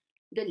it.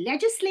 The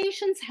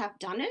legislations have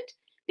done it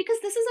because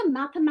this is a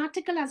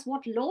mathematical, as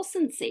what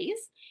Lawson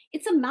says,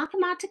 it's a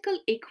mathematical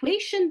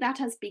equation that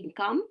has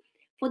become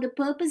for the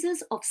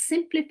purposes of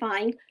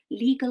simplifying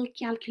legal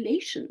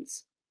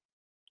calculations.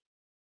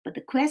 But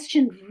the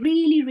question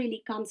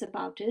really comes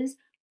about is,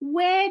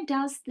 where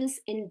does this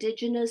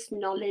indigenous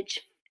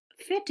knowledge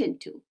fit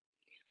into?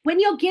 When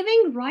you're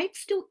giving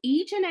rights to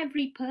each and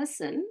every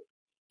person,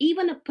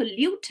 even a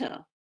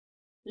polluter,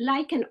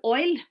 like an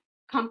oil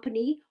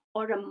company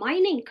or a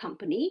mining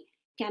company,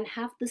 can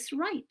have this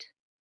right.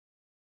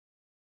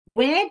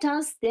 Where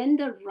does then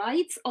the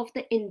rights of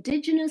the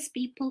indigenous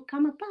people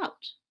come about?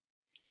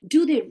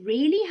 Do they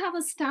really have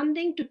a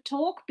standing to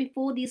talk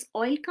before these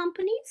oil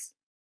companies?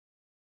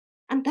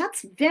 And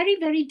that's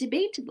very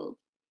debatable.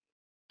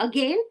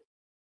 Again,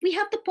 we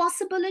have the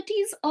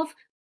possibilities of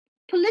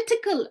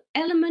political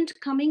element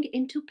coming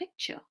into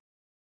picture.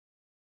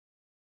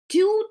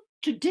 Do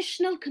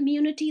traditional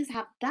communities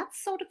have that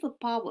sort of a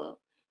power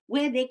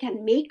where they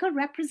can make a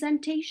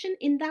representation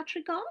in that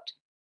regard?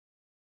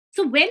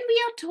 So when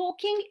we are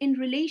talking in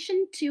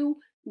relation to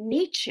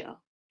nature,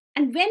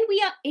 and when we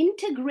are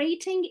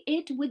integrating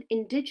it with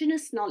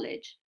indigenous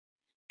knowledge,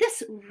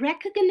 this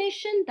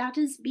recognition that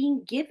is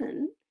being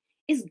given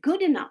is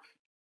good enough.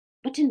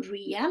 But in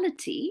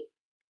reality,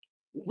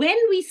 when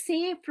we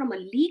say from a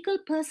legal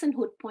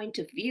personhood point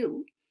of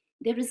view,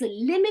 there is a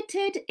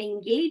limited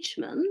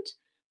engagement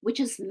which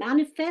is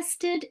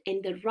manifested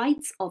in the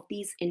rights of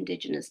these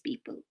indigenous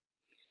people.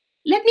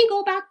 Let me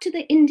go back to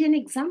the Indian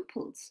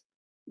examples.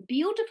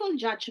 Beautiful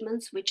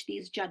judgments which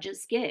these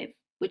judges give,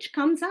 which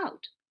comes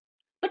out.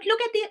 But look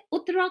at the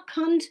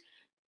Uttarakhand,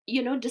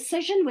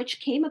 decision which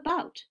came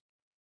about.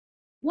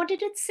 What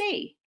did it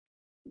say?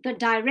 The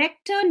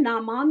director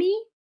Namami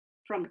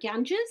from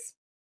Ganges,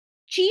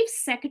 chief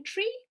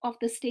secretary of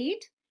the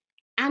state,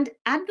 and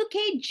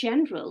advocate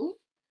general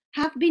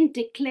have been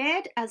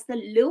declared as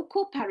the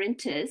loco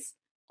parentis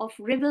of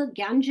river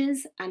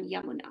Ganges and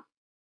Yamuna.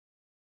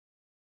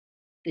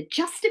 The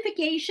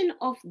justification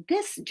of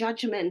this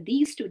judgment,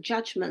 these two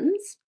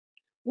judgments,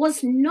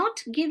 was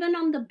not given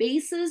on the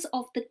basis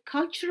of the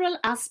cultural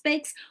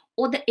aspects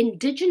or the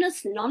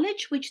indigenous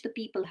knowledge which the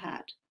people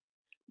had.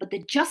 But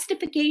the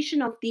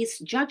justification of these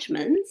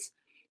judgments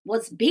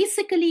was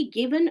basically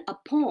given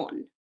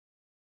upon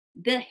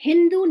the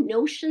Hindu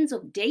notions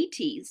of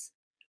deities,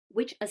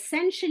 which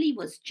essentially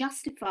was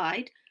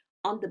justified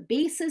on the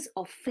basis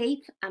of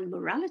faith and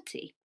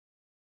morality.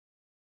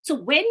 So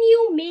when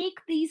you make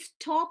these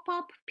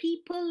top-up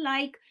people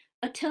like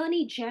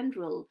Attorney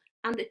General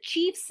and the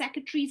Chief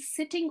Secretary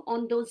sitting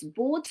on those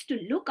boards to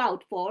look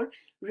out for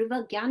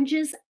River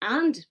Ganges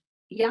and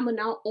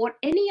Yamuna or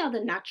any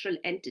other natural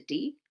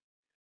entity,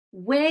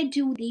 where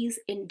do these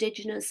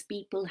indigenous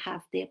people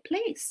have their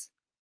place?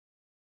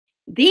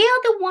 They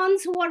are the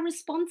ones who are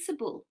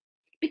responsible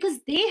because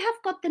they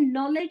have got the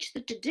knowledge,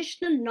 the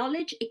traditional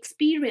knowledge,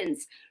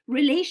 experience,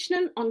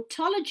 relational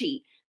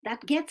ontology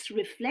that gets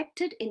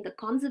reflected in the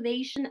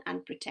conservation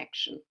and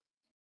protection.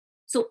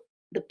 So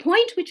the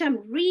point which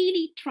I'm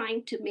really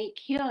trying to make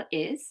here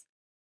is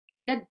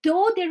that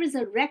though there is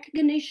a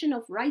recognition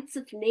of rights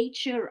of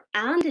nature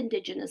and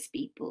indigenous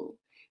people,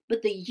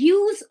 but the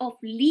use of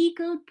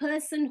legal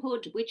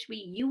personhood, which we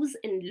use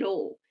in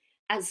law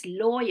as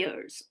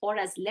lawyers or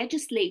as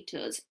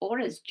legislators or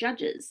as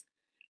judges,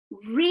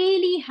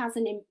 really has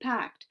an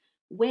impact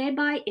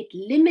whereby it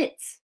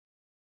limits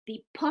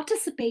the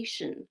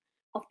participation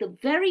of the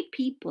very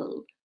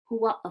people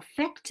who are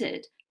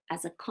affected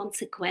as a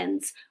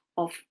consequence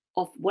of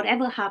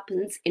whatever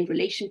happens in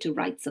relation to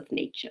rights of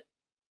nature.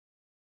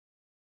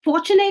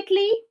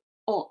 Fortunately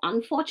or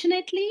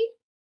unfortunately,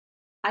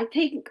 I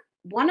think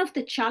one of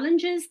the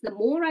challenges, the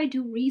more I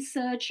do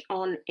research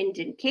on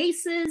Indian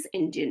cases,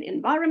 Indian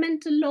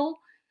environmental law,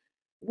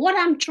 what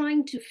I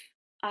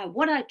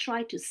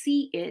try to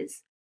see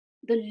is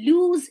the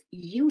loose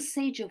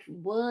usage of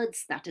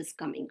words that is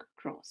coming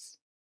across.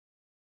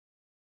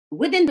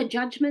 Within the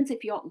judgments,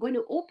 if you're going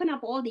to open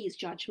up all these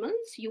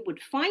judgments, you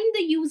would find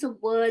the use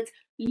of words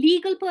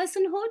legal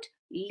personhood,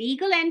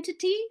 legal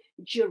entity,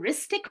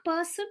 juristic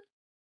person.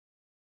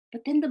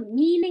 But then the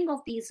meaning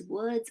of these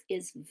words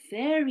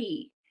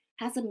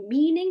has a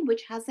meaning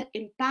which has an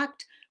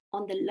impact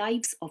on the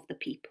lives of the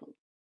people.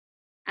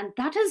 And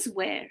that is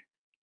where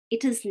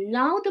it is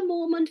now the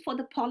moment for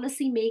the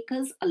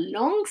policymakers,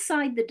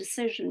 alongside the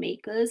decision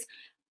makers,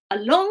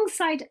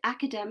 alongside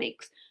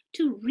academics,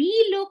 to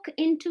relook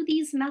into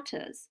these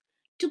matters,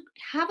 to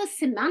have a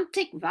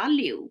semantic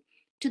value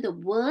to the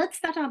words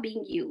that are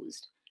being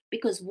used.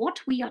 Because what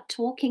we are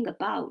talking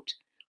about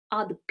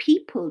are the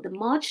people, the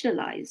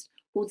marginalized,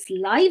 whose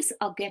lives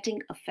are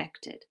getting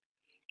affected.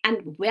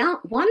 And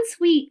once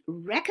we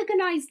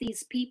recognize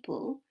these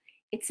people,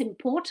 it's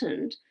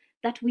important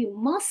that we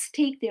must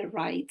take their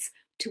rights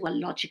to a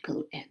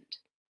logical end.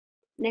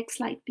 Next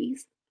slide,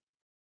 please.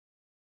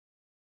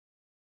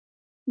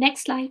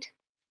 Next slide.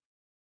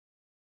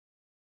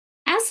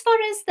 As far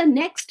as the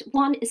next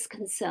one is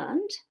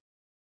concerned,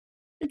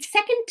 the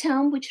second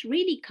term which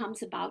really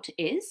comes about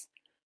is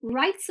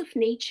rights of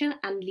nature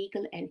and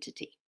legal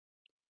entity.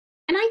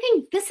 And I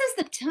think this is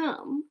the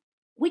term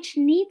which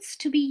needs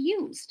to be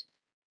used,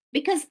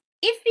 because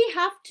if we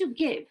have to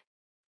give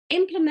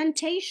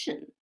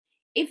implementation,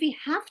 if we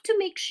have to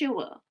make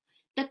sure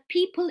that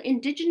people,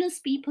 indigenous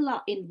people,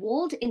 are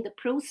involved in the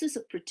process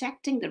of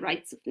protecting the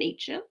rights of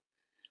nature,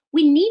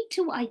 we need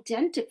to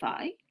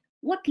identify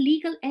what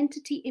legal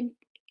entity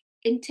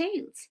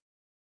entails.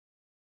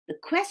 The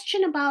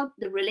question about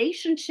the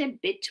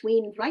relationship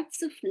between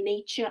rights of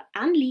nature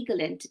and legal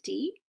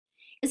entity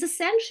is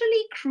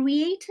essentially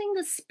creating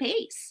a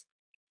space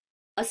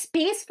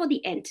for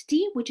the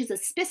entity, which is a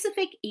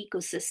specific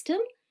ecosystem,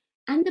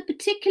 and the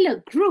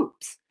particular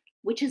groups,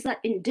 which is the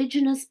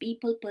indigenous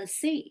people per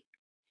se.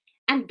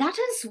 And that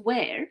is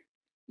where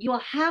you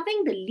are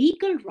having the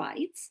legal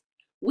rights,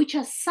 which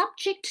are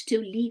subject to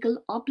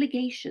legal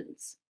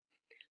obligations.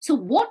 So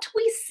what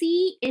we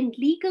see in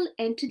legal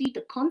entity,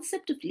 the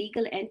concept of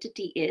legal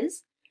entity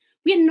is,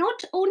 we are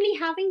not only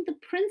having the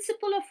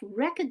principle of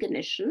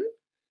recognition,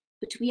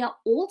 but we are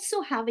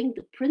also having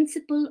the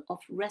principle of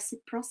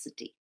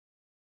reciprocity.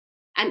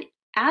 And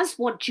as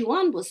what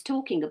Juan was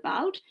talking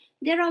about,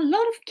 there are a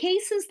lot of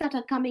cases that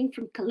are coming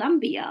from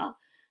Colombia,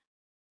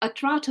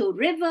 Atrato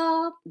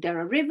River, there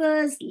are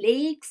rivers,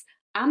 lakes,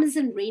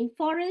 Amazon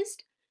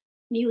rainforest.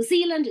 New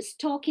Zealand is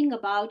talking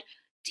about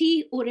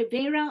Te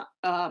Urevera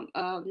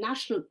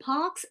National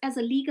Parks as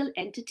a legal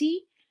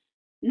entity.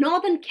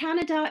 Northern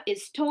Canada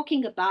is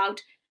talking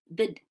about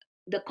the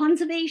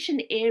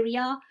conservation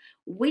area,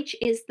 which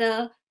is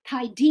the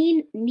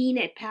Thaideen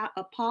Nine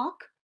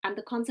Park and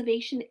the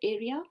conservation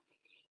area.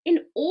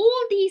 In all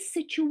these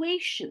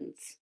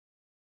situations,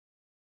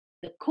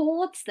 the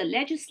courts, the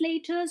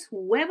legislators,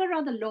 whoever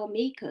are the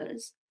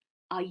lawmakers,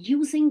 are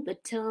using the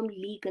term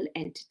legal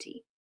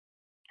entity.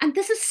 And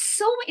this is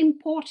so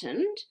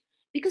important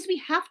because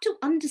we have to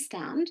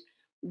understand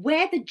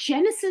where the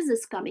genesis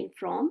is coming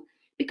from,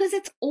 because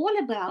it's all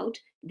about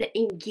the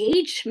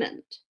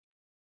engagement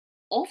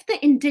of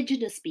the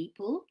indigenous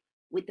people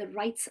with the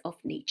rights of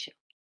nature.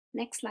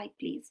 Next slide,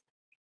 please.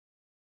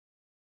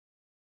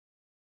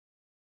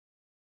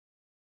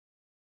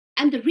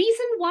 And the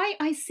reason why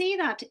I say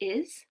that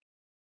is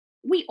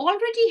we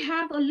already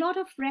have a lot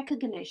of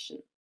recognition,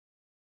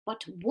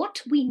 but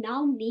what we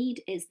now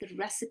need is the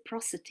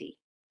reciprocity.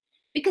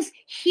 Because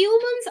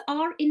humans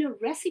are in a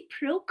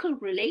reciprocal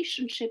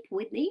relationship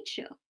with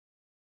nature.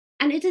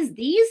 And it is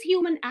these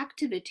human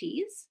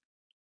activities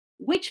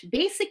which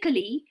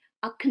basically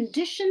are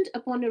conditioned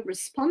upon a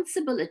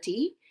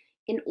responsibility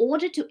in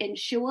order to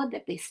ensure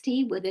that they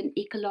stay within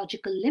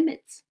ecological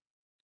limits.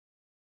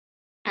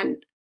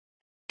 And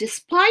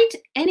despite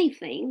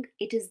anything,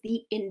 it is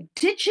the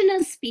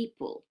indigenous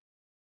people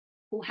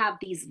who have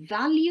these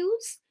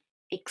values,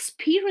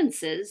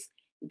 experiences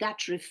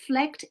that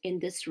reflect in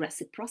this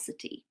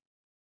reciprocity.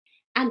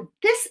 And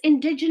this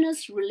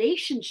indigenous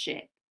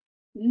relationship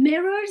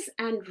mirrors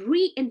and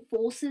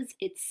reinforces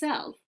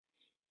itself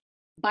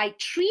by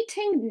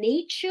treating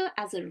nature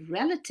as a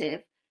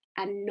relative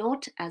and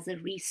not as a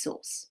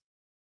resource.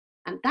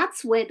 And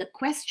that's where the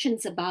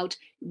questions about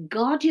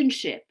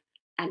guardianship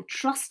and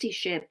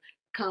trusteeship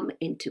come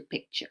into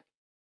picture.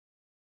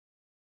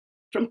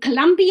 From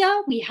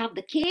Colombia, we have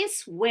the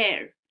case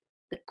where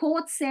the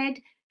court said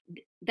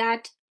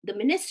that the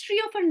Ministry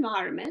of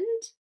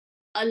Environment,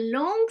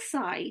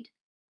 alongside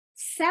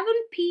 7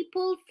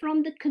 people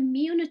from the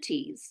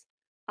communities,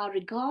 are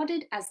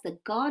regarded as the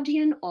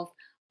guardian of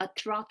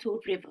Atrato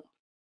River.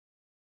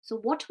 So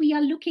what we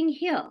are looking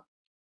here,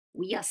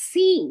 we are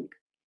seeing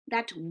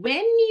that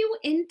when you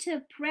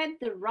interpret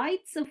the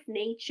rights of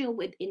nature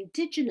with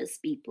indigenous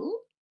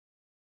people,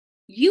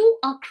 you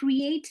are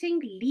creating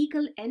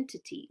legal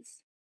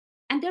entities.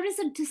 And there is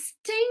a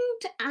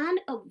distinct and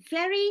a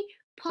very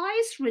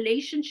pious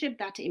relationship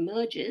that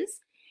emerges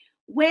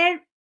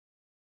where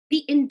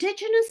the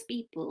indigenous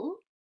people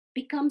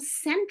become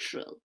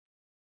central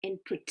in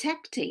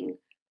protecting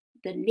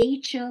the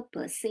nature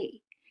per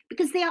se,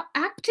 because they are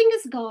acting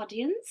as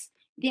guardians,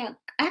 they are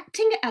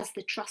acting as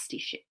the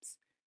trusteeships.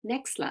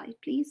 Next slide,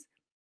 please.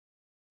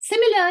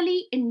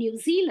 Similarly, in New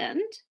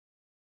Zealand,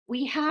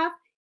 we have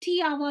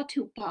Te Awa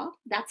Tupa,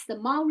 that's the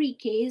Maori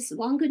case,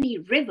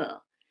 Wangani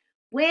River,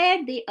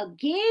 where they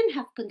again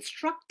have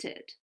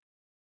constructed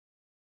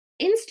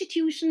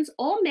institutions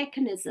or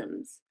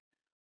mechanisms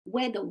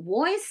where the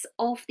voice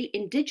of the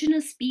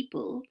indigenous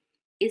people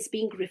is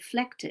being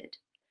reflected.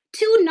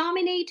 2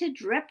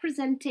 nominated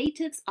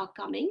representatives are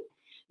coming,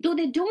 though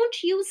they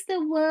don't use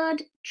the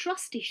word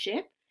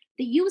trusteeship,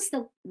 they use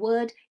the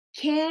word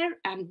care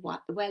and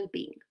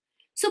well-being.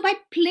 So by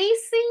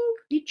placing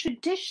the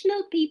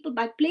traditional people,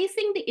 by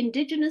placing the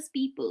indigenous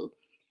people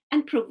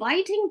and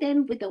providing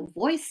them with the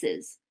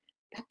voices,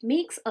 that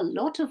makes a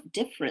lot of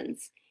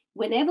difference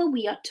whenever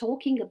we are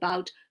talking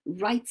about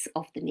rights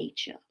of the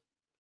nature.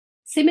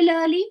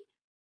 Similarly,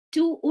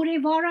 to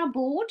Urevara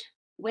Board,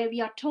 where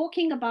we are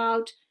talking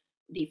about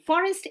the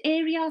forest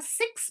area,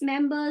 6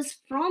 members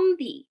from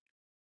the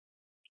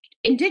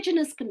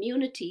indigenous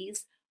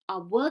communities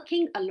are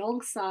working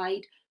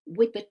alongside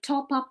with the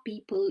top-up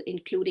people,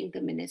 including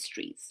the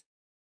ministries.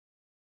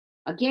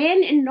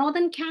 Again, in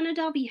Northern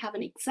Canada, we have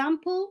an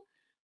example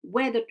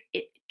where the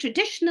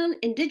traditional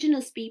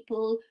indigenous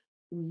people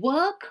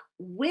work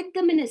with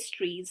the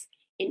ministries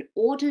in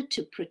order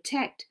to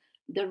protect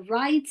the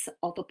rights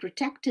of a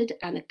protected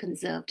and a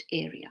conserved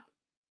area.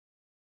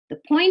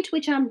 The point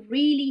which I'm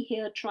really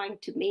here trying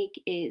to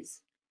make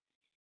is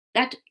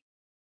that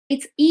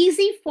it's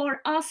easy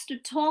for us to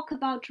talk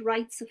about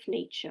rights of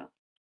nature,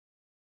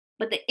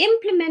 but the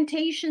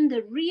implementation,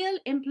 the real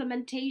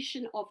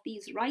implementation of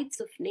these rights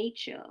of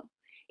nature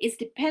is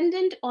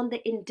dependent on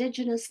the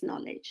indigenous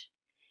knowledge.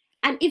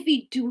 And if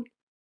we do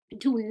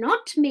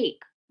not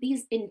make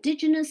these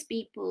indigenous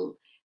people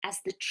as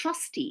the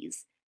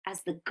trustees,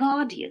 as the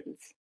guardians,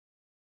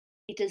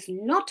 it is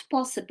not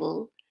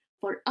possible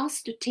for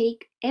us to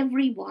take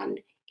everyone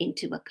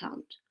into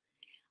account.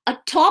 A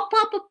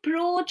top-up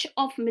approach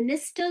of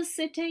ministers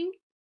sitting,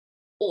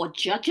 or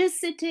judges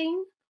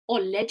sitting, or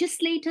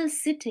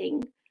legislators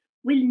sitting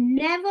will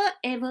never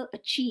ever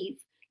achieve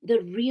the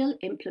real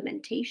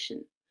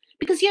implementation,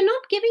 because you're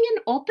not giving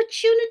an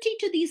opportunity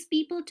to these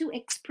people to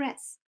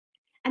express.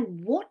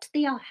 And what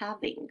they are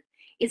having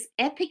is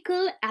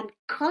ethical and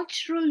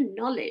cultural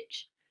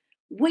knowledge,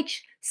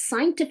 which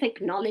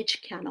scientific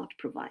knowledge cannot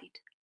provide.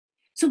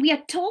 So we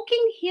are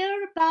talking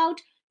here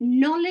about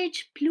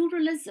knowledge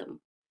pluralism.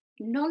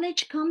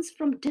 Knowledge comes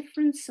from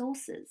different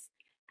sources.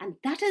 And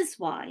that is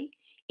why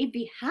if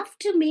we have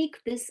to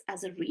make this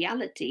as a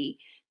reality,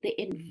 the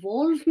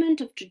involvement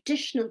of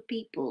traditional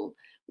people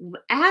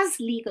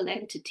as legal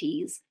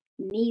entities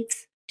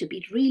needs to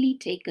be really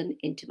taken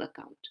into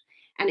account.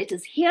 And it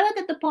is here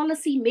that the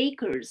policy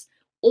makers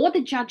or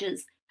the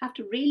judges have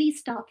to really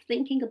start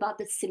thinking about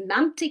the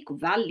semantic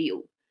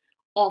value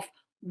of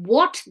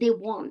what they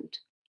want.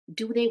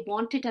 Do they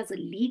want it as a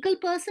legal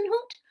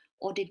personhood,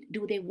 or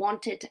do they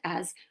want it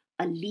as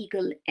a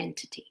legal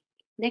entity?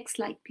 Next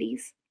slide,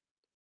 please.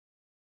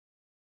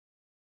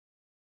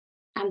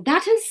 And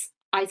that is,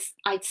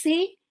 I'd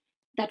say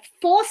that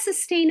for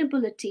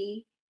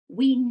sustainability,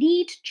 we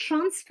need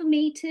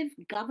transformative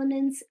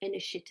governance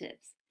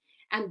initiatives.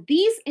 And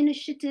these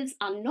initiatives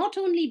are not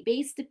only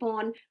based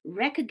upon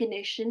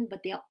recognition,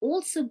 but they are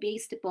also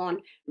based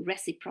upon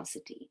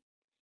reciprocity.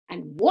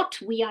 And what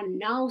we are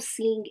now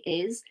seeing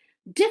is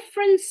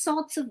different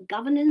sorts of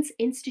governance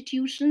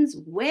institutions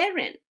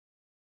wherein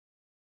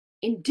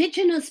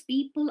indigenous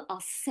people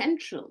are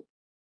central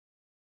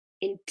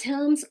in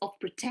terms of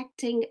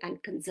protecting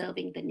and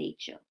conserving the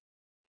nature.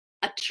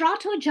 A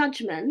Trato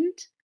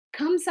judgment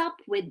comes up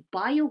with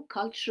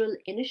biocultural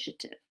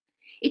initiative.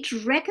 It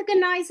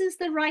recognizes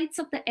the rights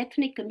of the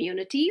ethnic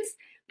communities,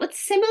 but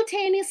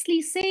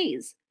simultaneously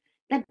says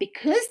that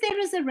because there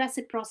is a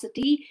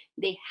reciprocity,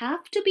 they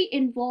have to be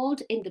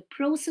involved in the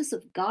process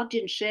of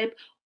guardianship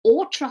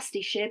or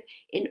trusteeship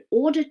in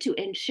order to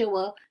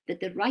ensure that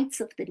the rights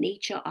of the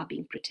nature are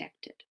being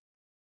protected.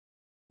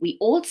 We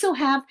also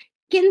have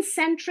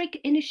kin-centric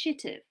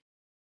initiative,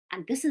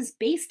 and this is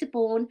based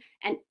upon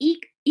an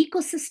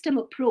ecosystem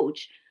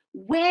approach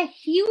where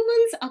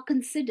humans are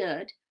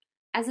considered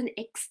as an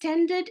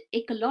extended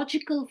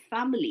ecological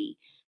family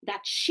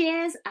that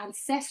shares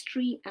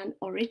ancestry and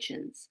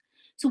origins.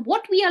 So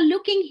what we are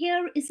looking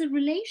here is a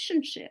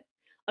relationship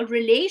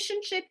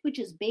which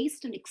is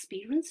based on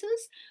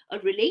experiences, a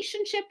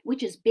relationship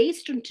which is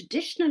based on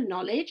traditional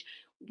knowledge,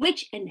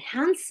 which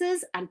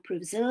enhances and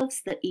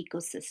preserves the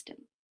ecosystem.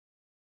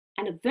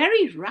 And a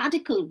very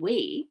radical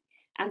way,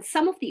 and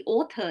some of the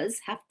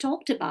authors have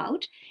talked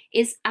about,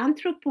 is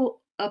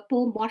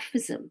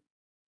anthropomorphism.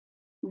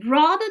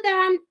 Rather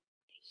than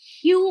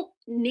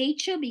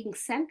nature being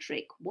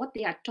centric, what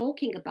they are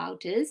talking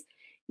about is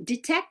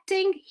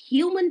detecting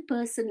human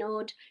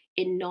personhood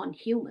in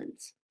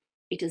non-humans.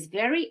 It is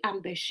very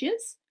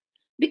ambitious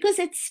because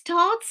it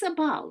starts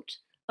about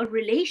a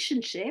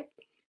relationship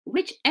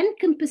which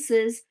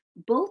encompasses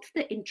both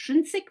the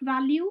intrinsic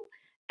value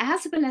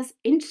as well as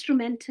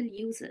instrumental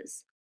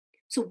uses.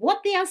 So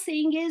what they are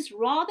saying is,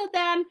 rather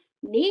than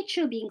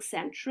nature being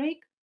centric,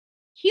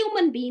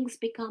 human beings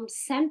become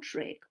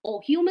centric,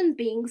 or human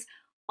beings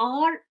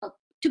are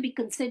to be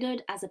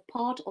considered as a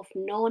part of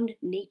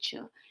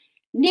non-nature.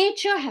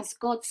 Nature has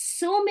got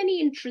so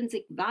many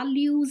intrinsic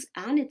values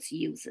and its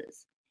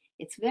uses.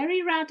 It's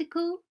very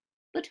radical,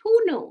 but who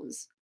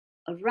knows?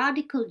 A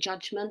radical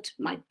judgment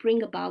might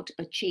bring about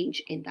a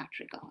change in that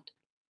regard.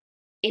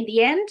 In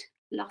the end,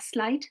 last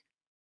slide,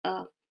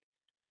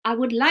 I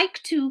would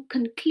like to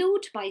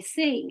conclude by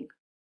saying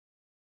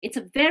it's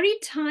a very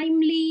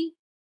timely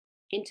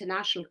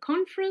international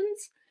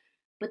conference,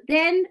 but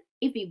then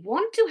if we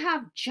want to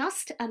have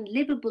just and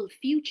livable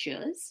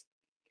futures,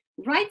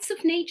 rights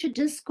of nature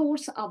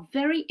discourse are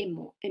very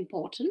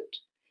important,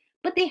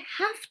 but they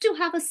have to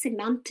have a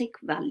semantic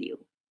value.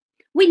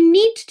 We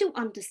need to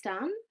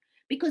understand,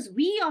 because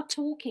we are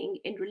talking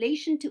in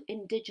relation to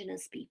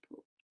indigenous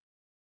people.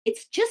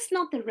 It's just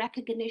not the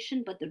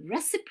recognition, but the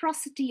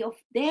reciprocity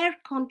of their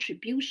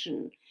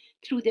contribution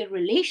through their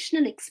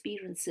relational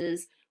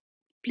experiences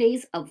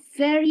plays a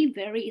very,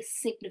 very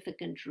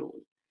significant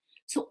role.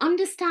 So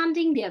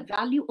understanding their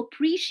value,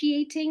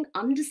 appreciating,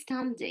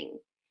 understanding,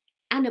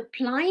 and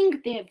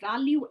applying their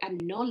value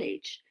and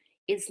knowledge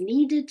is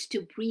needed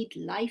to breathe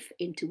life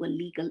into a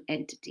legal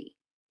entity.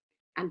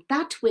 And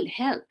that will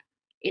help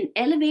in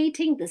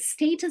elevating the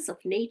status of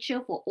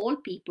nature for all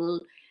people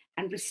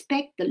and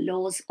respect the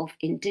laws of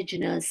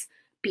indigenous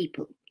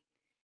people.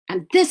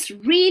 And this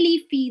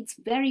really feeds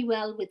very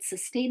well with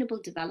sustainable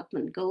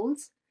development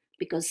goals,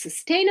 because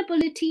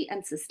sustainability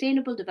and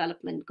sustainable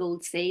development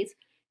goals says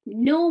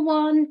no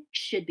one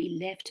should be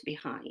left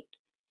behind.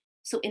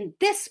 So in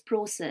this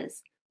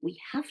process, we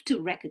have to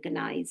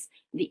recognize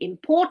the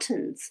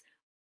importance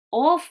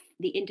of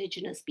the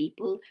indigenous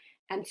people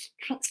and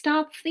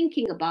start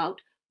thinking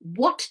about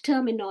what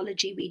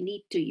terminology we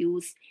need to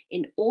use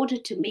in order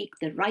to make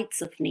the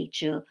rights of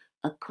nature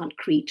a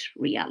concrete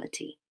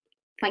reality.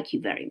 Thank you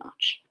very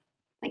much.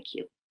 Thank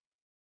you.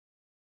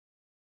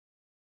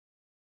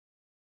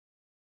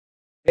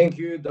 Thank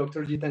you,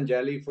 Dr.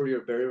 Gitanjali, for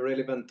your very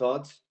relevant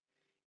thoughts.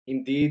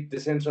 Indeed, the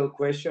central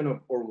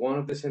question or one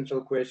of the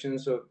central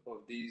questions of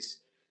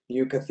this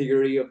new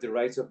category of the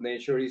rights of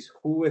nature is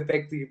who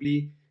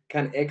effectively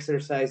can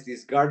exercise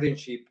this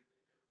guardianship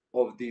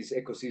of these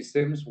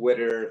ecosystems,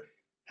 whether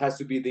has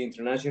to be the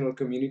international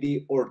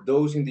community or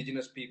those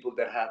indigenous people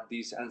that have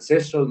this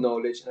ancestral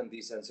knowledge and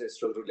this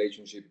ancestral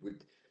relationship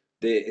with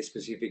the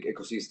specific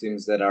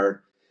ecosystems that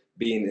are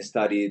being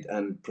studied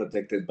and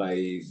protected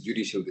by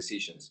judicial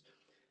decisions.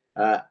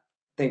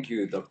 Thank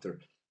you, Doctor.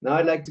 Now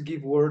I'd like to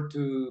give word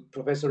to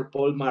Professor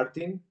Paul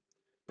Martin.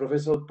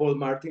 Professor Paul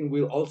Martin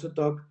will also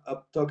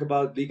talk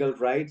about legal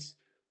rights,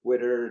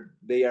 whether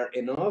they are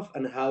enough,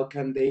 and how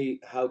can they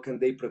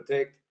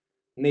protect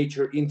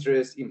nature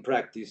interests in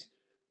practice.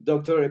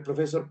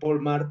 Professor Paul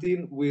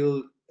Martin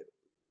will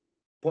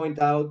point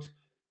out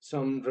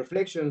some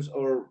reflections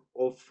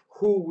of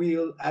who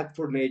will act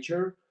for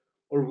nature,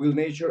 or will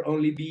nature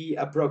only be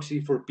a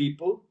proxy for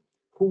people,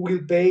 who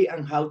will pay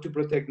and how to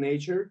protect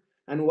nature,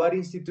 and what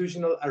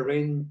institutional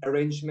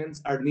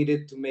arrangements are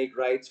needed to make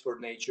rights for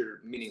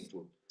nature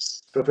meaningful.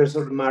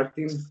 Professor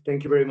Martin,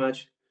 thank you very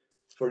much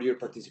for your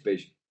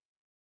participation.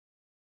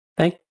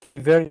 Thank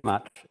you very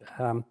much.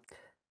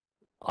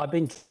 I've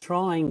been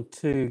trying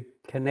to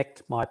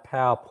connect my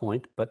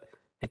PowerPoint, but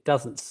it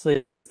doesn't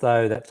seem as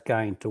though that's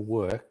going to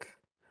work.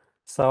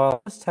 So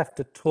I'll just have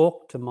to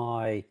talk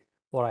to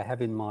what I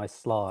have in my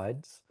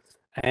slides,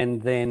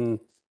 and then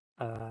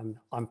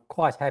I'm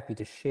quite happy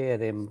to share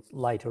them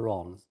later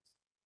on.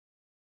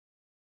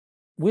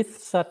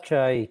 With such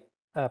a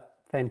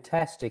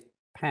fantastic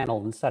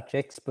panel and such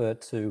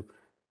experts who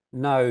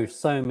know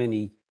so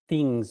many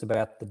things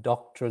about the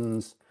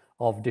doctrines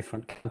of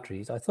different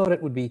countries, I thought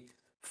it would be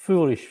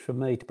foolish for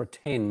me to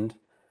pretend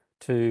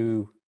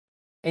to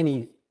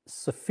any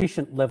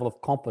sufficient level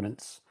of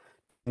competence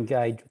to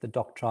engage with the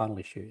doctrinal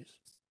issues.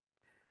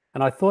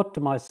 And I thought to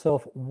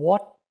myself,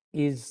 what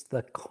is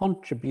the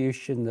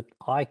contribution that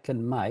I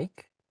can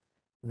make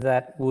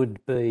that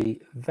would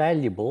be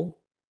valuable,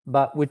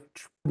 but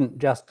which wouldn't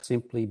just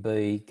simply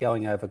be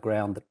going over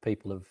ground that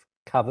people have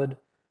covered?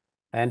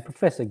 And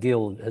Professor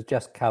Gill has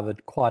just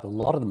covered quite a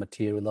lot of the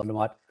material that I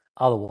might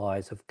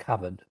otherwise have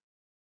covered.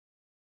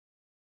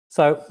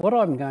 So what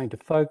I'm going to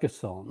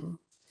focus on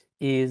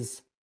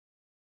is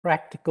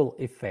practical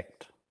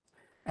effect.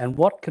 And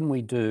what can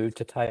we do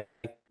to take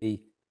the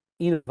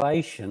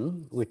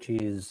innovation, which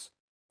is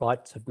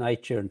rights of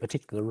nature, and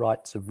particular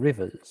rights of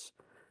rivers,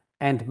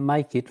 and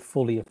make it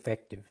fully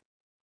effective?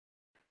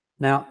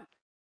 Now,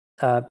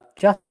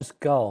 Justice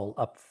Goel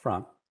up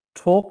front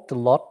talked a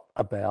lot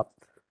about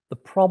the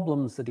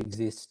problems that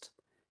exist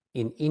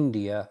in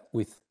India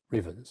with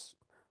rivers.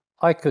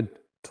 I could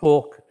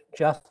talk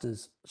just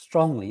as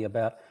strongly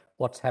about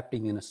what's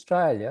happening in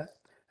Australia,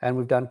 and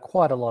we've done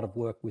quite a lot of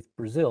work with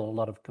Brazil, a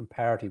lot of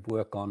comparative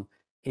work on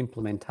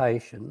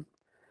implementation.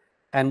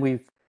 And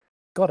we've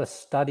got a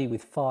study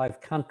with 5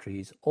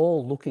 countries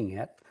all looking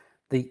at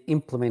the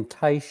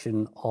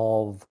implementation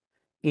of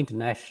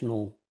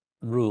international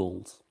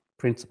rules,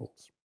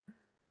 principles.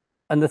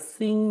 And the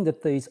thing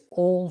that these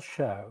all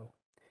show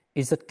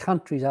is that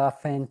countries are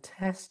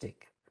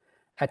fantastic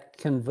at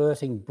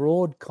converting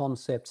broad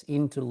concepts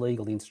into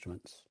legal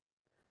instruments.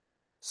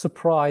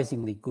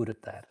 Surprisingly good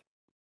at that.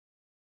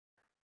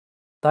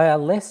 They are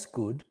less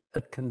good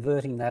at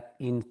converting that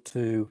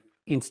into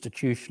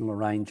institutional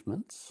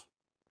arrangements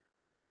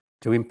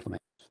to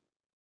implement.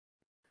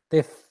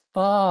 They're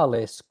far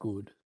less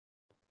good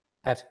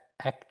at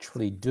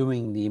actually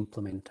doing the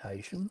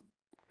implementation,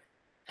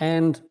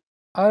 and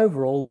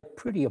overall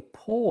pretty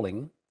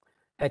appalling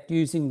at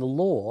using the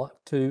law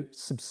to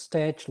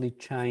substantially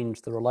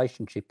change the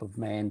relationship of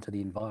man to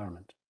the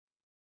environment.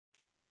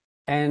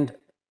 And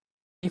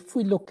if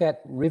we look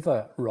at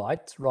river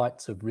rights,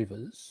 rights of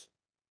rivers,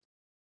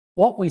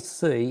 what we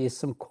see is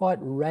some quite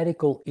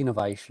radical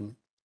innovation,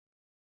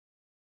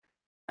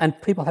 and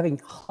people having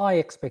high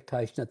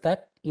expectation that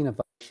that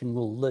innovation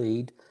will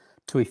lead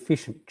to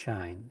efficient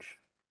change.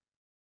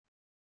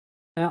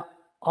 Now,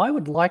 I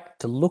would like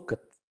to look at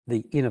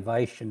the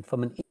innovation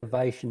from an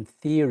innovation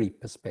theory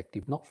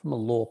perspective, not from a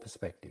law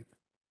perspective.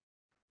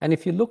 And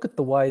if you look at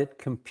the way that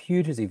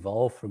computers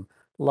evolve from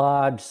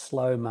large,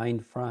 slow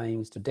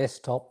mainframes to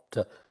desktop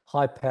to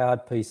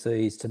high-powered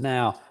PCs to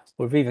now,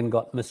 we've even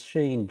got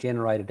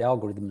machine-generated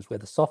algorithms where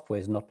the software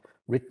is not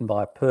written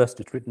by a person,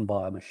 it's written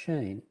by a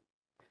machine.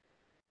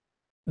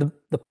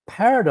 The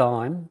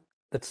paradigm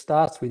that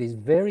starts with is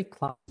very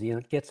clumsy and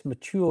it gets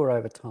mature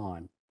over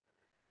time.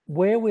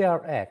 Where we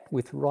are at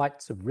with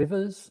rights of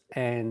rivers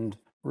and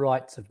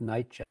rights of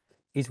nature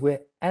is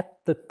we're at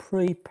the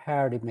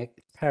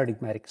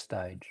pre-paradigmatic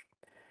stage,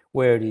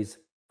 where it is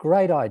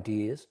great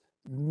ideas,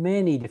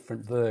 many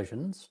different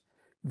versions,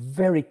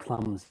 very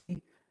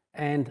clumsy,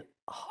 and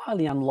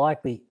highly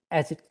unlikely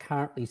as it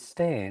currently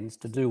stands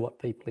to do what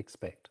people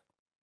expect.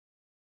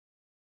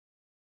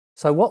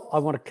 So what I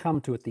want to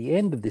come to at the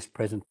end of this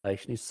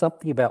presentation is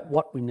something about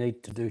what we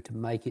need to do to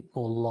make it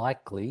more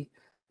likely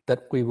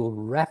that we will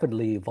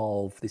rapidly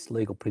evolve this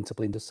legal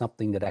principle into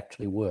something that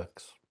actually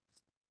works.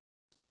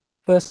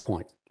 First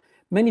point,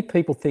 many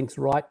people think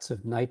rights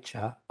of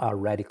nature are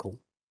radical,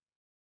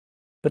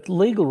 but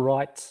legal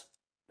rights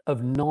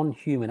of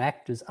non-human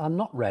actors are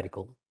not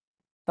radical.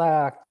 They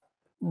are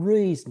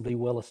reasonably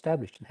well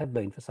established and have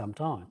been for some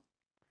time.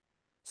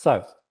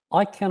 So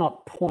I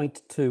cannot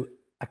point to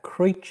a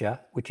creature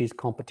which is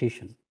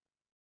competition,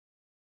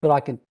 but I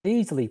can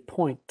easily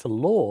point to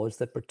laws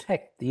that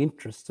protect the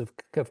interests of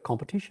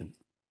competition.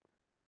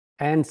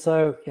 And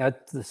so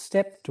the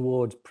step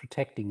towards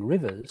protecting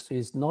rivers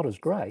is not as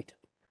great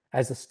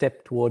as a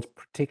step towards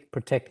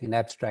protecting an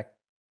abstract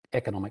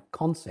economic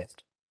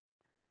concept.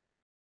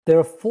 There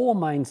are four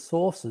main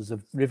sources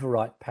of river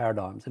right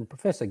paradigms, and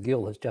Professor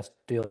Gill has just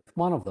dealt with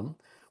one of them.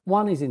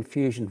 One is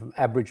infusion from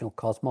Aboriginal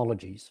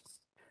cosmologies.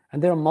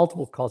 And there are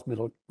multiple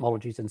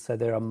cosmologies, and so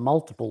there are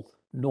multiple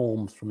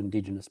norms from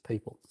Indigenous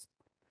people.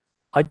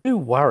 I do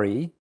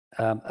worry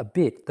a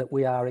bit that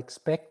we are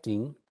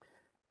expecting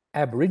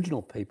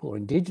Aboriginal people or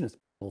Indigenous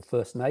people,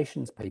 First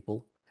Nations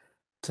people,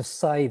 to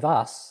save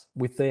us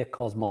with their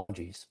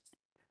cosmologies.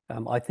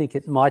 I think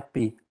it might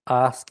be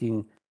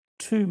asking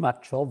too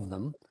much of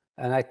them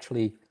and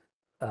actually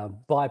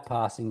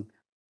bypassing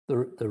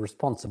the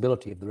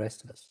responsibility of the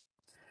rest of us.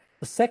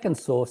 The second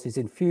source is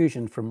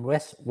infusion from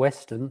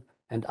Western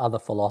and other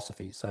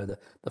philosophies. So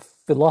the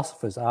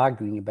philosophers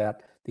arguing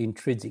about the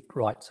intrinsic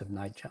rights of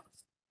nature.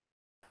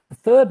 The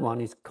third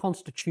one is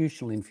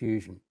constitutional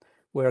infusion,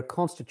 where a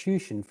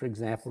constitution, for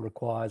example,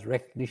 requires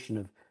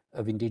recognition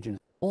of Indigenous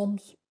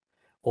norms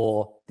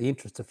or the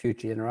interests of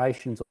future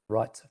generations or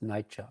rights of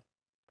nature.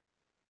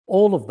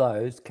 All of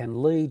those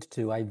can lead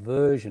to a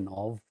version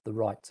of the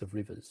rights of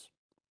rivers.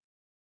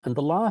 And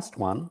the last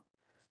one,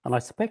 and I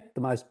suspect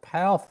the most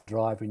powerful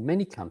driver in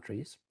many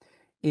countries,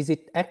 is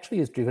it actually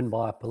is driven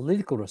by a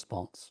political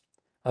response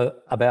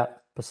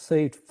about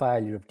perceived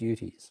failure of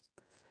duties.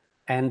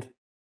 And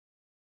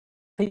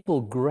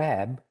people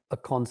grab a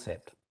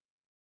concept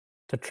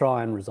to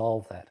try and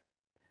resolve that.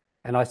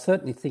 And I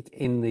certainly think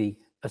in the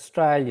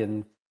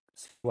Australian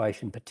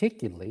situation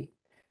particularly,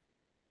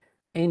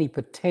 any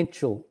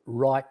potential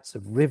rights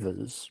of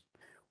rivers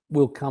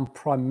will come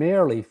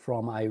primarily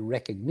from a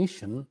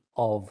recognition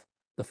of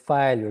the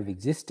failure of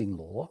existing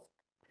law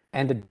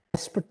and a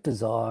desperate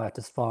desire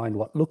to find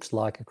what looks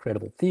like a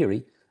credible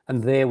theory.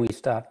 And there we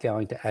start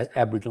going to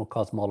Aboriginal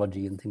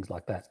cosmology and things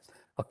like that.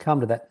 I'll come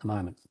to that in a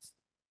moment.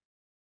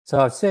 So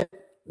I've said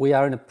we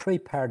are in a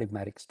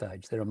pre-paradigmatic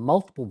stage. There are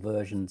multiple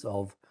versions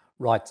of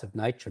rights of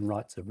nature and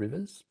rights of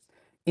rivers.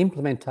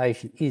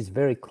 Implementation is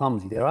very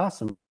clumsy. There are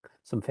some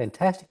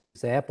fantastic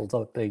examples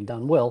of it being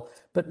done well,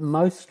 but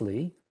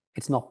mostly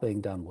it's not being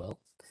done well.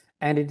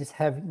 And it is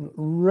having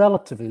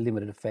relatively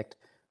limited effect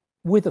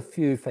with a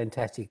few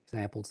fantastic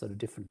examples that are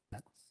different from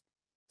that.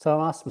 So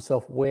I asked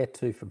myself, where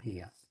to from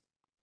here?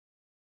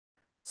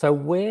 So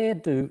where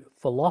do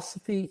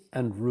philosophy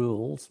and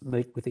rules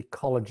meet with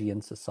ecology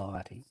and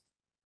society?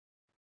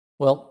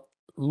 Well,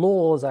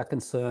 laws are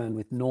concerned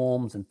with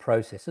norms and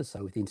processes,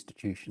 so with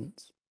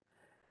institutions,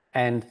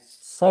 and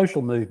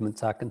social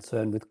movements are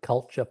concerned with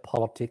culture,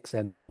 politics,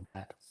 and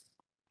that.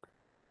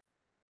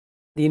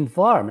 The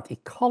environment,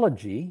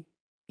 ecology,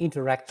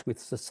 interacts with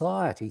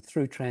society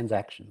through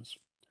transactions.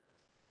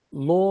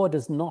 Law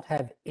does not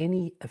have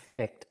any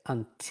effect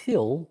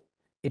until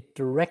it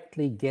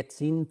directly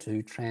gets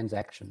into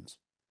transactions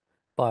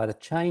by either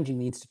changing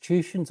the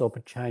institutions or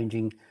by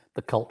changing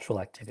the cultural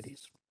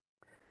activities.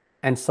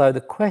 And so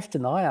the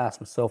question I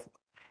ask myself,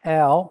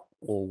 how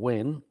or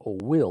when or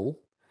will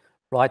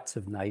rights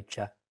of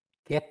nature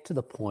get to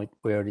the point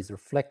where it is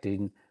reflected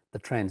in the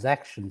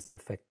transactions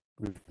that affect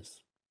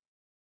rivers?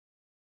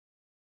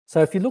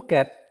 So if you look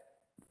at,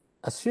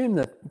 assume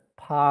that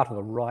part of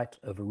the right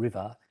of a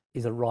river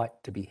is a right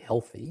to be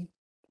healthy,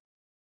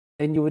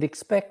 then you would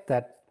expect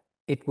that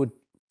it would,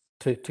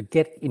 to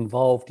get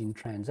involved in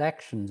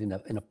transactions in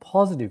a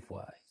positive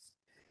way,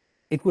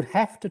 it would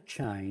have to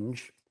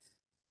change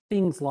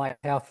things like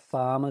how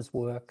farmers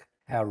work,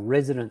 how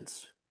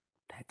residents,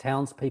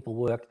 townspeople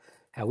work,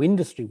 how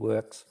industry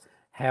works,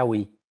 how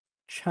we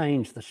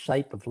change the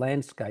shape of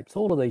landscapes,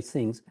 all of these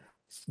things.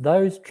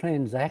 Those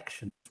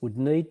transactions would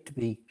need to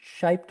be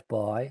shaped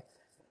by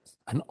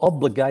an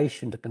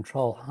obligation to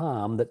control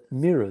harm that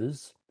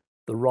mirrors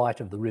the right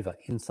of the river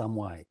in some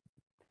way.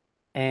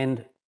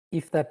 And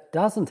if that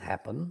doesn't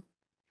happen,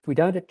 if we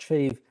don't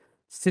achieve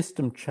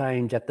system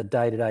change at the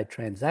day-to-day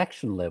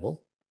transaction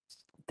level,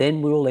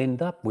 then we'll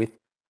end up with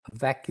a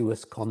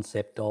vacuous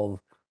concept of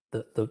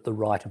the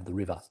right of the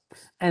river.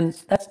 And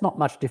that's not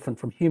much different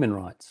from human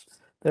rights.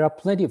 There are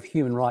plenty of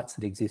human rights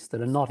that exist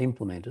that are not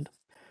implemented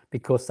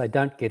because they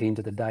don't get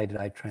into the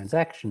day-to-day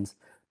transactions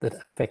that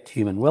affect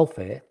human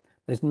welfare.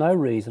 There's no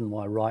reason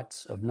why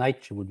rights of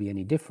nature would be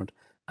any different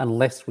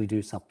unless we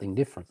do something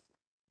different.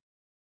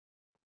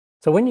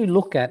 So when you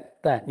look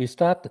at that, you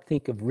start to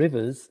think of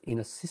rivers in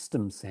a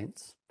system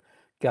sense,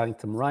 going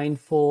from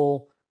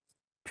rainfall,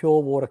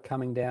 pure water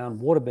coming down,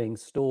 water being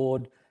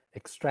stored,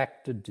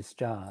 extracted,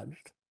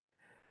 discharged.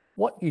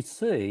 What you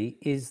see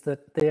is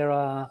that there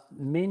are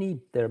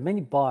many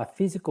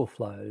biophysical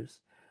flows,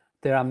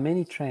 there are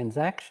many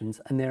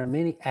transactions, and there are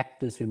many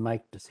actors who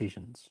make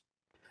decisions.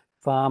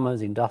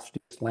 Farmers,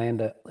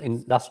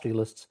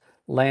 industrialists,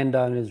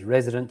 landowners,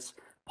 residents,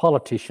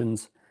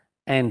 politicians,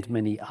 and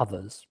many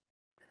others.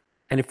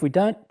 And if we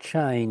don't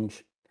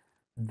change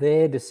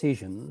their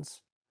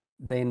decisions,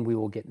 then we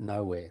will get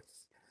nowhere.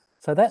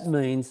 So that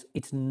means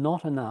it's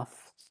not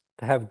enough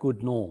to have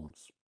good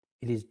norms.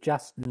 It is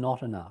just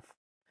not enough.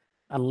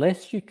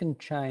 unless you can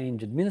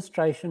change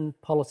administration,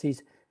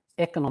 policies,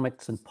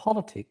 economics and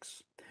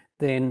politics,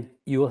 then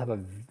you will have a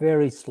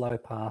very slow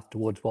path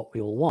towards what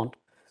we all want,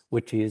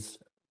 which is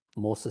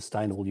more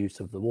sustainable use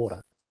of the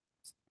water.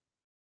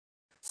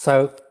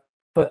 So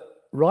for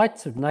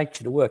rights of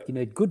nature to work, you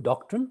need good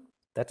doctrine,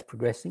 that's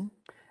progressing,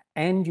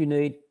 and you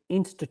need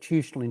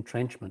institutional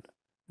entrenchment,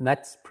 and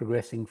that's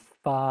progressing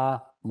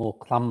far more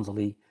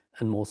clumsily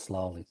and more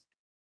slowly.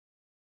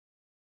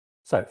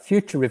 So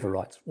future river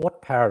rights,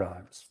 what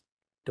paradigms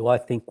do I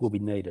think will be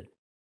needed?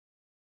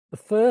 The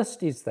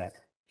first is that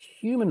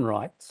human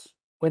rights,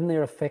 when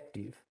they're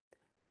effective,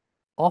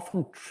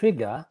 often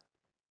trigger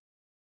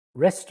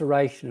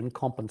restoration and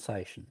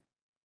compensation.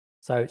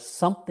 So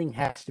something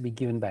has to be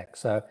given back.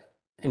 So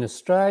in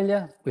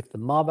Australia, with the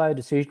Mabo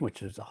decision,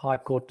 which is a High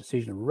Court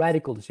decision, a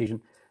radical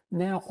decision,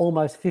 now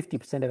almost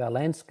 50% of our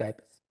landscape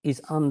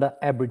is under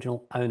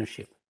Aboriginal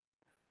ownership.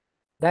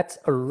 That's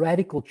a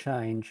radical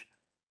change,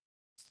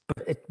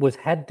 but it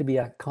had to be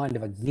a kind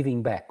of a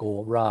giving back,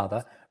 or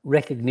rather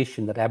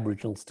recognition that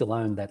Aboriginals still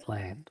own that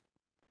land.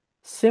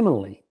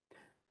 Similarly,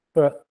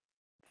 for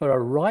a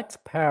rights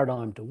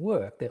paradigm to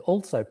work, there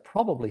also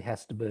probably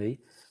has to be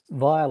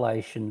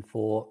violation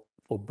for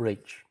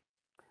breach.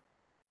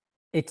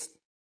 It's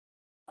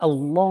a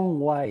long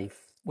way,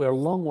 we're a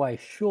long way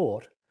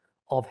short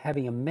of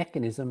having a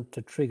mechanism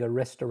to trigger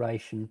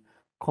restoration,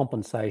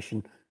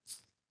 compensation,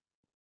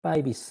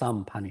 maybe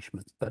some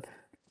punishment, but to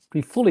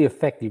be fully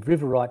effective,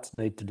 river rights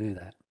need to do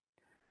that.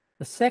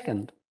 The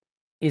second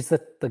is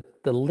that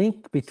the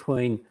link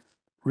between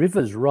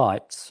rivers'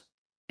 rights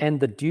and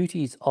the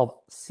duties of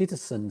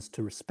citizens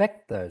to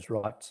respect those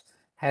rights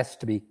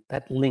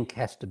that link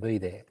has to be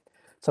there.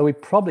 So we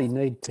probably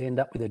need to end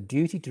up with a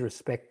duty to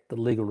respect the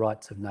legal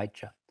rights of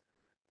nature.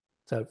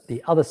 So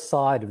the other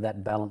side of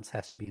that balance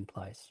has to be in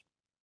place.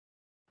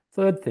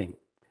 Third thing,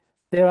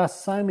 there are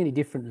so many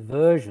different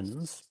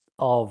versions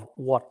of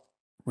what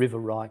river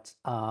rights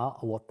are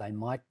or what they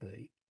might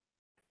be,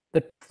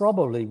 that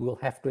probably we'll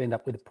have to end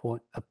up with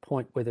a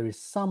point where there is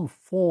some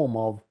form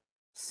of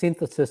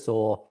synthesis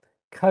or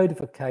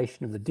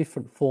codification of the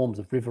different forms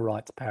of river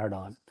rights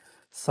paradigm,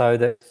 so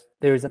that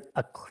there is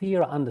a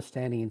clearer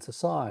understanding in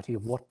society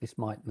of what this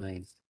might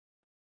mean.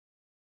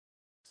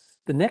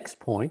 The next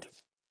point,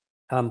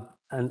 and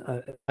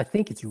I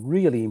think it's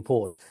really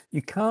important,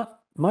 you can't,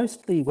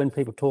 mostly when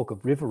people talk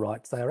of river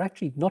rights, they are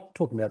actually not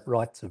talking about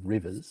rights of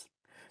rivers.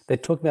 They're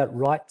talking about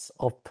rights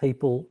of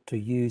people to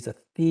use a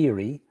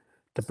theory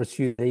to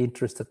pursue the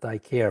interests that they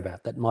care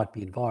about. That might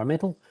be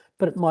environmental,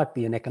 but it might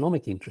be an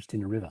economic interest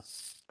in a river.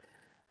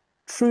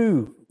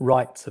 True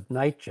rights of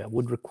nature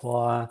would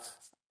require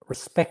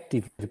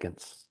respective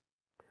litigants,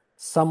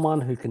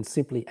 someone who can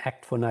simply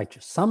act for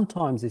nature.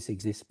 Sometimes this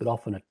exists, but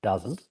often it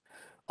doesn't.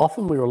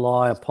 Often we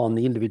rely upon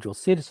the individual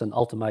citizen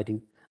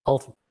ultimately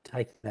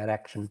taking that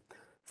action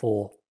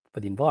for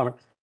the environment.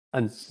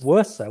 And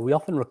worse so, we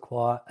often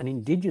require an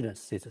Indigenous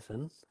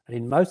citizen, and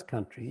in most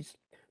countries,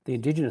 the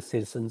Indigenous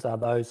citizens are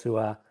those who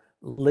are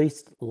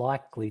least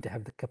likely to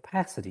have the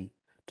capacity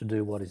to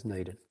do what is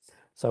needed.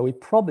 So we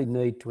probably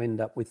need to end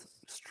up with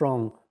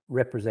strong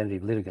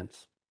representative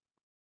litigants.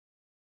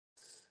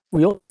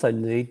 We also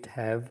need to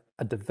have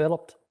a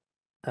developed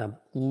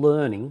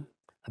learning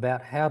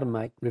about how to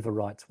make river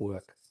rights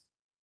work.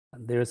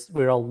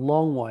 We're a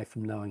long way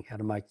from knowing how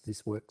to make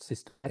this work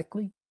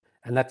systematically,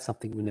 and that's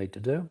something we need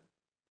to do.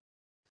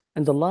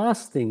 And the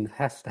last thing that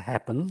has to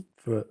happen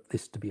for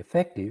this to be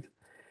effective,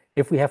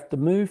 if we have to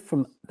move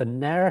from the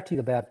narrative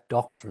about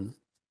doctrine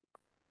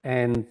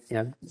and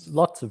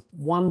lots of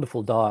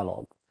wonderful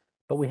dialogue,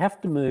 but we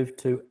have to move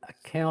to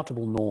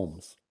accountable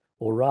norms,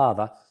 or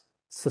rather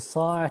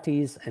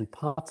societies and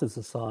parts of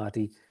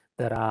society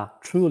that are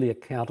truly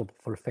accountable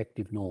for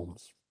effective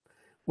norms.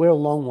 We're a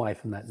long way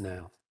from that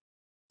now.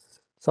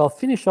 So I'll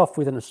finish off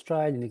with an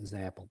Australian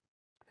example.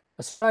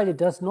 Australia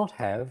does not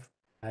have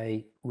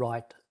a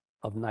right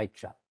of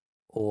nature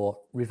or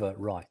river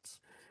rights.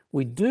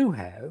 We do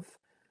have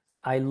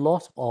a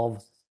lot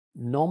of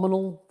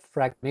nominal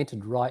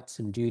fragmented rights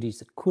and duties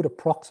that could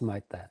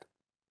approximate that.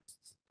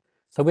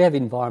 So we have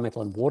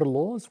environmental and water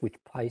laws which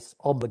place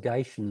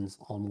obligations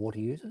on water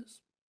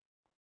users.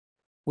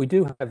 We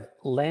do have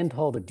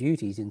landholder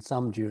duties in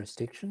some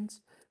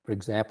jurisdictions. For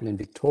example, in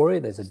Victoria,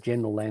 there's a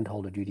general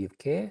landholder duty of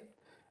care,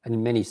 and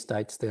in many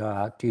states there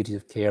are duties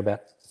of care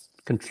about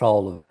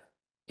control of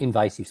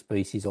invasive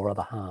species or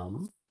other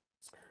harm.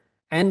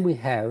 And we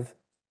have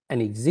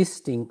an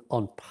existing,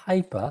 on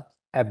paper,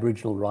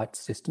 Aboriginal rights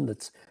system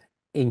that's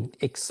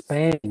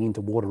expanding into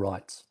water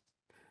rights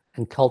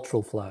and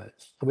cultural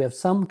flows. So we have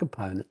some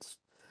components.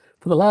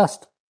 For the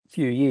last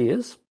few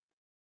years,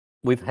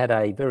 we've had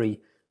a very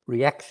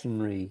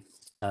reactionary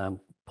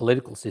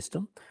political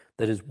system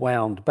that has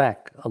wound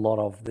back a lot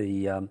of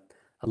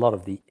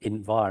the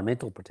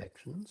environmental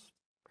protections.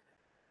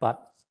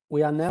 But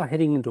we are now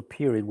heading into a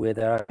period where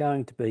there are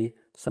going to be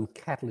some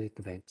catalytic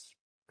events.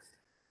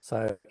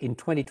 So in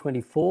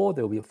 2024,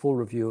 there will be a full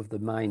review of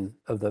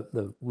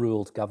the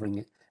rules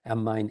governing our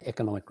main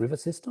economic river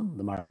system,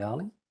 the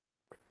Murray-Darling.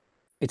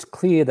 It's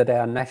clear that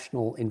our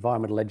national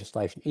environmental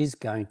legislation is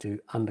going to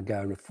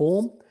undergo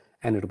reform,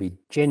 and it'll be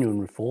genuine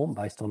reform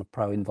based on a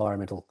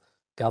pro-environmental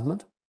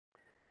government.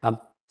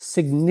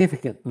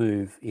 Significant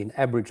move in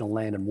Aboriginal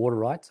land and water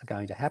rights are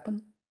going to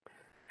happen.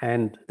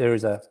 And there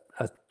is a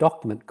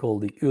document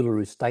called the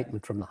Uluru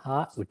Statement from the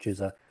Heart, which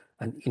is an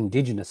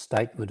Indigenous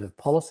statement of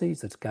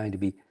policies that's going to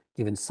be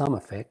given some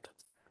effect.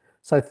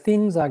 So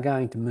things are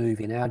going to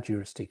move in our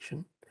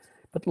jurisdiction.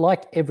 But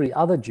like every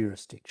other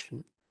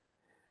jurisdiction,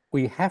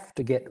 we have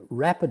to get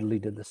rapidly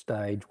to the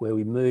stage where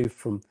we move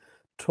from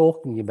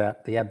talking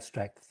about the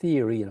abstract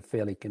theory in a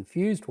fairly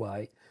confused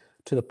way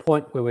to the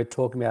point where we're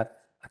talking about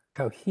a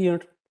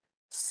coherent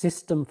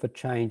system for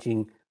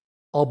changing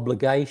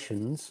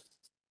obligations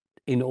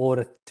in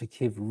order to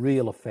give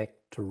real effect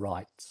to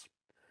rights.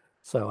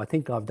 So I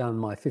think I've done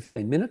my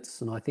 15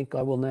 minutes and I think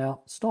I will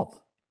now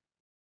stop.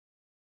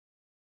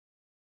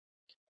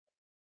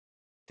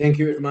 Thank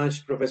you very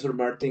much, Professor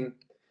Martin.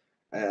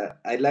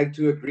 I'd like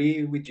to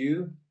agree with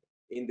you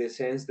in the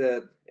sense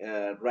that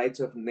rights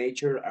of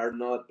nature are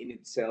not in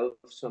itself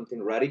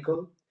something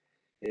radical.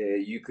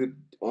 You could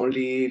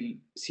only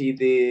see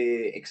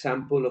the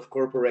example of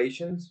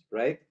corporations,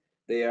 right?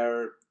 They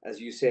are,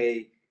 as you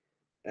say,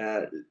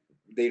 there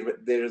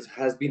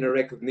has been a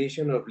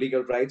recognition of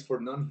legal rights for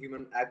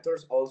non-human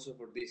actors, also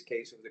for this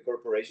case of the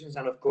corporations.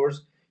 And of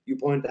course, you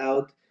point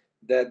out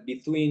that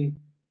between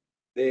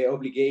the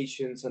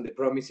obligations and the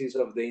promises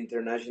of the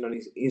international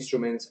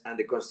instruments and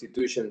the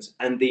constitutions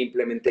and the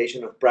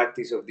implementation of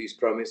practice of these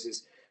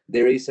promises,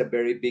 there is a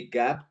very big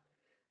gap,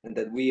 and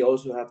that we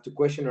also have to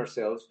question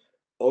ourselves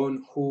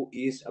on who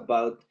is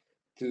about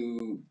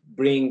to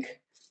bring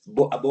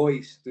a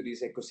voice to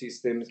these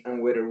ecosystems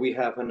and whether we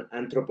have an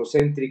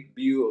anthropocentric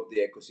view of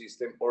the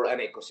ecosystem or an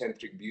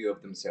ecocentric view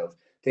of themselves.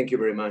 Thank you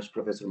very much,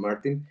 Professor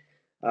Martin.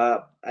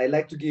 I'd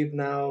like to give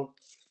now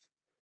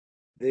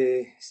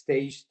the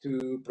stage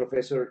to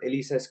Professor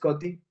Elisa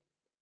Scotti,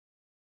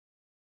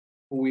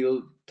 who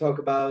will talk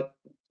about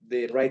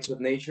the rights of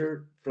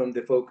nature from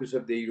the focus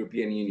of the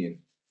European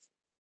Union.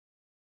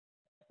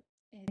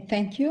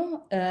 Thank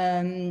you.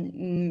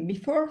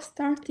 Before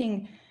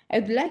starting,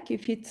 I'd like,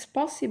 if it's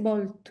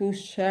possible, to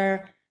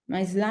share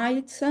my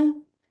slides.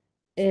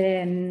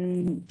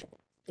 I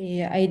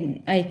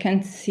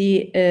can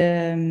see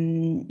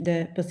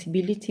the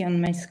possibility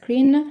on my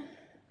screen.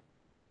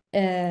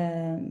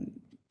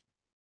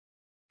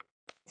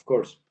 Of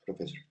course,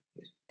 Professor.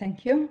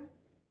 Thank you.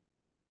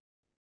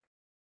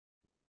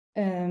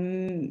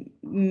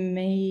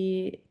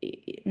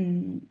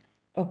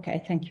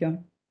 Okay, thank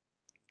you.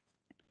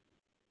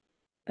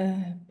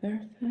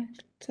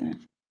 Perfect.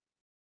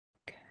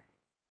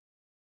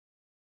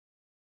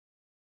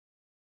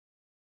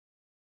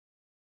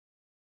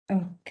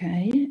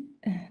 Okay,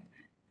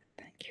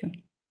 thank you.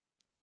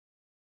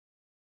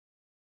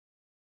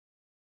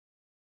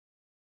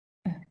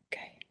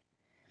 Okay.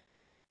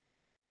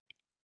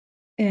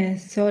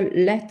 So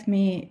let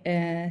me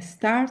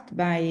start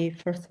by,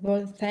 first of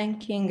all,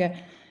 thanking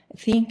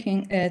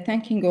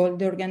all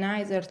the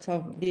organizers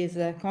of this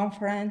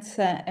conference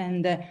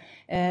and the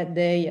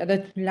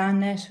Ayatollah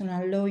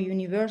National Law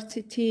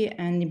University,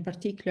 and in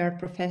particular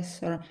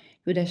Professor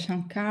Uday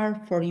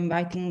Shankar, for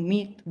inviting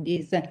me to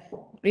this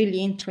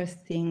really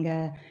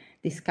interesting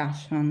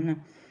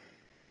discussion.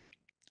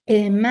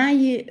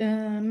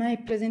 My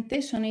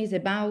presentation is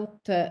about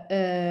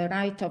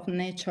right of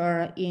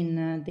nature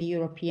in the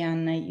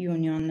European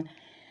Union,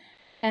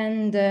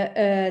 and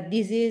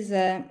this is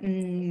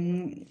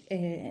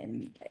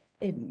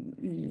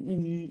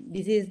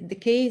the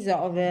case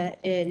of a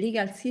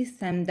legal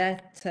system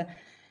that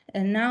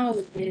now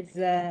is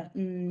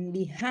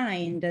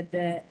behind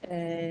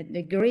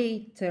the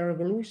great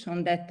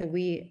revolution that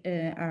we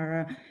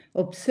are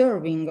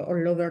observing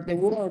all over the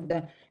world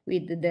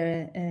with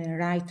the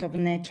right of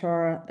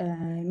nature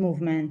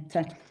movement.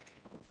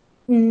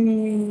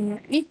 In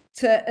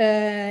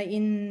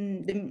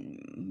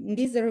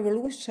this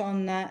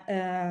revolution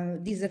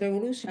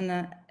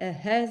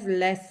has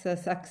less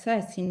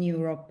success in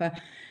Europe,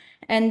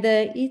 and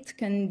it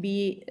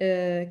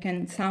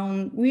can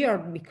sound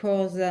weird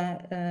because,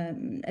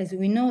 as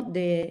we know,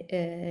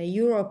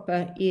 Europe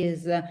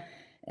is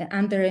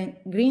under a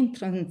green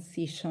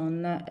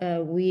transition.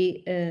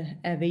 We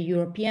have a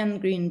European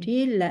Green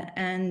Deal,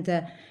 and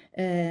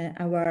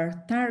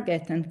our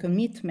target and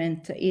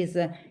commitment is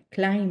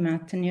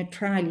climate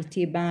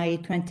neutrality by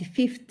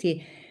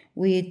 2050,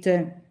 with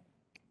a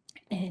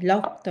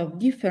lot of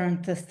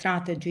different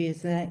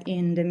strategies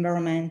in the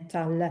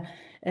environmental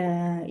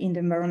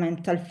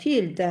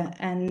field,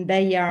 and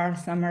they are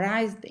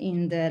summarized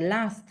in the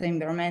last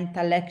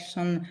environmental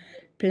action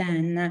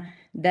plan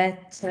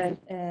that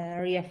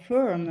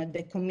reaffirm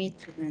the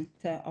commitment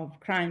of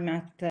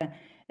climate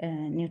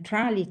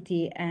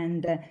neutrality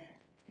and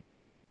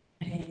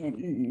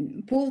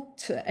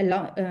puts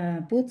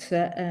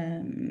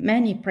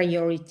many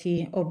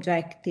priority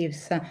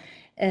objectives,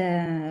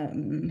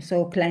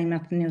 so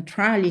climate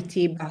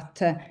neutrality,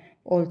 but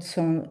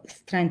also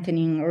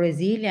strengthening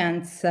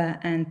resilience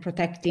and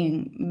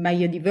protecting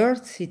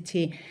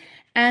biodiversity,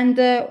 And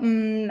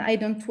I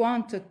don't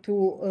want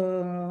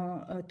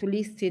to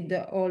list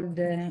all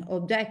the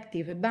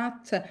objectives,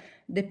 but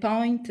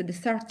the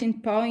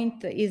starting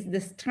point is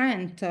the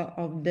strength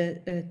of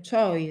the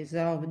choice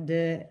of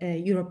the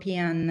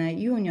European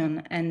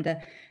Union and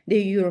the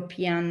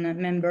European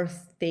member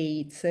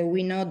states.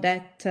 We know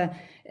that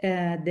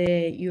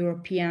the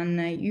European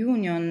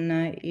Union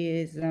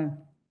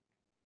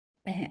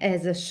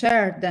has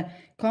shared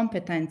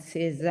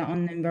competencies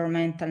on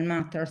environmental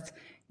matters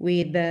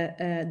with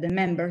the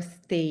member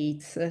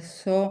states.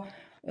 So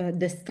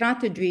the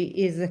strategy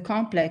is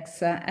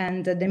complex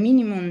and the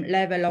minimum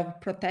level of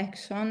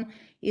protection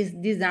is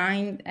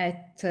designed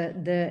at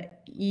the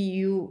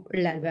EU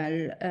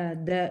level.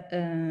 The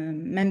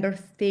member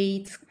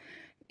states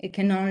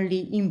can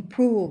only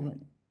improve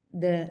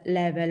the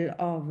level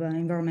of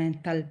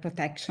environmental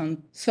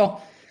protection. So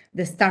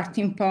the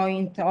starting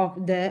point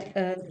of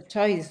the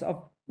choice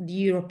of the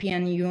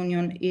European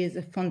Union is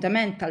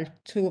fundamental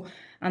to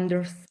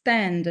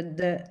understand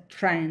the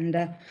trend.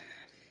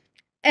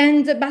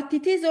 But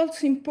it is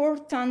also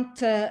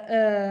important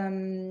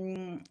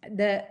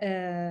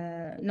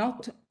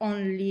not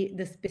only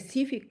the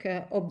specific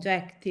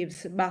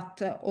objectives,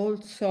 but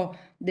also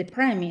the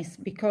premise,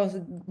 because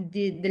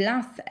the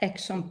last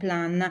action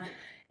plan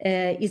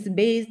is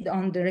based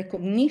on the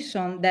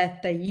recognition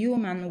that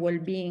human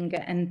well-being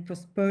and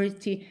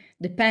prosperity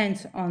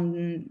depends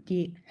on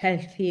the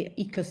healthy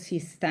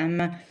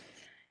ecosystem.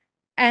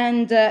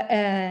 And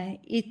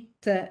it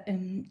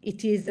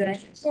is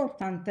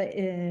important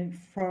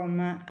from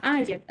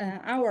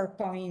our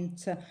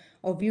point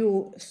of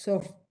view,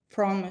 so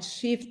from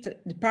shift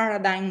the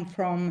paradigm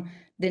from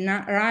the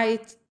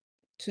right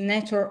to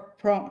nature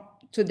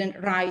to the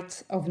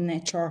rights of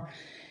nature.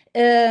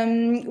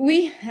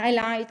 We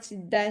highlight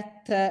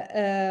that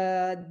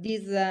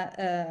this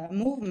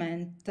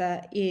movement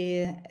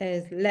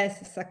is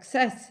less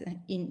success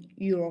in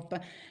Europe.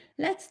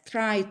 Let's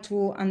try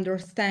to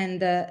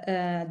understand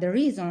the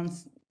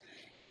reasons.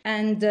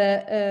 And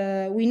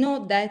we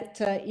know that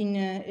in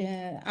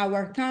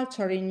our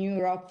culture in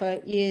Europe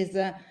is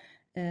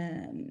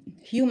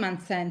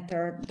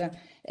human-centered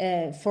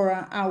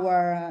for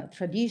our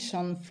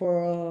tradition,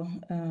 for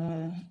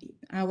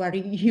our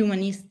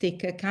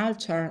humanistic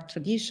culture,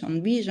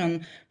 tradition,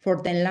 vision,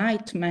 for the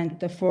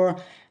Enlightenment, for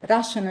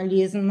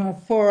rationalism,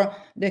 for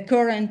the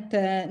current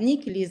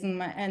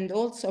nihilism, and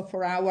also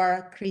for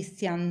our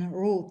Christian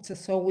roots.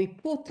 So we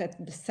put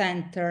at the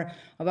center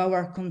of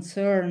our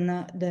concern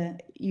the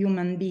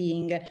human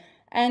being.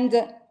 And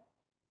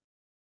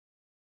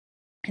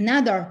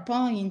another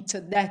point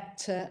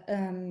that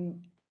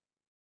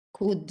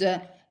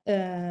could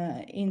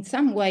in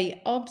some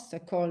way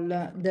obstacle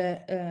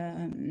the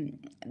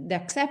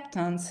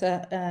acceptance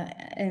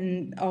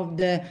of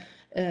the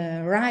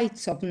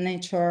rights of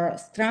nature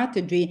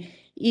strategy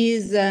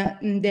is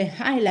the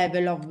high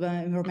level of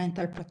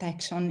environmental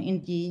protection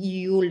in the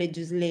EU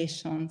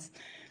legislations.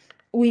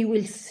 We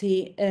will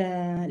see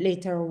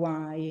later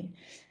why.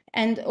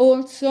 And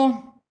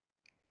also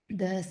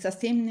the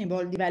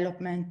sustainable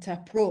development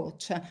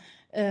approach.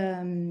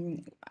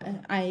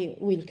 I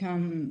will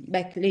come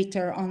back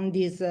later on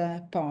this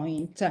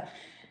point.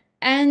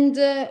 And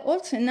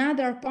also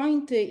another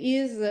point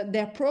is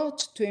the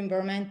approach to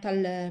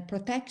environmental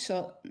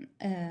protection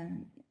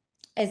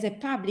as a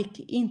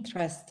public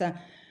interest,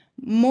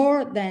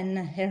 more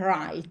than a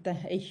right,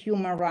 a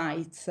human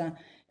rights.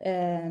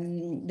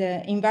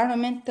 The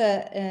environment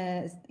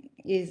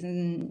is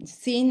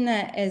seen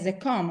as a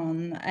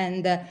common,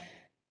 and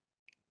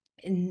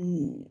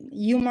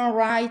human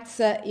rights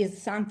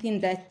is something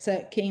that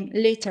came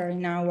later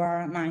in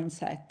our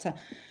mindset.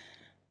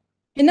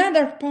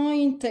 Another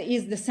point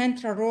is the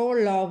central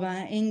role of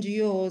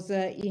NGOs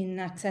in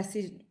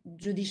excessive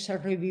judicial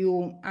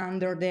review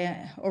under the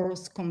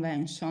Aarhus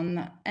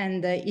Convention,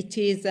 and it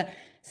is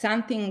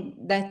something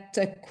that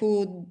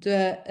could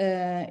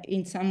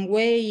in some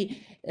way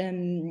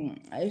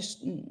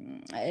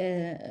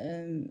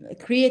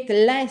create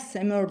less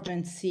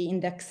emergency in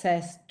the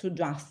access to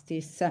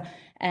justice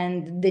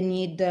and the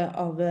need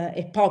of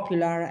a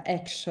popular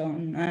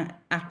action,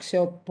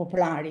 actio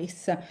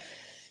popularis.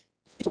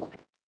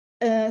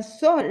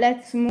 So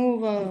let's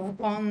move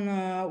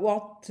on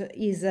what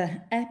is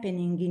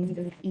happening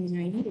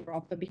in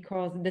Europe,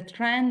 because the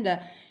trend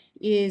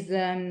is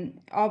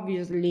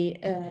obviously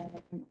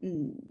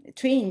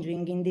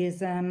changing in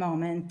this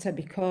moment,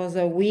 because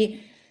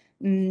we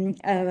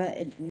have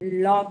a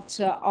lot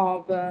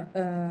of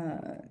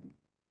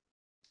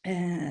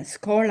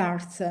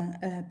scholars,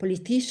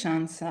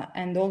 politicians,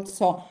 and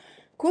also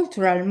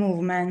cultural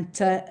movement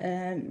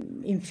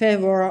in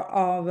favor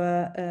of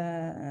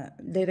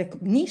the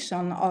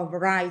recognition of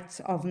rights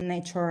of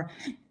nature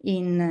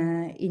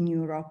in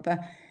Europe.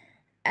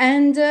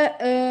 And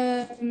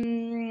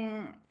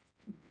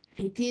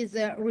it is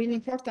really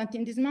important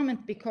in this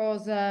moment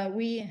because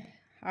we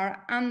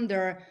are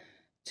under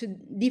two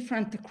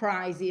different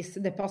crises,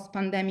 the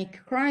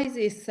post-pandemic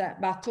crisis,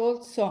 but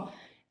also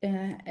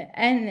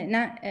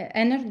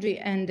energy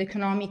and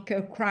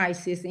economic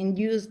crisis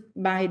induced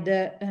by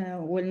the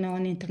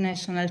well-known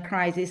international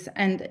crisis,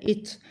 and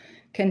it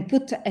can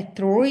put at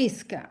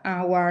risk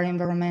our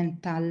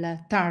environmental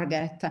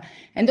target.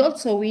 And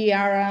also we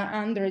are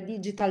under a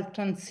digital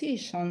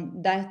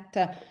transition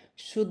that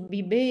should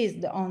be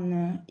based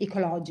on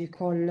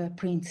ecological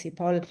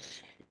principle.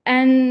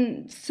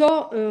 And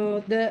so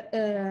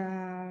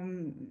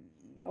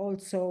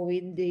also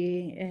with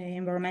the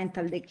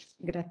environmental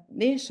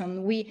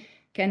degradation, we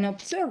can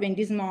observe in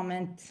this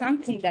moment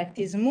something that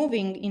is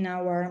moving in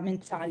our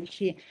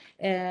mentality.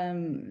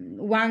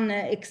 One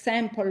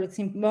example,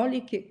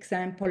 symbolic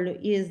example,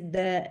 is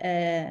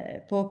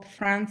the Pope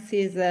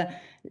Francis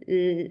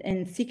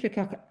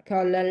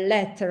encyclical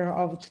letter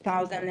of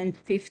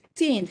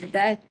 2015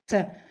 that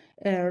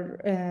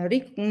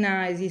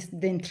recognizes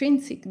the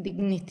intrinsic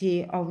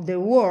dignity of the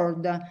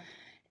world,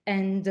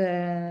 and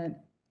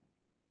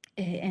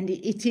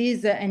it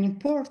is an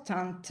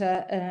important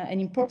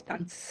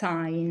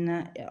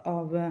sign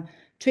of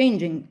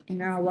changing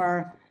in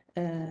our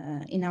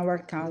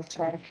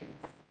culture.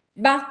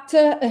 But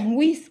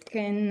we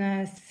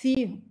can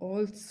see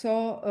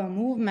also a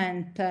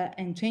movement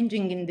and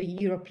changing in the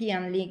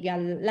European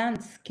legal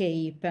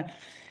landscape.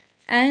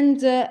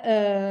 And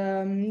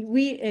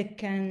we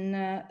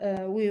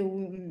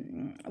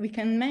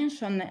can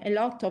mention a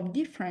lot of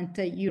different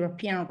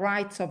European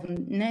rights of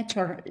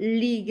nature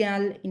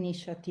legal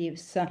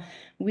initiatives.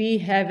 We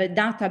have a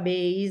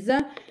database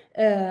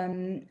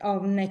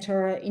of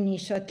nature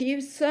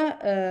initiatives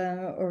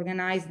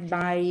organized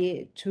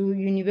by two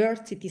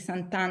universities,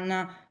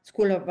 Sant'Anna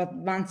School of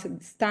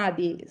Advanced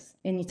Studies,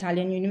 an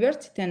Italian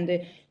university, and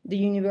the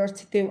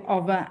University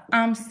of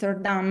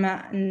Amsterdam.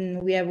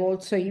 We have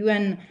also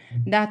UN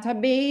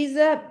database,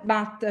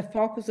 but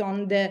focus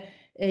on the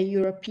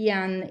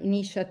European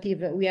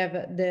initiative. We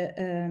have the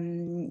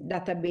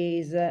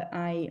database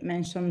I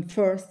mentioned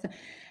first.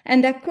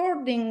 And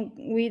according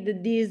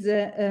with this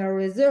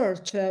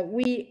research,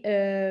 we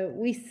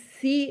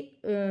see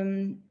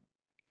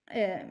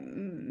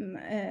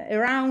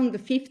around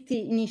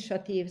 50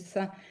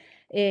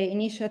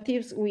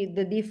 initiatives with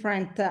the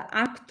different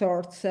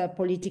actors,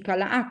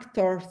 political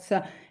actors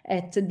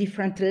at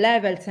different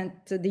levels,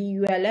 at the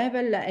EU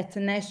level, at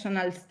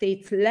national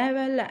states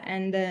level,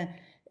 and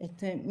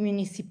at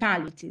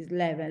municipalities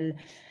level,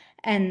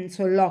 and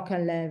so local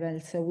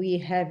levels. So we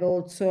have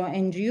also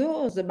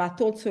NGOs,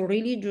 but also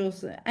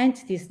religious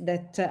entities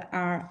that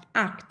are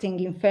acting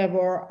in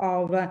favor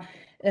of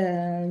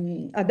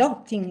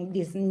adopting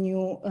this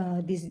new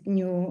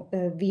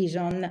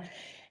vision.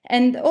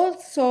 And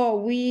also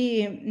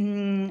we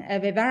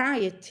have a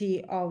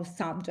variety of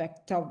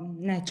subjects of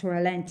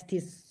natural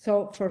entities.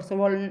 So first of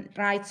all,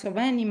 rights of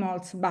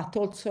animals, but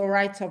also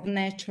rights of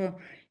nature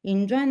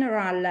in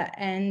general,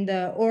 and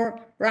or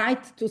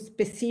right to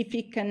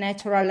specific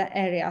natural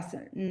areas.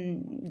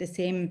 The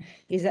same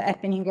is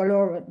happening all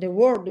over the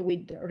world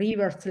with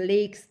rivers,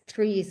 lakes,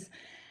 trees.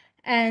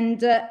 And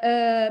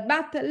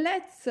but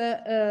let's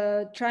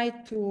try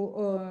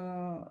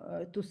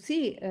to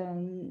see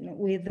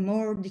with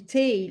more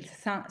detail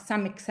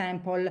some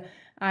example.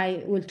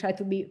 I will try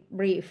to be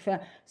brief.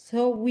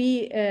 So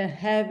we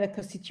have a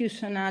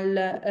constitutional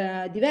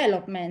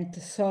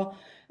development, so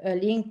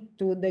linked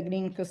to the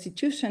green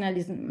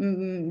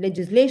constitutionalism,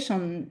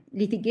 legislation,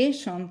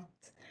 litigation,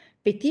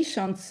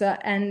 petitions,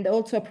 and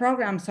also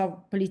programs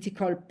of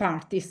political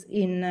parties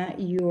in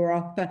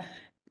Europe.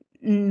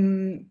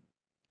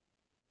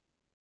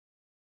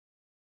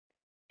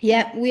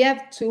 Yeah, we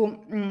have to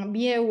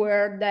be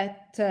aware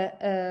that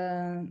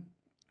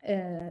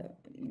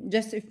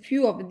just a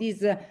few of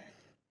these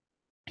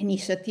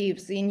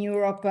initiatives in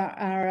Europe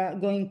are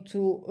going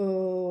to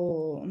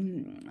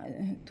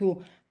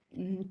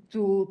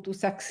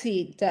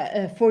succeed.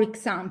 For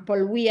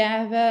example, we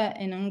have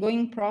an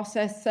ongoing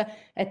process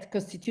at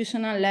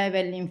constitutional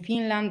level in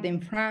Finland, in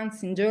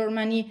France, in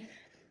Germany,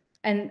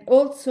 and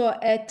also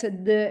at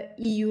the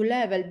EU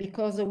level,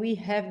 because we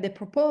have the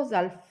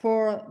proposal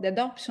for the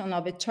adoption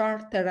of a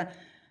charter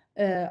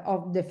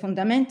of the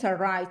fundamental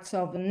rights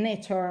of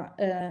nature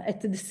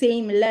at the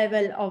same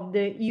level of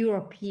the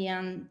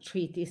European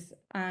treaties.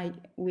 I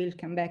will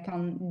come back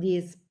on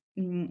this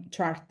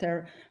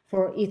charter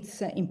for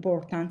its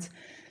importance.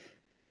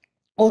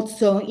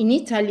 Also in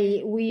Italy,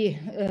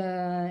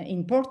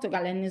 in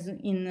Portugal and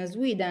in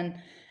Sweden.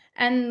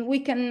 And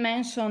we can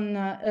mention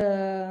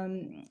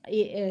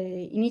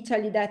in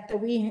Italy that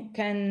we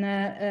can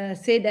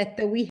say that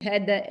we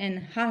had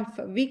a half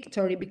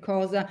victory,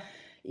 because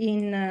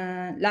in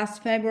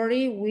last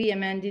February we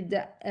amended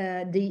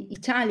the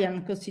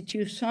Italian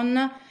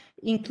constitution,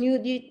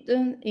 included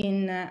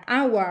in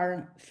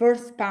our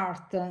first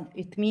part.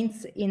 It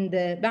means in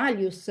the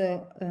values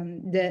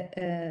the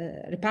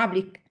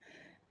Republic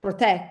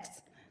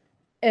protects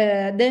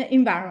the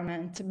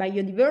environment,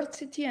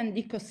 biodiversity, and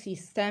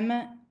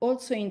ecosystem,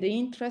 also in the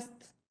interest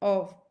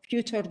of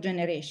future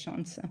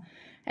generations.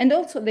 And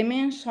also the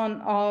mention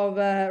of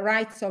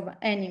rights of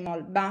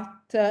animal,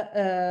 but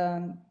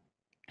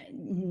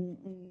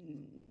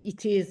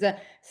it is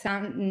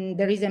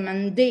there is a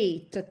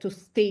mandate to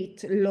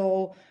state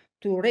law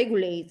to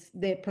regulate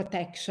the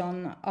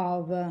protection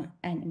of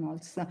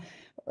animals.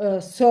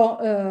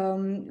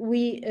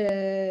 We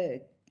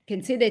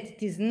can say that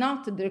it is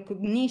not the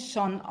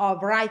recognition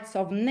of rights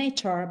of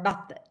nature,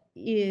 but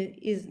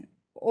is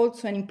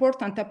also an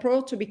important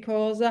approach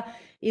because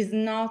is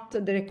not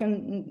the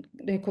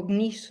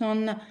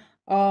recognition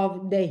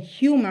of the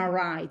human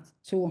right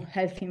to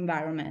healthy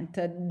environment.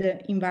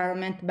 The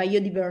environment,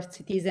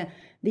 biodiversity,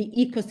 the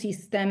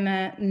ecosystem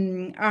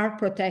are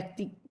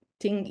protecting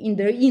in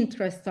the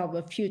interest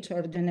of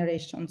future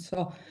generations.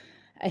 So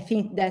I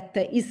think that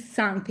is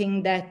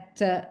something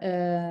that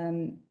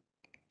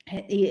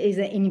is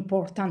an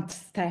important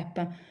step.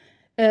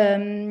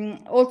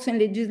 Also in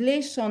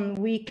legislation,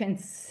 we can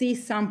see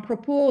some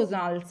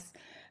proposals,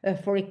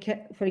 for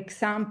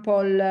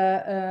example,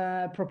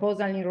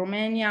 proposal in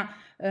Romania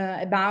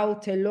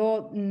about a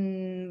law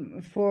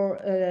for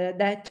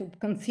that to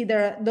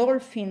consider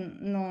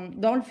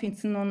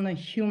dolphins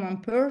non-human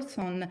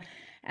person.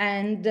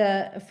 And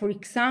for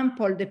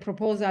example, the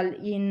proposal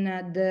in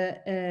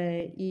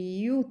the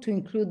EU to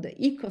include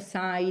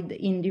ecocide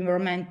in the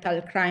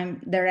Environmental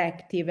Crime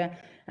Directive.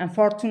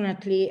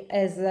 Unfortunately,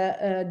 as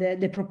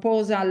the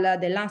proposal,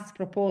 the last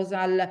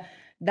proposal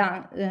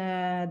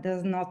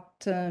does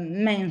not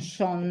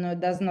mention,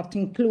 does not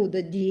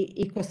include the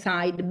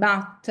ecocide,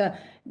 but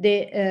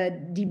the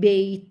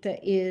debate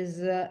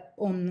is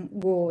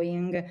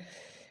ongoing.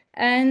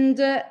 And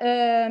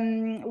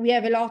we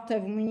have a lot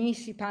of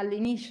municipal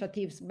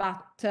initiatives,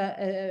 but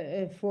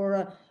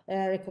for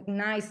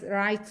recognized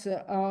rights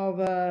of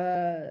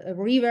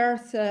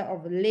rivers,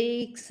 of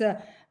lakes,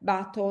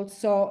 but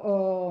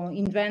also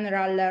in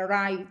general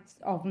rights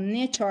of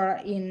nature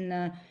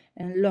in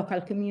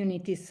local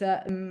communities.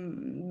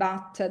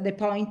 But the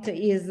point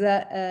is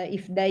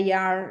if they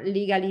are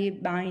legally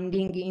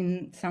binding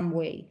in some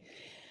way.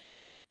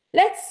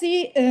 Let's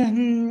see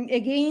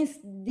against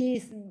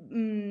this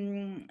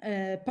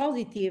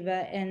positive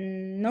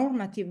and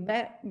normative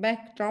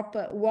backdrop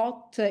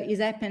what is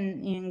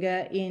happening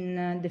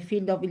in the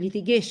field of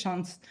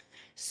litigations.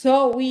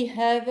 So we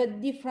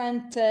have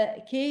different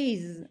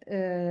cases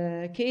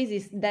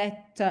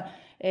that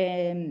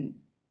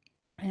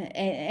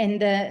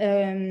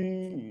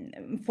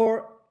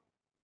for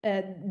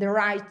the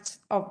rights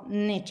of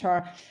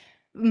nature.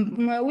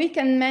 We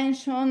can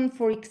mention,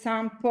 for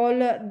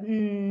example,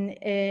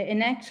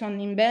 an action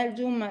in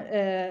Belgium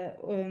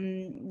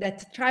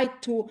that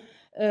tried to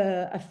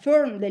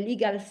affirm the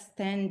legal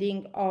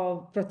standing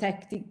of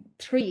protected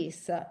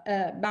trees,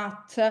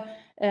 but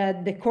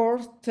the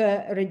court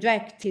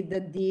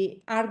rejected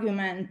the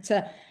argument,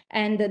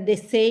 and the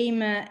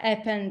same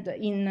happened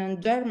in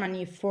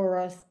Germany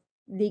for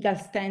legal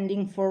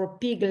standing for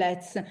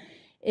piglets.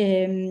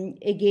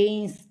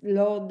 Against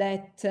law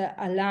that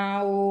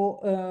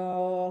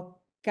allow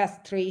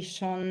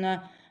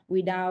castration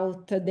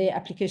without the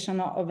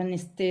application of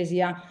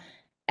anesthesia.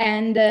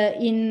 And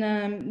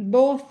in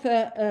both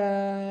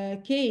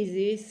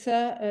cases,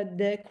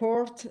 the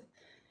court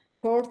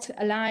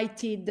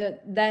highlighted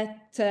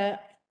that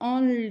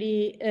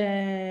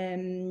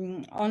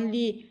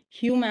only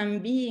human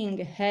being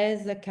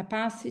has a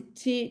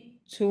capacity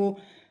to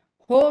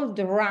hold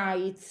the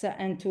rights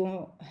and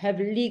to have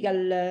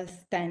legal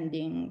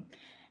standing.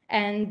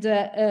 And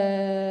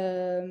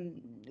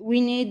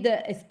we need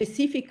a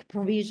specific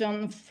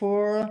provision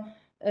for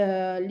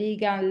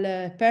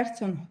legal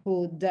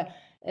personhood,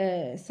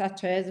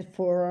 such as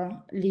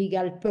for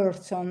legal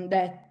person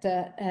that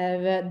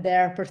have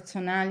their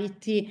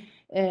personality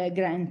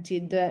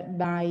granted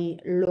by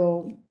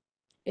law,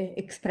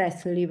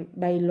 expressly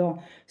by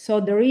law. So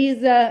there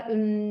is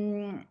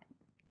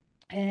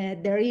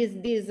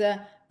this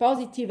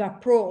positive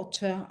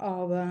approach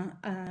of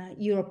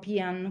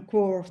European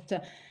Court,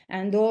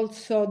 and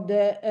also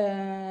the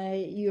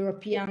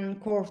European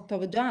Court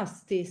of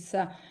Justice,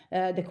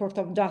 the Court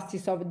of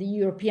Justice of the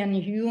European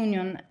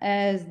Union,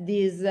 as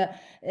this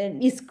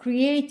is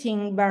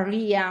creating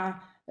barrier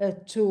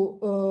to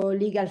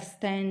legal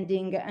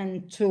standing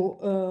and to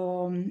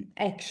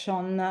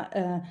action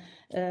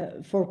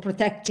for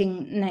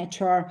protecting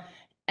nature.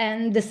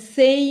 And the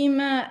same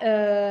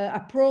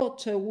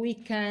approach, we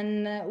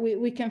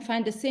can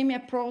find the same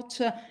approach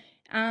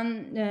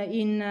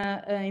in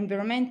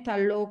environmental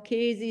law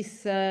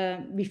cases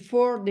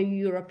before the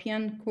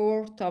European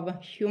Court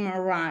of Human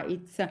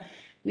Rights.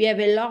 We have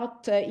a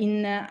lot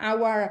in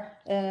our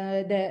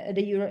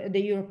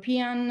the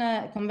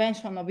European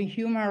Convention of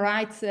Human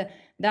Rights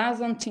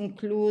doesn't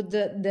include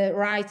the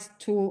rights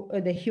to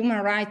the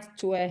human right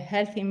to a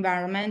healthy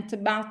environment,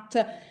 but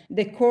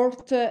the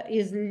court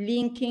is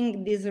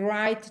linking this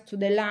right to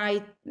the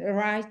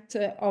right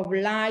of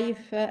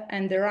life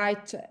and the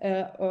right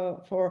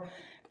for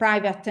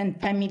private and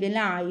family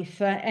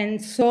life.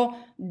 And so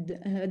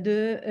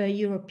the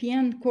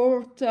European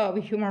Court of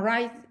Human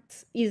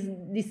Rights is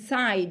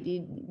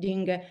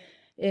deciding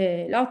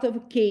a lot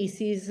of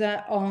cases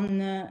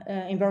on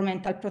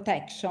environmental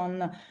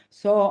protection,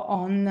 so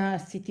on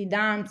city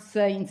dumps,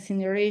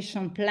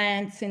 incineration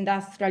plants,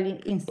 industrial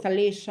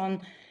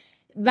installation.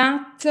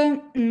 But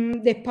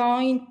the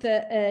point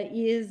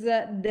is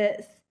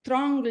the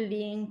strong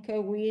link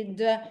with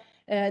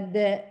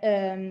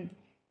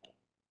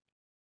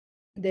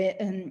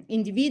the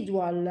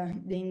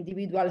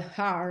individual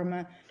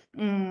harm.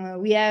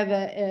 We have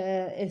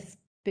a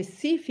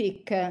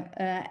specific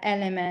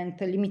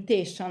element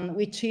limitation,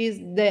 which is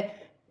the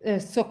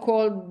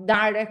so-called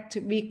direct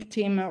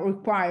victim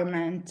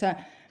requirement.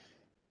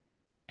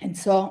 And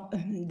so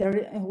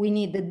we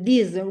need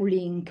this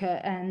link,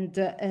 and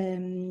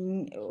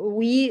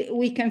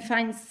we can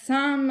find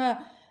some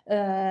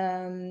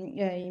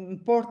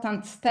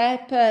important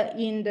step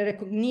in the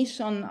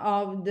recognition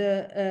of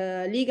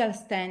the legal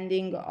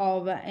standing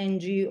of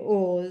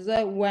NGOs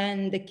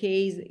when the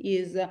case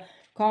is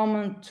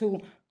common to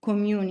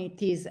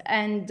communities,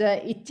 and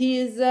it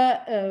is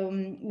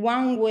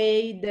one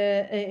way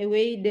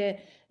the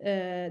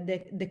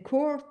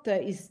court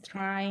is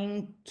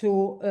trying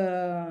to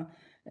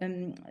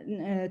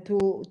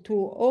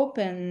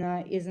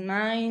open his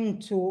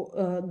mind to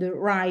the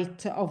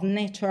right of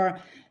nature,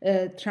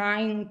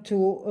 trying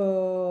to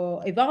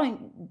avoid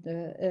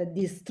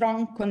this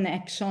strong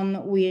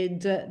connection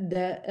with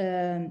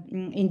the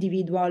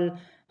individual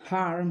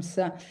harms.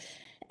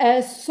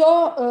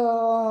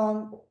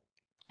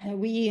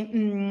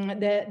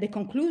 The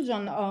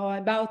conclusion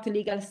about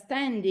legal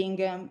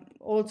standing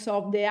also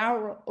of the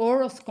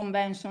Aarhus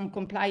Convention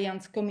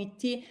Compliance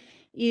Committee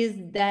is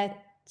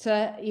that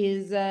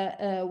is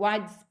a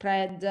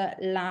widespread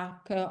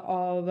lack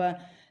of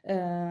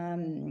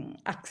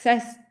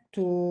access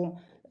to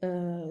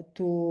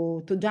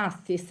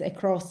justice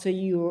across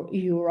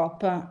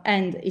Europe,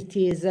 and it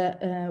is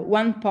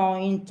one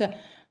point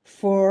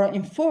for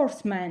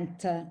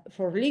enforcement,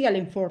 for legal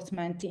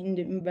enforcement in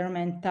the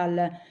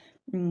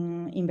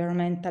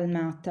environmental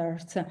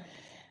matters.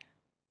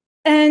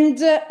 And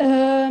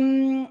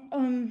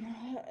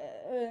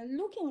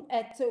looking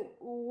at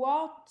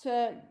what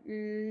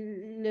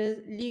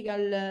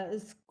legal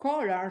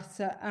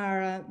scholars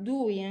are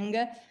doing,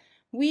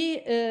 we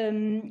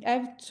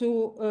have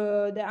to,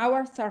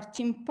 our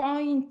starting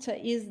point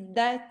is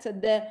that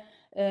the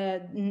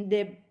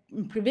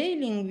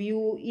prevailing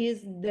view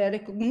is the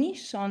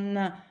recognition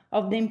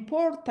of the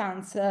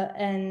importance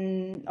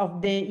and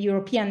of the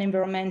European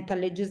environmental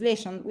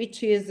legislation,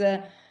 which is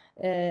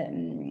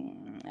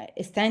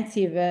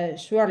extensive,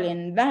 surely,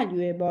 and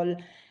valuable.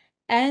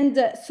 And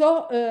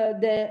so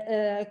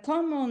the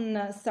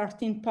common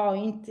starting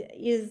point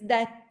is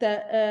that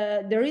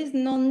there is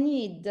no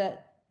need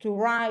to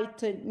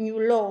write new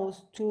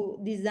laws, to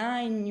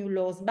design new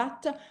laws,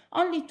 but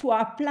only to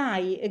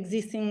apply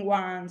existing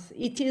ones.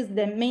 It is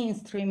the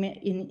mainstream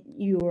in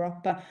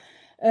Europe.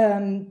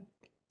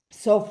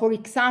 So, for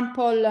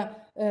example,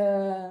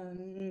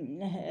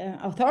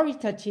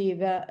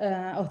 authoritative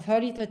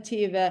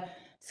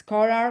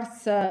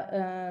scholars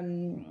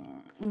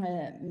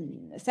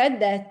said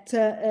that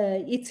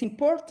it's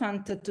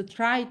important to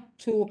try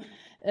to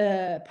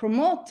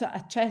promote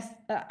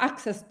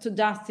access to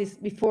justice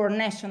before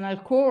national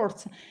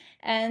courts,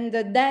 and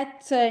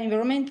that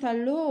environmental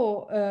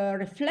law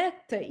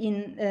reflect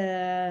in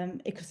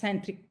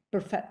ecocentric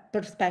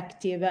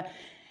perspective,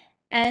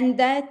 and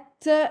that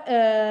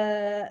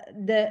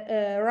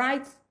the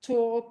rights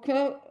talk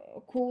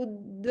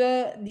could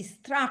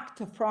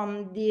distract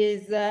from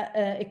these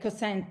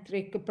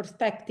ecocentric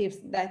perspectives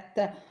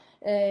that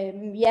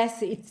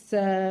yes, it's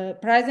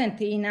present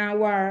in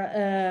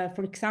our,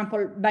 for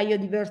example,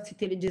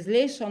 biodiversity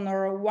legislation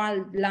or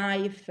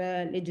wildlife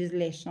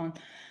legislation.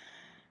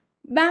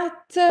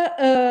 But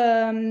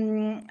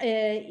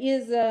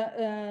is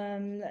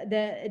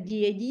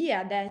the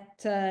idea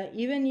that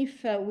even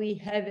if we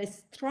have a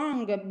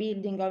strong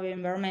building of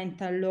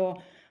environmental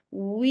law,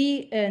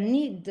 we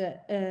need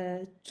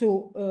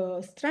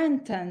to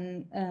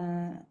strengthen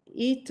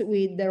it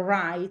with the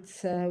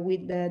rights,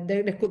 with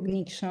the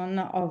recognition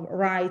of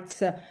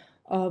rights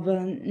of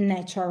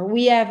nature.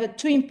 We have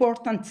two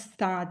important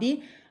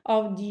studies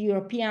of the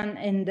European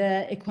and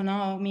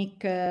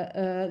economic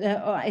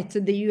at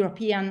the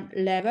European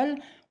level.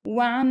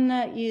 One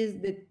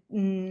is the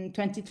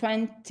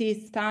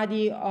 2020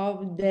 study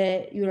of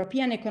the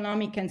European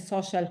Economic and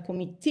Social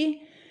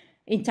Committee,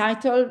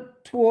 entitled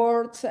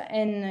Towards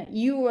an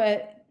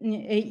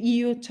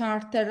EU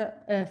Charter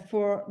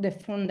for the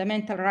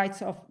Fundamental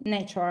Rights of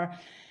Nature,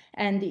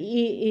 and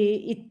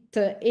it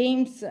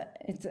aims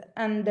at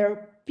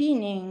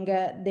underpinning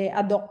the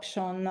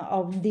adoption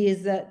of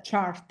this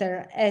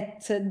charter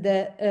at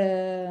the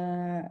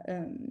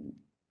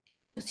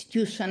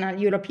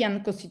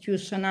European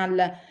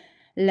constitutional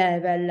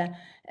level.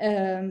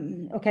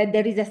 Okay,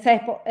 there is a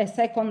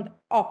second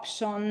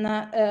option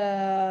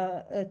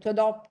to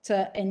adopt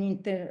an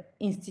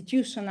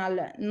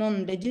interinstitutional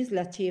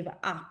non-legislative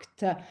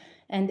act,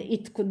 and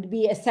it could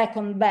be a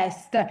second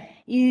best.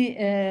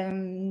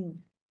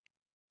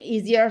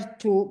 easier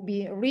to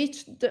be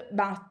reached,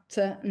 but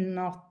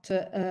not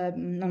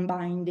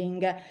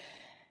non-binding.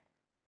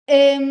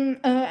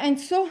 And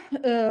so,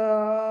 the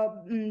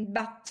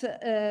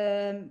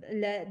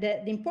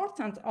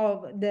importance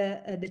of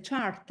the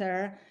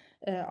Charter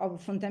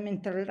of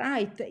Fundamental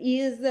Rights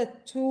is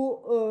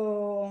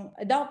to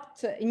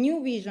adopt a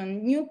new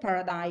vision, new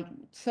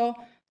paradigm. So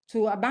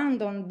to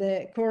abandon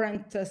the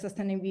current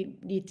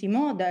sustainability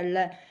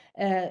model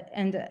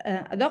and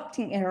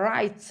adopting a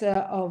rights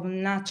of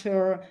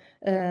nature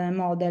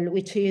model,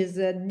 which is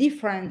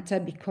different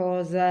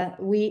because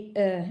we,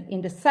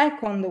 in the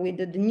second, with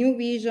the new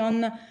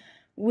vision,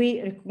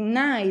 we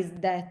recognize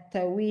that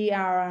we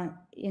are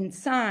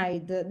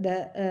inside the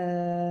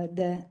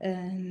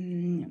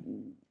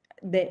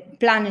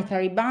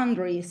planetary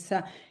boundaries,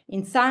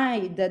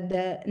 inside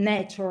the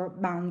nature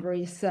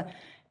boundaries.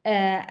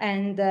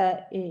 And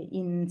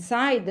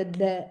inside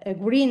the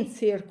green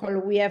circle,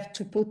 we have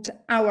to put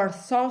our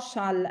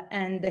social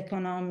and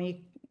economic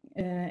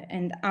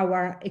and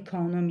our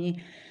economy.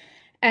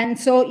 And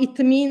so it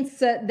means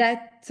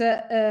that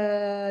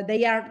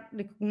they are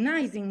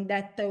recognizing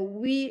that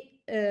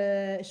we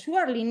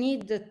surely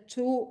need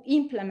to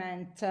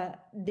implement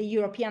the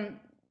European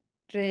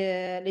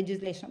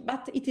legislation,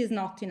 but it is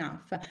not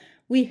enough.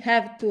 We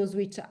have to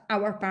switch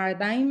our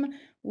paradigm.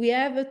 We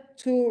have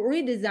to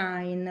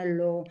redesign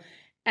law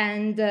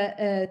and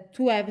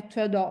to have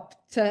to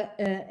adopt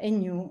a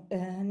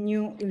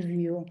new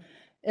view.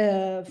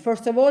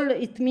 First of all,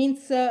 it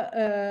means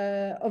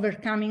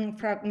overcoming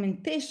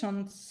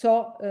fragmentation,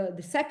 so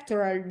the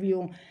sectoral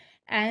view,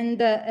 and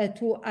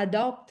to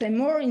adopt a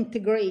more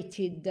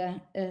integrated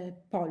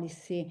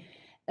policy.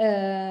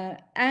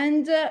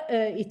 And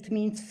it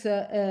means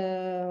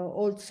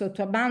also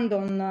to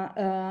abandon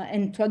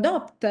and to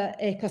adopt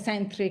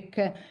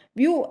ecocentric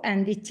view,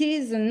 and it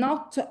is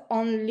not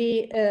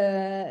only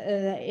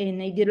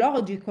an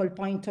ideological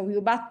point of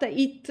view, but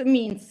it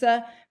means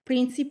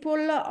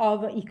principle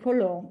of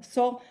eco-law.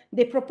 So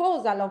the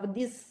proposal of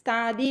this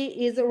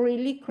study is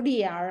really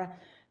clear,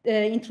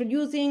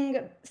 introducing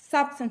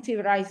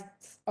substantive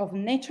rights of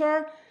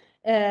nature,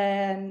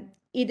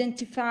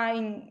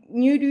 identifying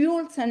new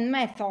rules and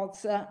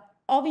methods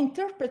of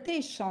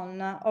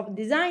interpretation, of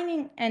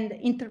designing and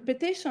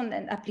interpretation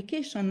and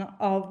application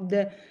of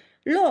the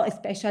law,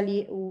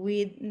 especially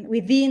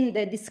within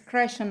the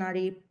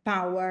discretionary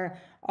power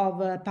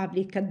of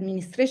public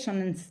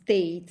administration and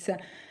states.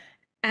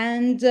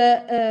 And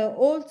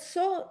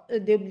also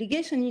the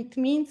obligation, it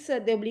means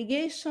the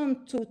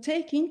obligation to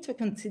take into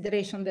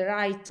consideration the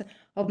right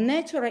of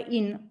nature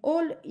in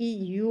all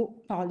EU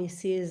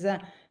policies,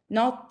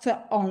 not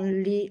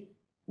only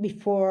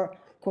before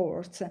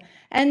courts.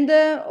 And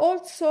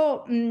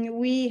also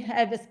we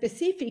have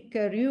specific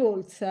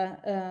rules,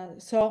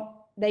 so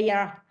they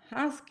are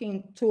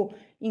asking to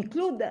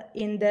include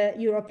in the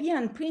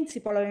European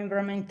principle of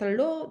environmental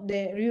law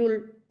the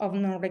rule of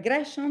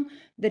non-regression,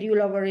 the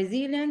rule of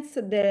resilience,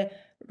 the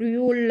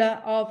rule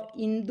of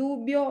in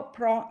dubio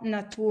pro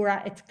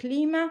natura et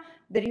clima,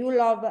 the rule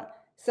of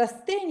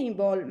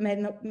sustainable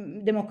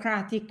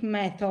democratic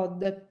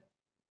method,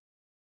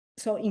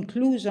 so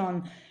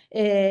inclusion,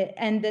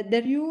 and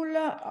the rule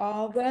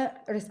of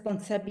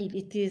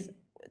responsibilities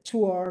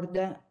toward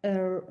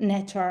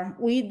nature,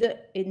 with,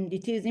 and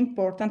it is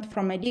important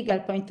from a legal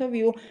point of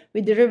view,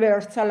 with the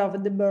reversal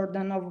of the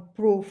burden of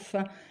proof.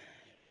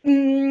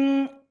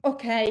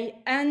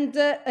 Okay, and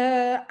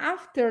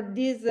after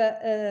this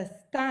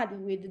study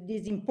with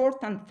these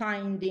important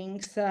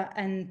findings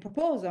and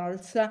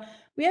proposals,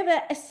 we have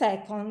a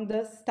second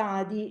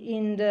study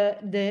in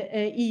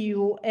the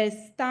EU, a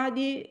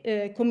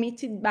study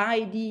committed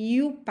by the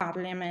EU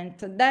Parliament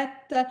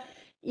that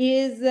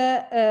is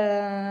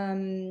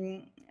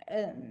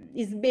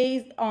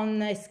based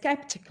on a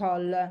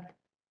skeptical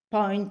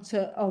point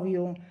of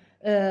view.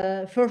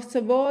 First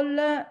of all,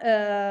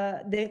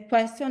 the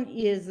question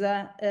is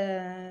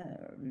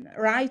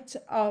right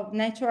of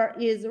nature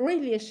is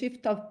really a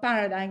shift of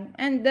paradigm,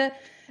 and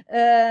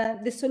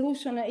the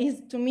solution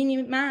is to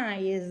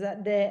minimize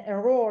the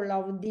role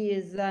of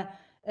this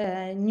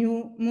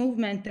new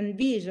movement and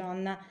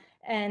vision,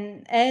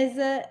 and as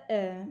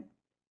a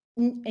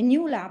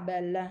new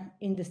label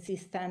in the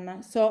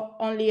system, so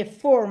only a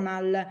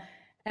formal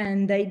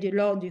and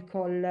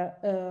ideological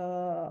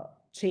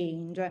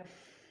change.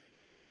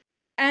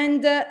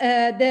 And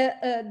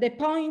the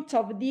point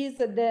of this,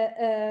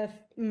 the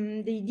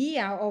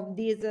idea of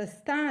this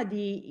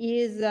study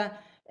is that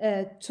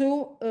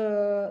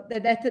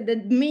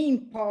the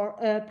main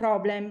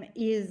problem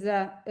is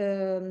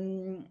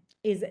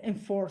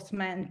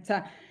enforcement.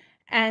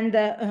 And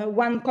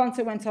one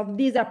consequence of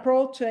this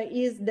approach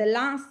is the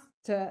last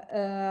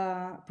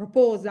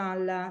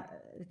proposal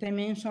that I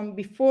mentioned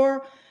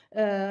before,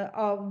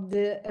 of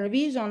the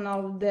revision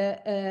of the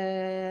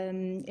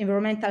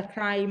Environmental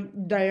Crime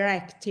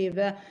Directive.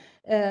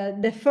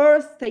 The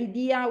first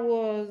idea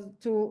was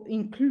to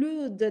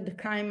include the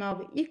crime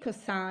of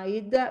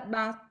ecocide,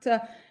 but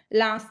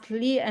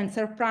lastly and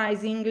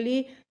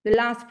surprisingly, the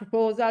last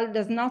proposal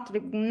does not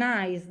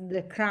recognize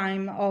the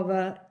crime of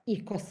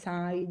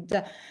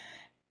ecocide.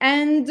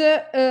 And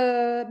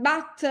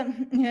but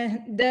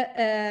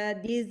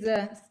these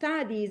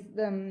studies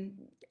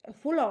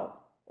full of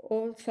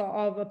also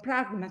of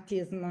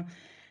pragmatism,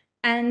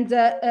 and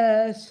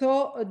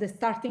so the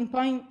starting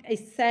point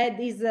is said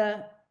is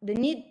the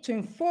need to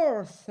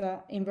enforce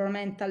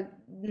environmental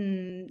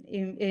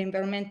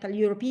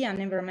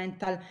European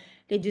environmental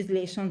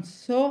legislation.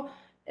 So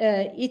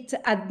it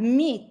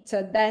admits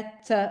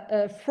that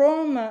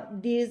from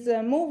this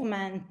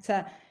movement,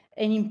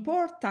 an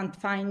important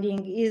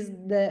finding is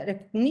the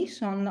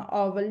recognition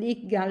of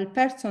legal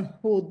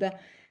personhood.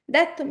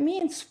 That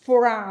means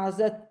for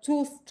us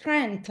to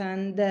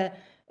strengthen the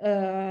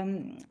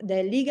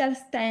legal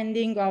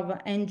standing of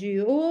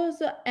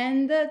NGOs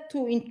and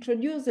to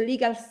introduce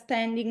legal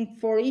standing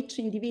for each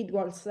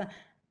individual's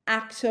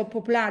actio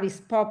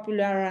popularis,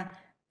 popular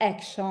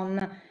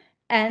action,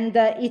 and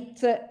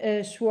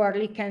it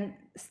surely can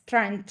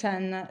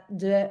strengthen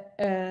the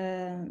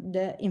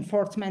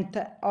enforcement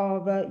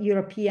of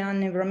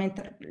European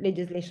environmental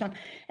legislation.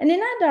 And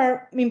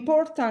another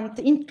important,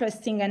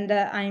 interesting, and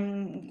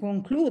I'm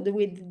conclude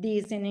with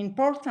this, an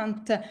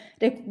important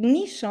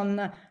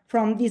recognition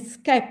from this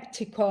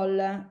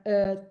skeptical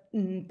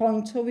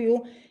point of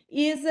view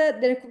is the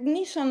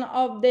recognition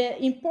of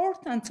the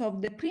importance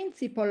of the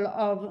principle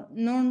of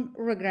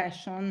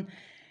non-regression.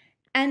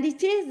 And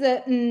it is,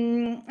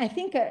 I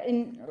think,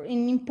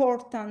 an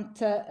important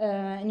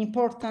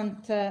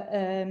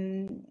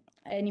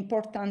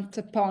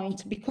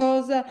point,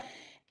 because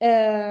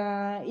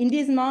in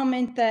this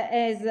moment,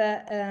 as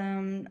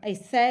I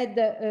said,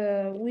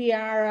 we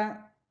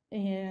are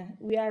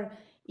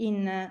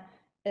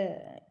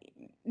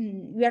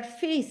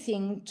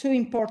facing two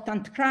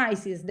important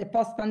crises: the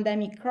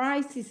post-pandemic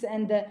crisis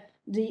and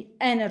the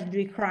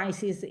energy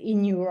crisis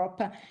in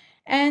Europe.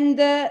 And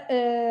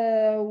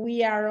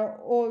we are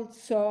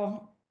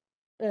also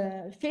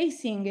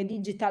facing a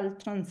digital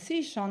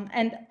transition,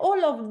 and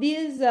all of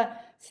these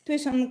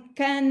situations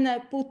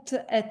can put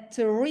at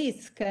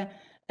risk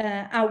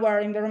our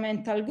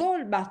environmental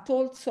goal, but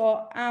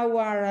also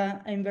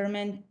our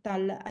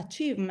environmental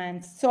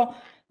achievements. So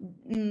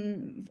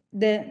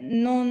the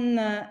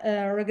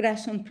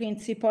non-regression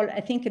principle,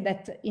 I think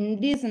that in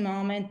this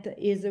moment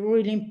is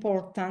really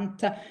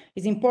important.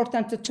 It's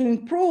important to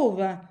improve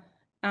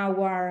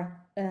our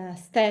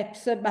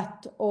steps,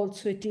 but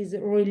also it is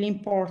really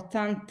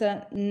important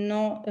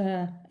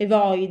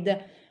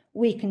avoid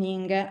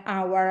weakening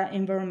our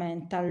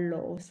environmental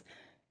laws.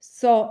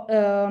 So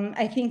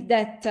I think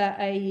that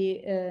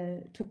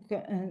I took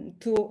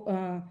too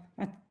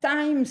much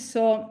time,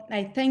 so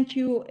I thank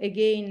you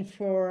again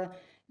for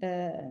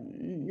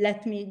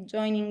let me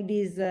joining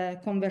this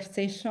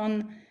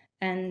conversation,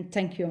 and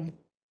thank you.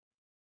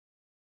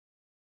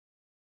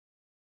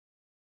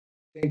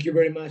 Thank you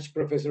very much,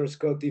 Professor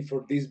Scotti,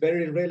 for this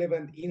very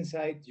relevant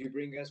insight you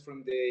bring us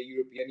from the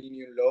European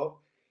Union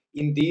law.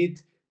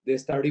 Indeed, the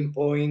starting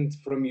point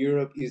from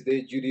Europe is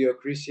the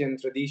Judeo-Christian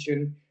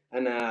tradition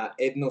and an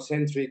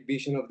ethnocentric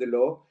vision of the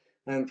law.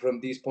 And from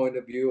this point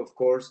of view, of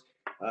course,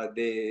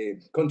 the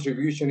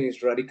contribution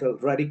is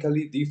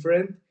radically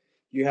different.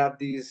 You have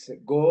this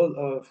goal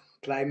of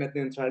climate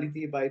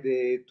neutrality by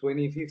the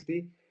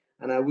 2050.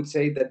 And I would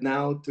say that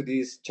now to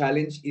this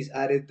challenge is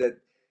added that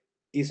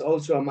is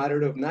also a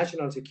matter of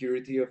national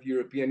security, of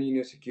European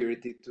Union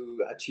security,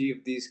 to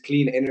achieve these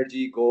clean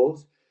energy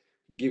goals,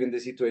 given the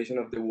situation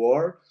of the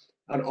war.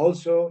 And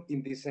also,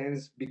 in this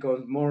sense,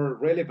 becomes more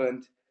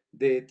relevant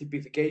the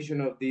typification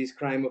of this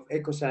crime of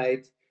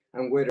ecocide,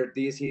 and whether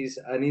this is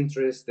an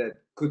interest that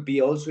could be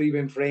also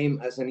even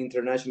framed as an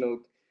international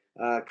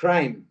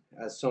crime,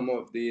 as some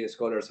of the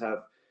scholars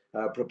have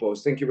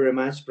proposed. Thank you very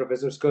much,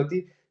 Professor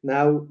Scotti.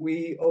 Now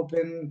we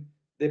open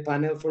the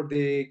panel for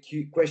the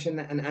question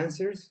and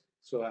answers.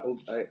 So I'll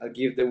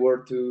give the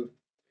word to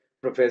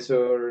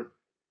Professor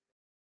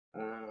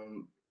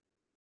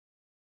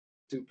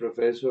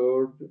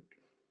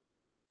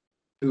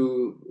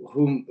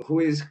who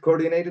is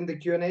coordinating the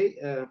Q&A.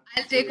 I'll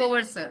take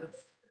over, sir.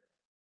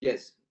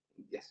 Yes.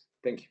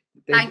 Thank you.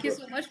 Thank you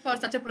so much for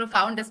such a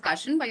profound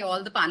discussion by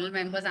all the panel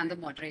members and the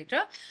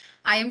moderator.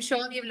 I am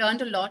sure we've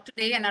learned a lot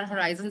today, and our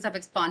horizons have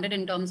expanded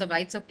in terms of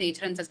rights of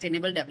nature and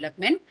sustainable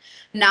development.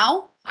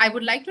 Now, I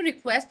would like to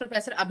request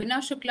Professor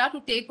Abhinav Shukla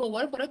to take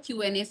over for a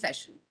Q&A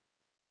session.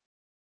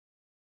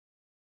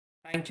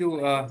 Thank you,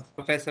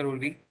 Professor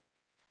Urvi.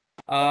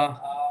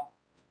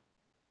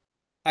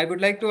 I would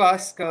like to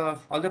ask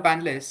all the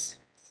panelists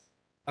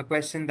a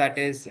question, that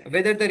is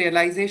whether the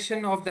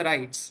realization of the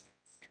rights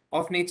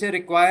of nature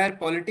require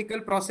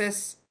political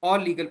process or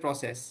legal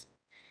process.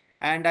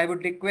 And I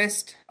would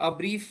request a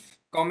brief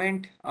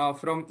comment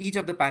from each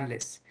of the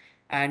panelists.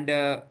 And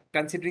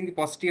considering the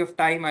paucity of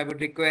time, I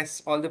would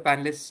request all the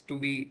panelists to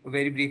be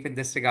very brief in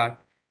this regard.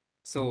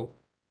 So.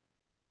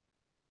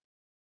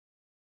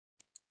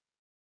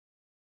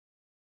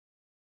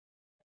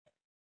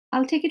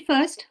 I'll take it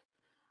first.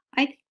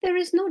 I think there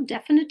is no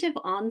definitive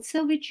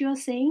answer which you're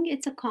saying.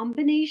 It's a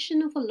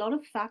combination of a lot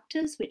of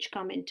factors which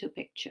come into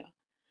picture,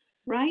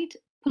 right?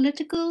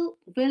 Political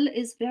will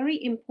is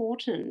very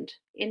important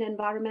in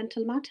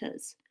environmental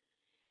matters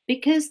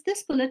because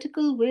this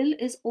political will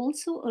is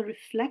also a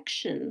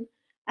reflection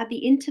at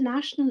the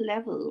international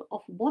level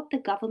of what the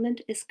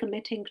government is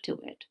committing to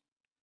it.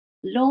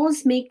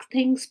 Laws make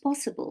things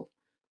possible.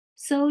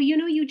 So,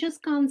 you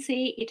just can't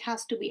say it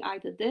has to be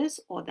either this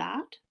or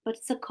that, but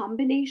it's a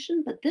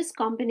combination. But this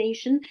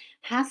combination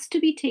has to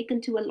be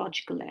taken to a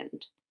logical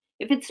end.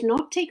 If it's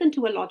not taken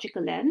to a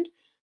logical end,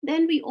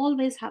 then we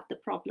always have the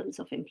problems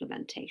of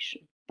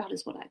implementation. That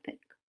is what I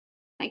think.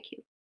 Thank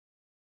you.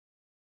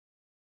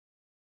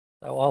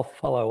 So I'll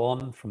follow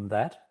on from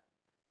that.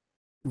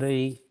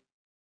 The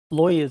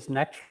lawyers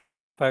naturally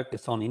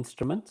focus on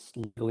instruments,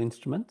 legal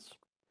instruments,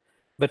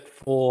 but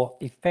for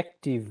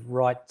effective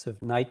rights of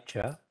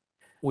nature,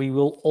 we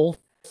will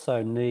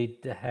also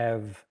need to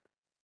have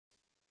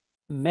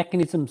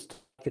mechanisms to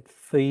make it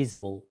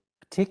feasible,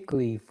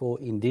 particularly for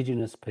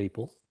Indigenous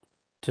people,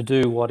 to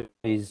do what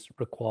is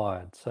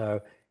required.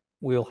 So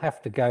we'll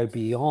have to go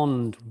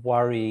beyond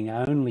worrying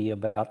only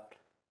about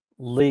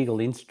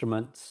legal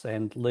instruments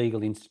and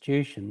legal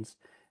institutions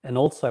and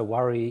also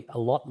worry a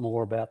lot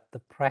more about the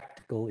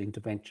practical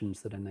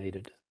interventions that are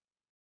needed.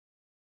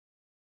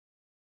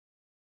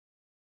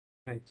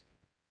 Right.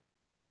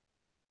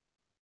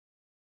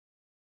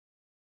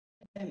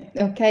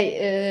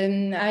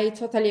 Okay, I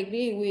totally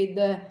agree with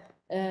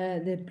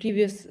the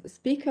previous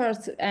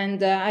speakers,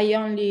 and I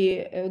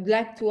only would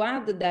like to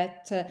add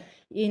that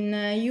in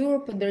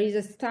Europe there is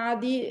a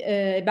study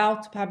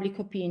about public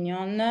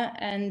opinion,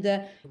 and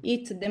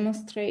it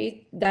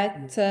demonstrates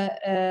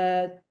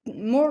that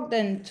more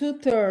than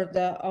 2/3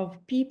 of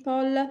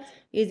people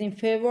is in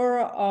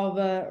favor of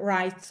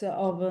rights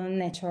of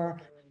nature.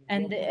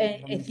 And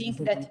I think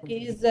that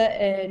is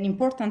an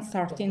important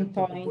starting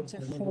point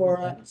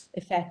for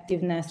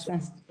effectiveness.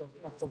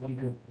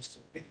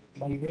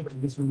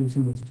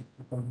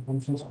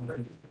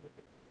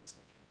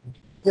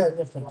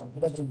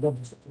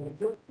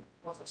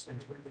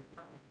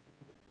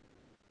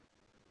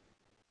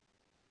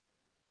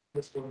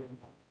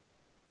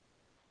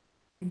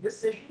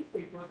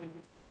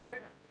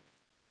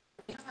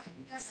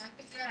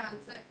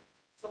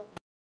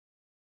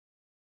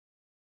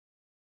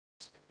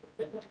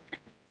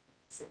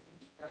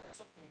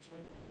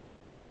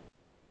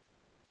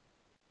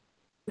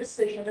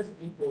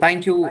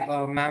 Thank you,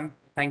 ma'am.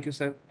 Thank you,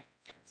 sir.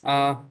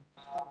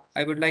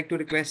 I would like to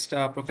request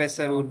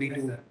Professor Urbi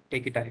to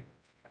take it ahead.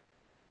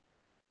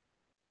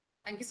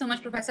 Thank you so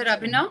much, Professor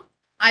Abhinav.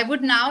 I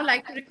would now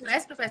like to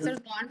request Professor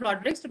Juan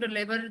Rodrigues to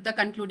deliver the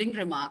concluding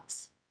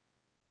remarks.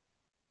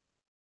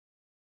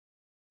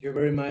 Thank you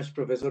very much,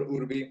 Professor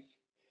Urbi.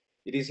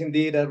 It is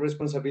indeed a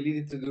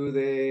responsibility to do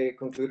the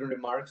concluding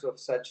remarks of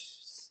such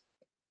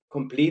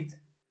complete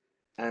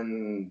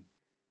and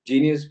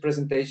genius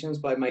presentations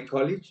by my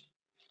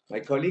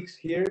colleagues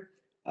here.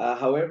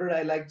 However,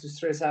 I like to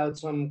stress out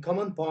some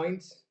common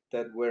points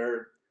that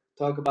were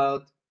talked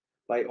about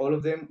by all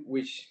of them,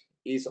 which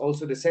is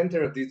also the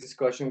center of this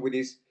discussion, which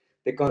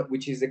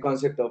is the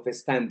concept of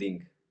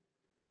standing.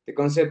 The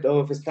concept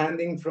of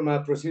standing from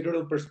a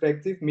procedural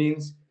perspective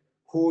means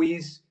who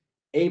is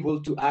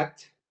able to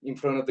act in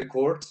front of the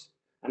courts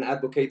and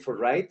advocate for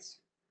rights.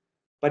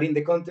 But in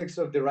the context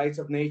of the rights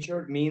of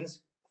nature, it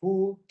means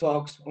who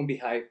talks on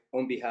behalf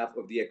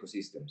of the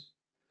ecosystems.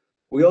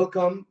 We all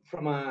come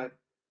from a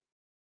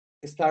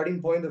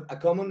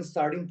common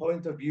starting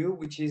point of view,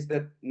 which is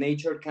that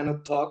nature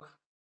cannot talk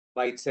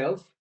by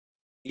itself.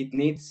 It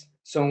needs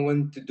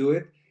someone to do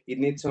it. It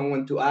needs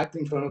someone to act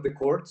in front of the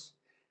courts.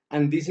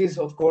 And this is,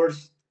 of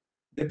course,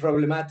 the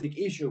problematic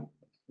issue,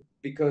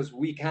 because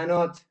we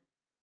cannot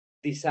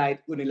decide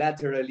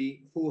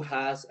unilaterally who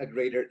has a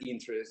greater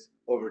interest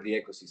over the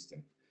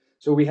ecosystem.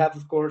 So we have,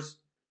 of course,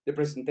 the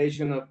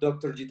presentation of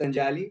Dr.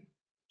 Gitanjali.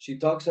 She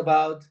talks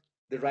about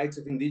the rights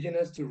of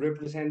indigenous to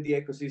represent the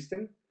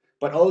ecosystem,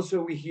 but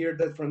also we hear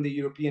that from the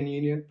European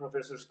Union,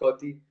 Professor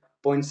Scotti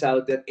points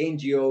out that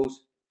NGOs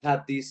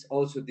have this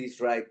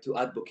right to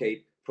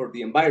advocate for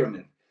the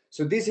environment.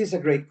 So this is a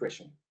great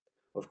question,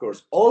 of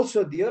course.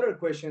 Also, the other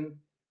question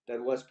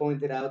that was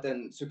pointed out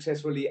and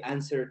successfully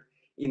answered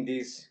in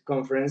this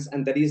conference,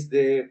 and that is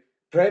the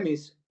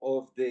premise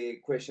of the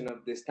question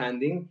of the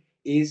standing,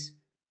 is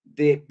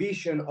the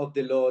vision of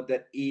the law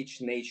that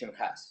each nation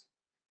has.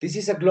 This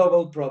is a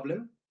global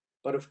problem,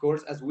 but of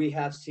course, as we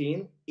have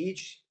seen,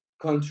 each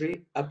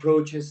country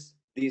approaches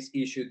this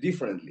issue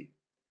differently.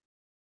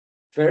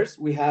 First,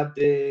 we have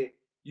the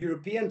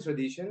European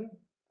tradition,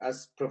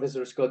 as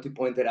Professor Scotti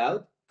pointed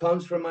out,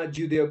 comes from a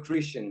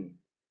Judeo-Christian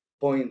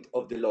point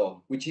of the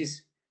law, which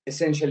is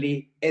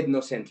essentially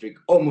ethnocentric,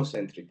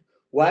 homocentric.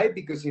 Why?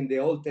 Because in the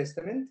Old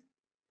Testament,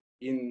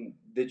 in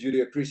the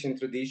Judeo-Christian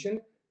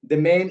tradition, the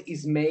man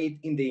is made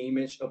in the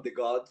image of the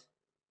God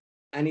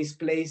and is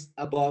placed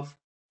above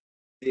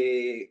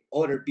the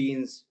other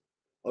beings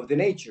of the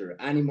nature,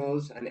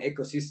 animals and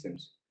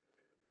ecosystems.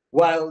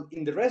 While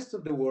in the rest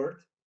of the world,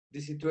 the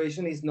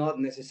situation is not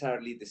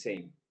necessarily the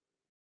same.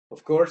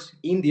 Of course,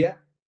 India,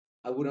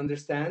 I would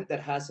understand,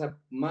 that has a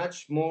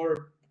much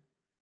more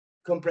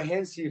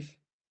comprehensive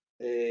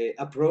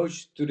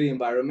approach to the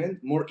environment,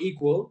 more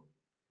equal.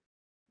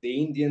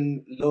 The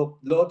Indian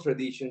law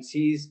tradition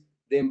sees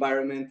the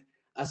environment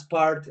as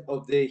part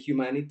of the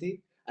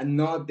humanity and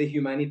not the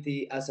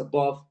humanity as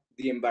above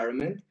the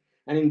environment.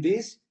 And in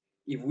this,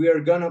 if we are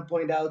going to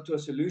point out to a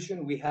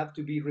solution, we have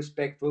to be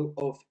respectful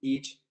of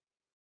each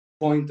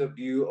point of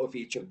view of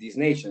each of these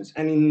nations.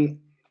 And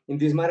in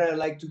this matter, I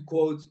like to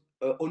quote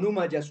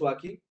Onuma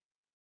Yasuaki,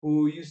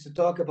 who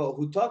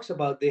talks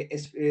about the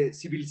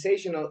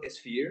civilizational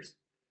spheres,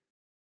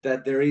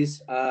 that there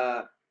is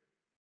a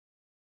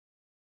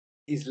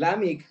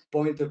Islamic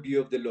point of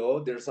view of the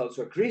law, there's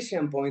also a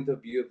Christian point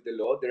of view of the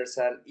law, there's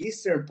an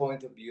Eastern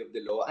point of view of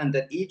the law, and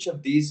that each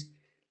of these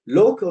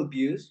local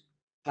views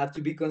have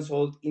to be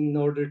consulted in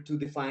order to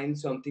define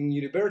something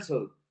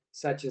universal,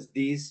 such as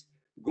this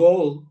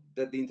goal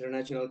that the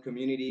international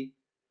community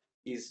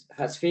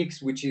has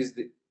fixed, which is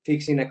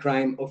fixing a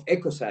crime of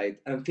ecocide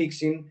and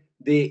fixing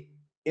the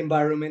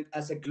environment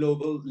as a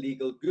global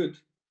legal good.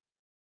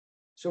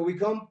 So we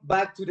come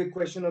back to the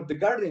question of the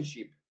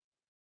guardianship.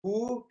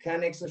 Who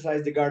can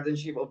exercise the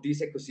guardianship of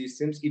these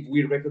ecosystems if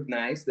we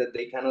recognize that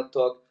they cannot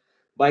talk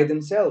by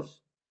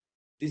themselves?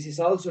 This is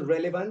also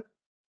relevant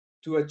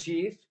to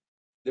achieve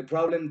the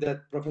problem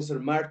that Professor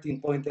Martin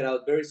pointed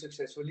out very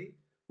successfully,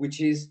 which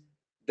is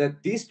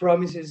that these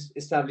promises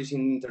established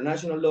in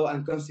international law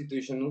and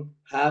constitutional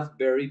have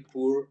very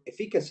poor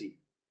efficacy.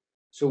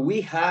 So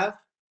we have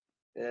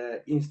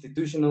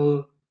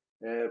institutional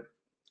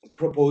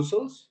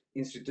proposals,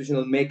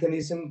 institutional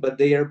mechanism, but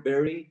they are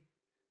very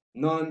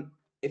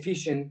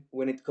non-efficient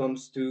when it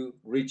comes to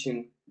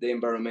reaching the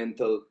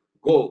environmental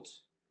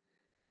goals.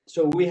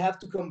 So we have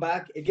to come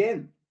back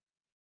again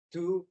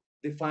to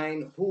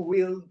define who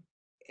will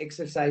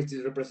exercise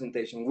this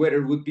representation, whether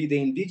it would be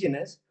the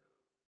indigenous,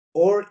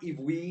 or if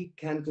we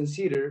can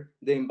consider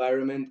the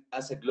environment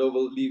as a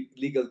global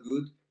legal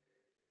good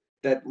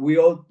that we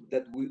all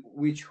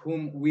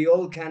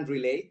can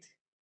relate,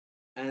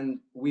 and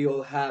we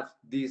all have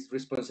this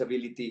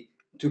responsibility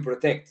to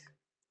protect.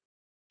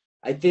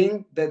 I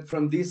think that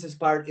from this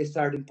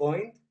starting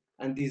point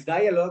and this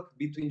dialogue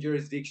between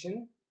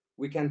jurisdiction,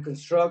 we can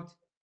construct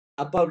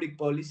a public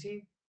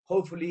policy,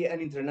 hopefully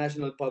an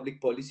international public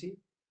policy.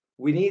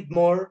 We need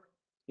more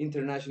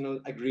international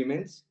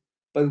agreements,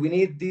 but we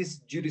need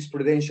this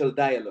jurisprudential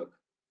dialogue,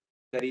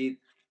 that it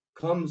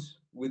comes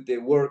with the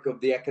work of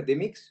the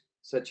academics,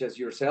 such as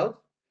yourself,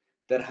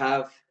 that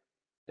have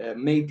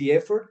made the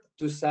effort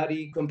to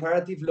study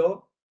comparative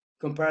law,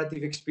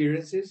 comparative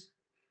experiences.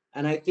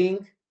 And I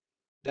think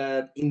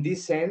that in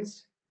this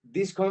sense,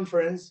 this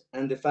conference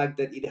and the fact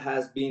that it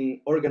has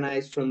been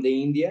organized from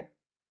the India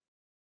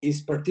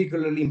is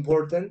particularly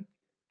important,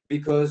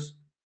 because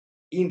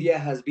India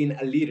has been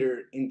a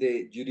leader in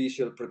the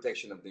judicial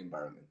protection of the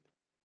environment.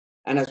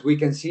 And as we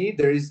can see,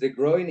 there is the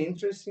growing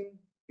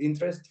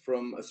interest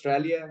from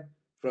Australia,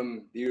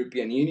 from the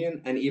European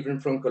Union, and even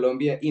from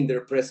Colombia in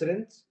their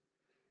precedents.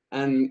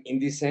 And in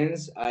this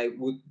sense, I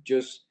would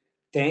just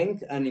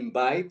thank and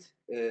invite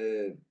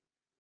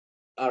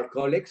our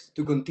colleagues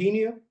to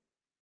continue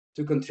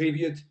to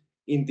contribute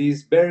in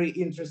this very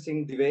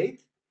interesting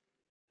debate.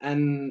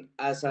 And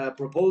as a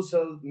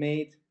proposal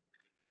made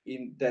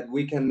that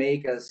we can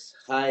make as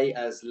high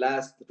as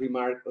last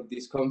remark of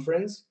this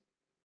conference,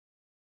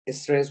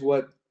 stress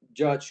what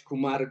Judge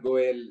Kumar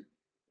Goel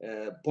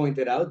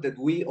pointed out, that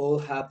we all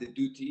have the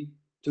duty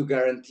to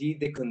guarantee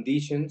the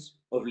conditions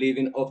of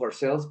living of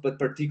ourselves, but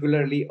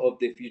particularly of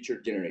the future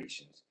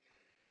generations.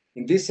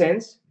 In this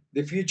sense,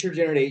 the future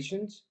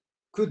generations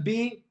could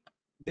be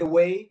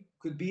the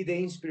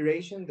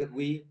inspiration that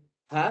we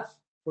have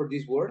for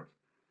this work.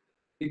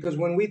 Because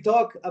when we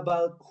talk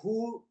about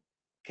who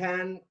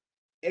can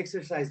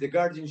exercise the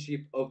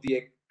guardianship of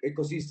the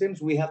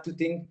ecosystems, we have to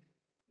think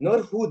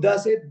not who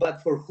does it,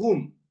 but for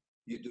whom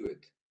you do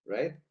it,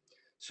 right?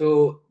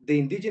 So the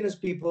indigenous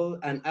people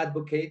and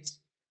advocates,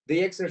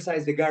 they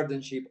exercise the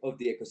guardianship of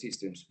the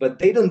ecosystems, but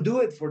they don't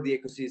do it for the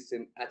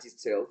ecosystem as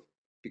itself,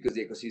 because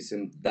the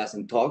ecosystem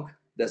doesn't talk,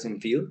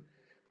 doesn't feel,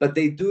 but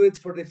they do it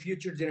for the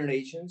future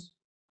generations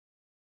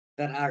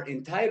that are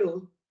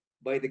entitled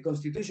by the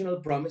constitutional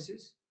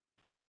promises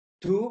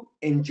to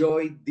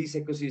enjoy these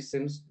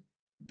ecosystems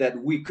that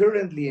we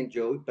currently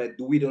enjoy, but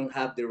we don't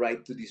have the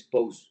right to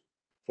dispose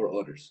for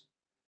others.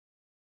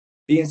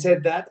 Being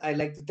said that, I'd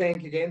like to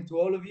thank again to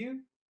all of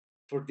you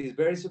for this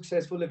very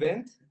successful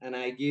event, and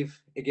I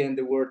give again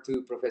the word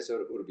to Professor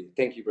Urbi.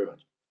 Thank you very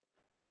much.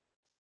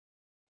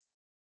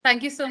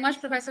 Thank you so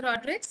much, Professor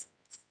Rodrigues.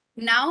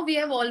 Now we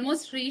have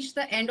almost reached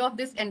the end of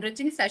this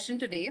enriching session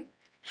today.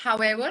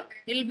 However,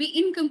 it will be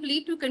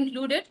incomplete to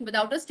conclude it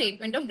without a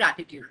statement of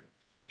gratitude.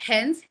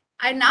 Hence,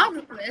 I now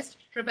request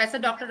Professor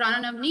Dr.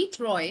 Rana Navneet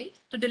Roy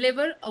to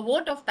deliver a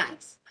vote of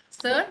thanks.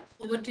 Sir,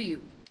 over to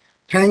you.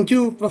 Thank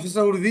you,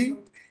 Professor Urvi,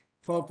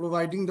 for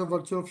providing the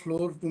virtual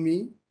floor to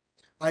me.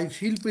 I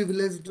feel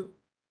privileged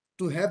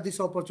to have this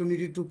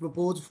opportunity to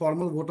propose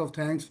formal vote of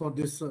thanks for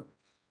this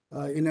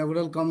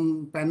inaugural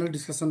panel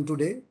discussion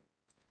today.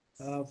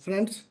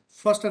 Friends,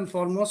 first and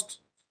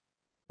foremost,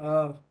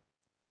 a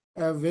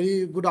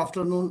very good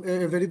afternoon,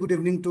 a very good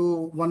evening to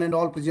one and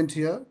all present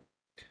here.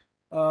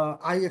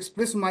 I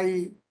express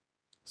my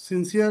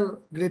sincere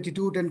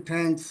gratitude and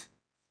thanks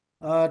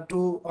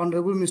to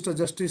Honorable Mr.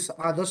 Justice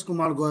Adarsh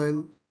Kumar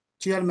Goyal,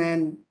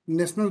 Chairman,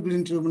 National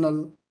Green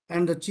Tribunal,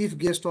 and the chief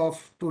guest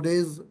of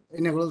today's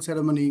inaugural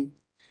ceremony,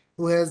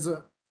 who has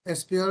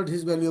spared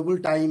his valuable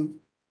time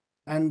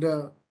and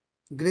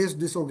graced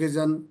this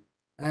occasion.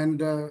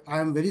 And I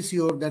am very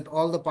sure that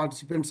all the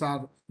participants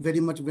are very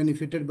much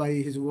benefited by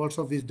his words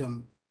of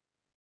wisdom.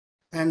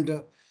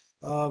 And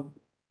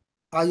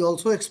I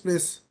also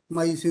express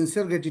my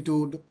sincere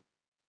gratitude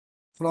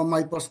from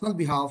my personal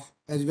behalf,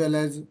 as well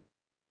as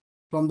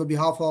from the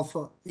behalf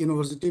of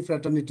University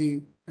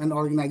Fraternity and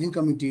Organizing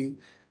Committee,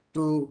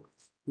 to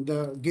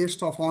the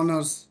guest of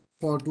honors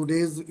for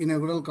today's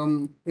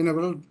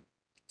inaugural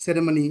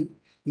ceremony,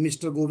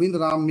 Mr. Govind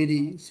Ram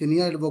Miri,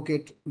 Senior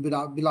Advocate,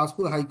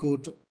 Bilaspur High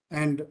Court,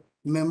 and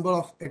Member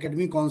of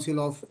Academic Council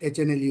of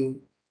HNLU,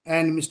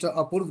 and Mr.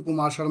 Apurv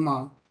Kumar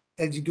Sharma,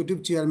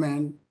 Executive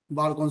Chairman,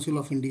 Bar Council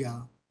of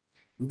India.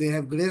 They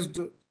have graced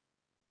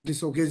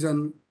this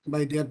occasion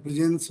by their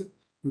presence.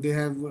 They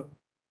have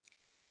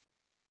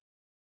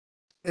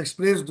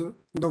expressed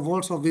the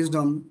words of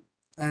wisdom,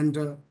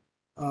 and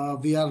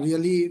we are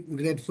really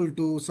grateful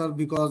to serve,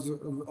 because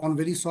on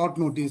very short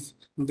notice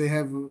they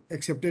have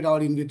accepted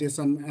our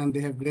invitation and they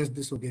have graced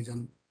this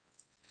occasion.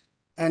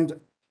 And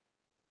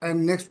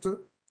next,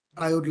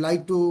 I would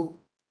like to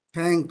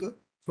thank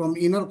from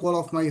inner core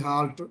of my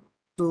heart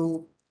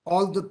to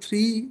all the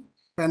three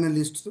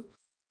panelists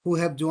who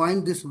have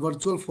joined this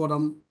virtual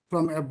forum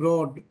from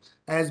abroad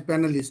as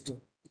panelists.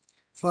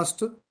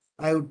 First,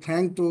 I would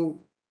thank to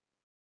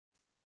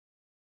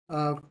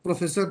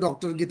Professor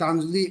Dr.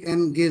 Gitanjali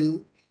N.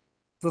 Gill,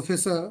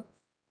 Professor,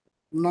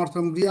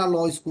 Northumbria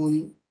Law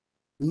School,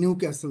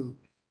 Newcastle.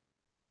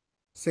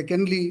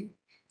 Secondly,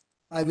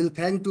 I will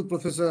thank to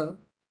Professor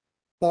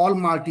Paul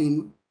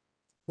Martin,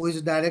 who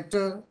is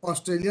Director,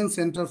 Australian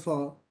Centre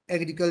for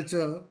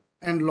Agriculture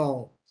and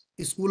Law,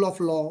 School of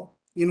Law,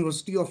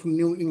 University of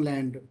New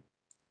England.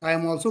 I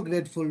am also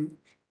grateful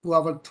to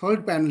our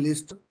third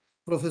panelist,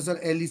 Professor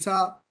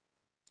Elisa,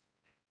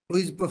 who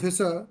is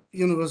Professor,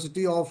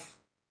 University of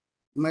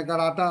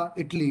Macerata,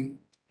 Italy.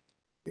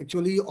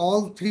 Actually,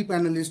 all three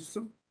panelists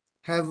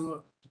have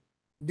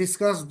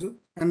discussed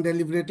and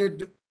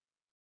deliberated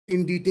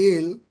in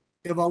detail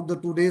about the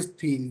today's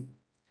theme.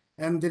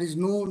 And there is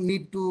no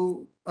need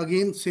to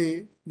again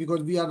say,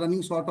 because we are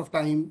running short of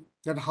time,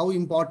 that how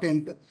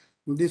important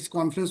this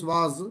conference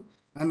was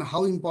and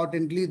how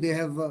importantly they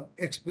have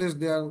expressed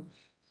their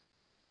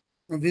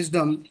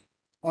wisdom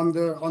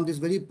on this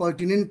very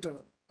pertinent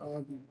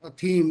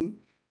theme,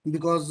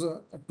 because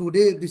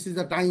today this is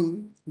the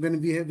time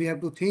when we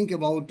have to think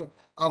about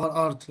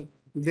our Earth.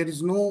 There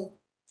is no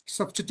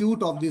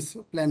substitute of this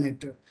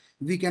planet.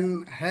 We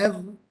can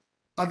have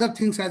other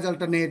things as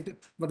alternate,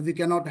 but we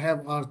cannot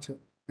have Earth.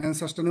 And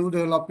sustainable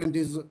development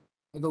is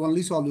the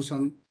only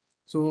solution.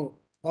 So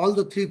all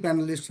the three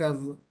panelists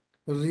have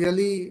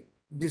really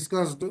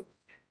discussed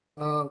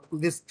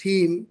this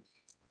theme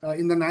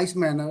in a nice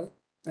manner,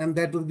 and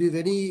that will be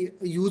very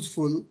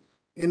useful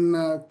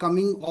in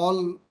coming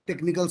all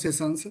technical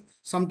sessions.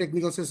 Some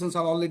technical sessions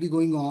are already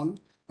going on,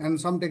 and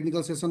some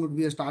technical session would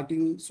be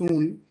starting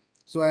soon.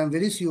 So I am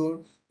very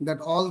sure that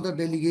all the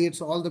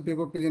delegates, all the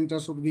paper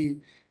presenters would be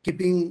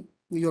keeping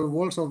your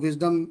words of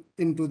wisdom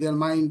into their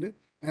mind,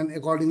 and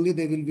accordingly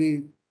they will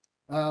be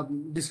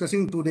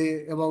discussing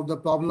today about the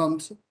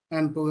problems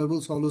and probable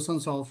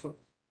solutions of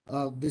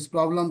this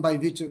problem by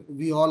which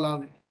we all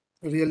are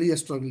really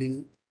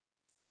struggling.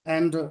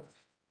 And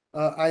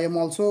I am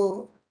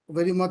also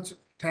very much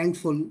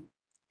thankful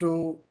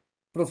to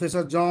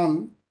Professor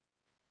John,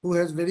 who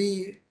has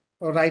very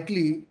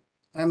rightly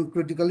and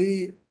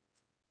critically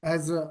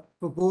has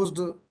proposed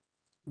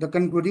the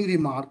concluding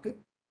remark.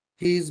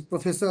 He is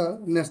Professor,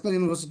 National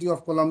University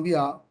of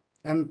Columbia,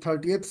 and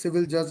 30th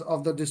Civil Judge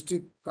of the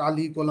District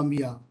Kali,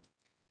 Columbia.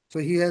 So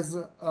he has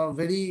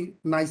very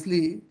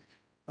nicely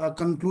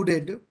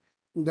concluded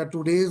the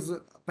today's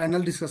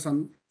panel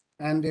discussion.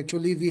 And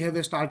actually we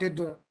have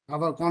started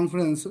our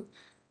conference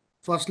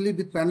firstly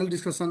with panel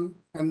discussion,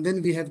 and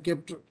then we have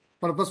kept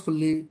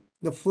purposefully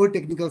the 4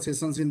 technical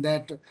sessions, in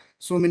that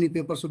so many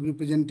papers would be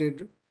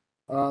presented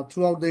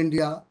throughout the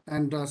India,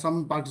 and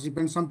some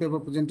participants, some paper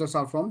presenters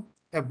are from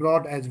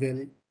abroad as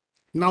well.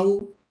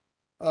 Now,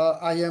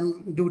 I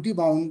am duty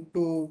bound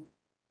to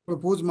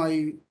propose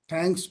my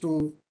thanks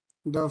to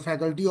the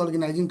Faculty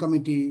Organizing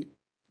Committee,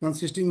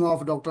 consisting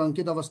of Dr.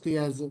 Ankit Awasthi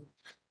as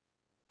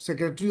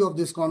Secretary of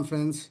this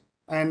conference,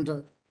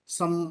 and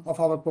some of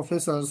our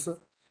professors,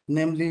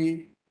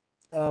 namely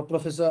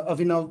Professor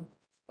Avinav,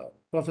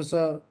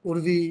 Professor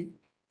Urvi,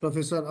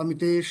 Professor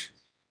Amitesh,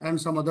 and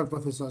some other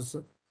professors.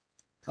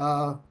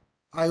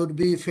 I would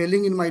be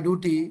failing in my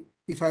duty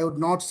if I would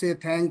not say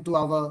thank to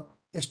our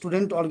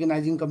Student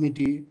Organizing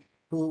Committee,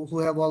 who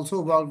have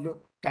also worked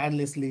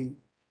tirelessly.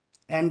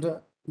 And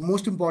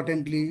most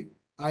importantly,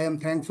 I am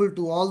thankful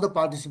to all the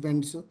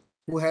participants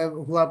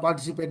who are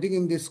participating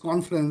in this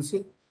conference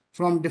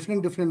from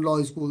different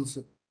law schools,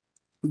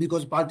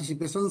 because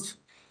participations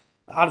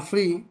are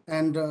free,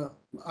 and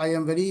I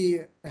am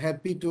very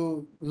happy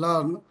to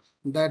learn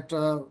that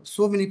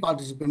so many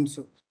participants,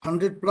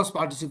 100+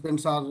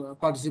 participants are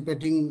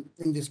participating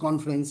in this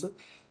conference.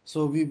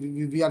 So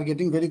we are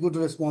getting very good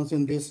response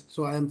in this.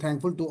 So I am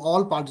thankful to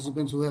all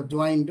participants who have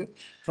joined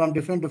from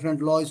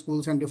different law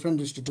schools and different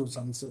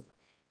institutions.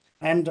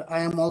 And I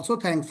am also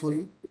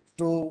thankful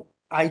to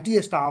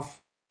IT staff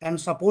and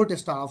support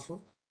staff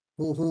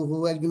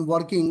who has been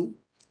working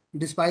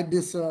despite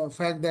this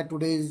fact that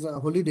today is a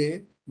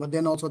holiday, but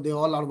then also they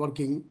all are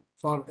working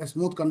for a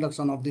smooth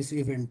conduction of this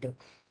event.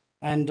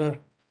 And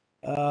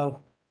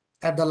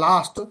at the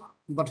last,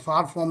 but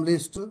far from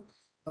least,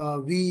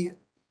 we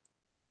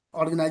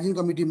organizing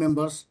committee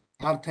members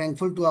are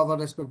thankful to our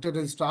respected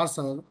registrar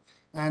sir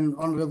and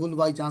Honorable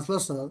Vice Chancellor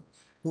sir,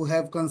 who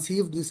have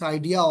conceived this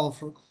idea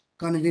of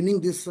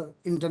convening this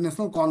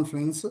international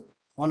conference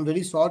on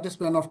very short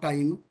span of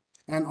time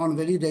and on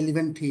very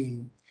relevant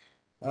theme.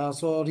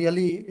 So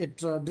really,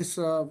 this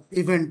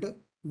event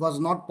was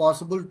not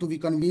possible to be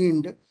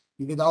convened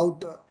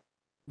without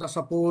the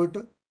support,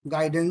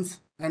 guidance,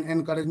 and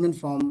encouragement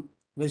from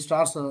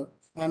Registrar Sir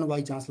and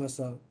Vice Chancellor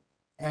Sir.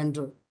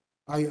 And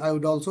I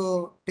would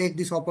also take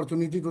this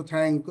opportunity to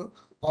thank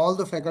all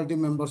the faculty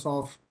members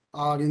of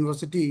our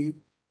university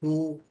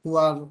who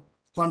are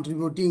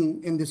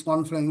contributing in this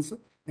conference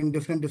in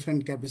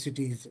different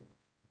capacities.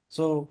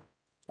 So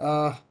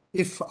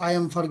if I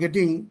am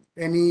forgetting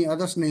any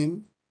other's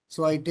name,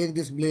 so I take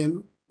this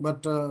blame,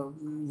 but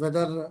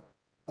whether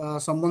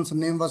someone's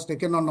name was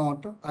taken or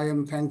not, I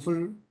am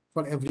thankful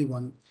for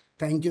everyone.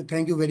 Thank you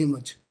very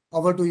much.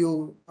 Over to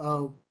you,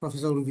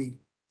 Professor Urvi,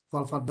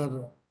 for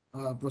further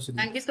proceeding.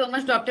 Thank you so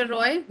much, Dr.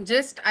 Roy.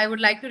 I would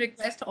like to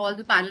request all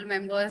the panel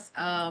members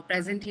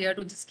present here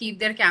to just keep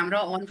their camera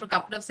on for a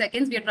couple of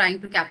seconds. We are trying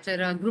to capture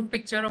a group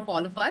picture of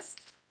all of us.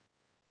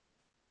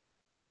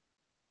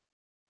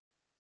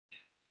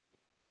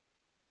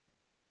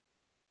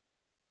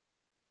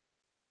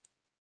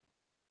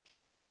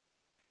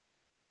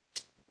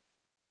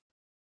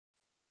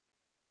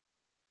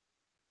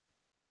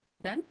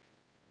 Done?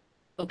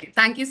 Okay,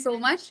 thank you so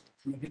much.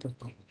 Bye,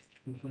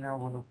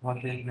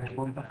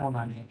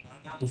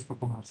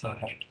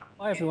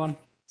 everyone.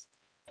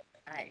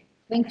 Bye.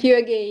 Thank you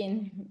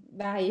again.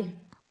 Bye.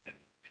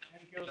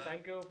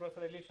 Thank you,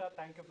 Professor Elisha.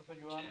 Thank you, Professor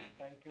Yuan.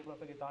 Thank you,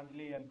 Professor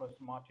Gitanjali and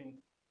Professor Martin.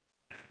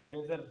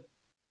 Pleasure.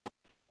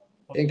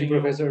 Thank you,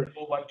 Professor.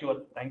 So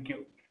virtual. Thank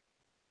you.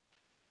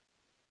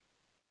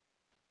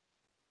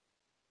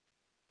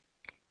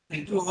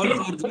 Thank you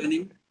all for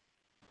joining.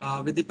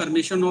 With the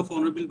permission of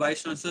Honorable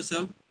Vice Chancellor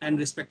Sir and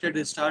respected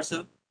Registrar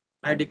Sir,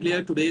 I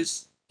declare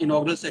today's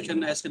inaugural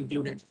session as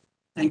concluded.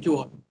 Thank you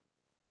all.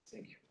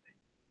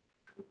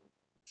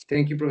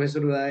 Thank you,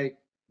 Professor Uday.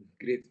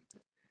 Great.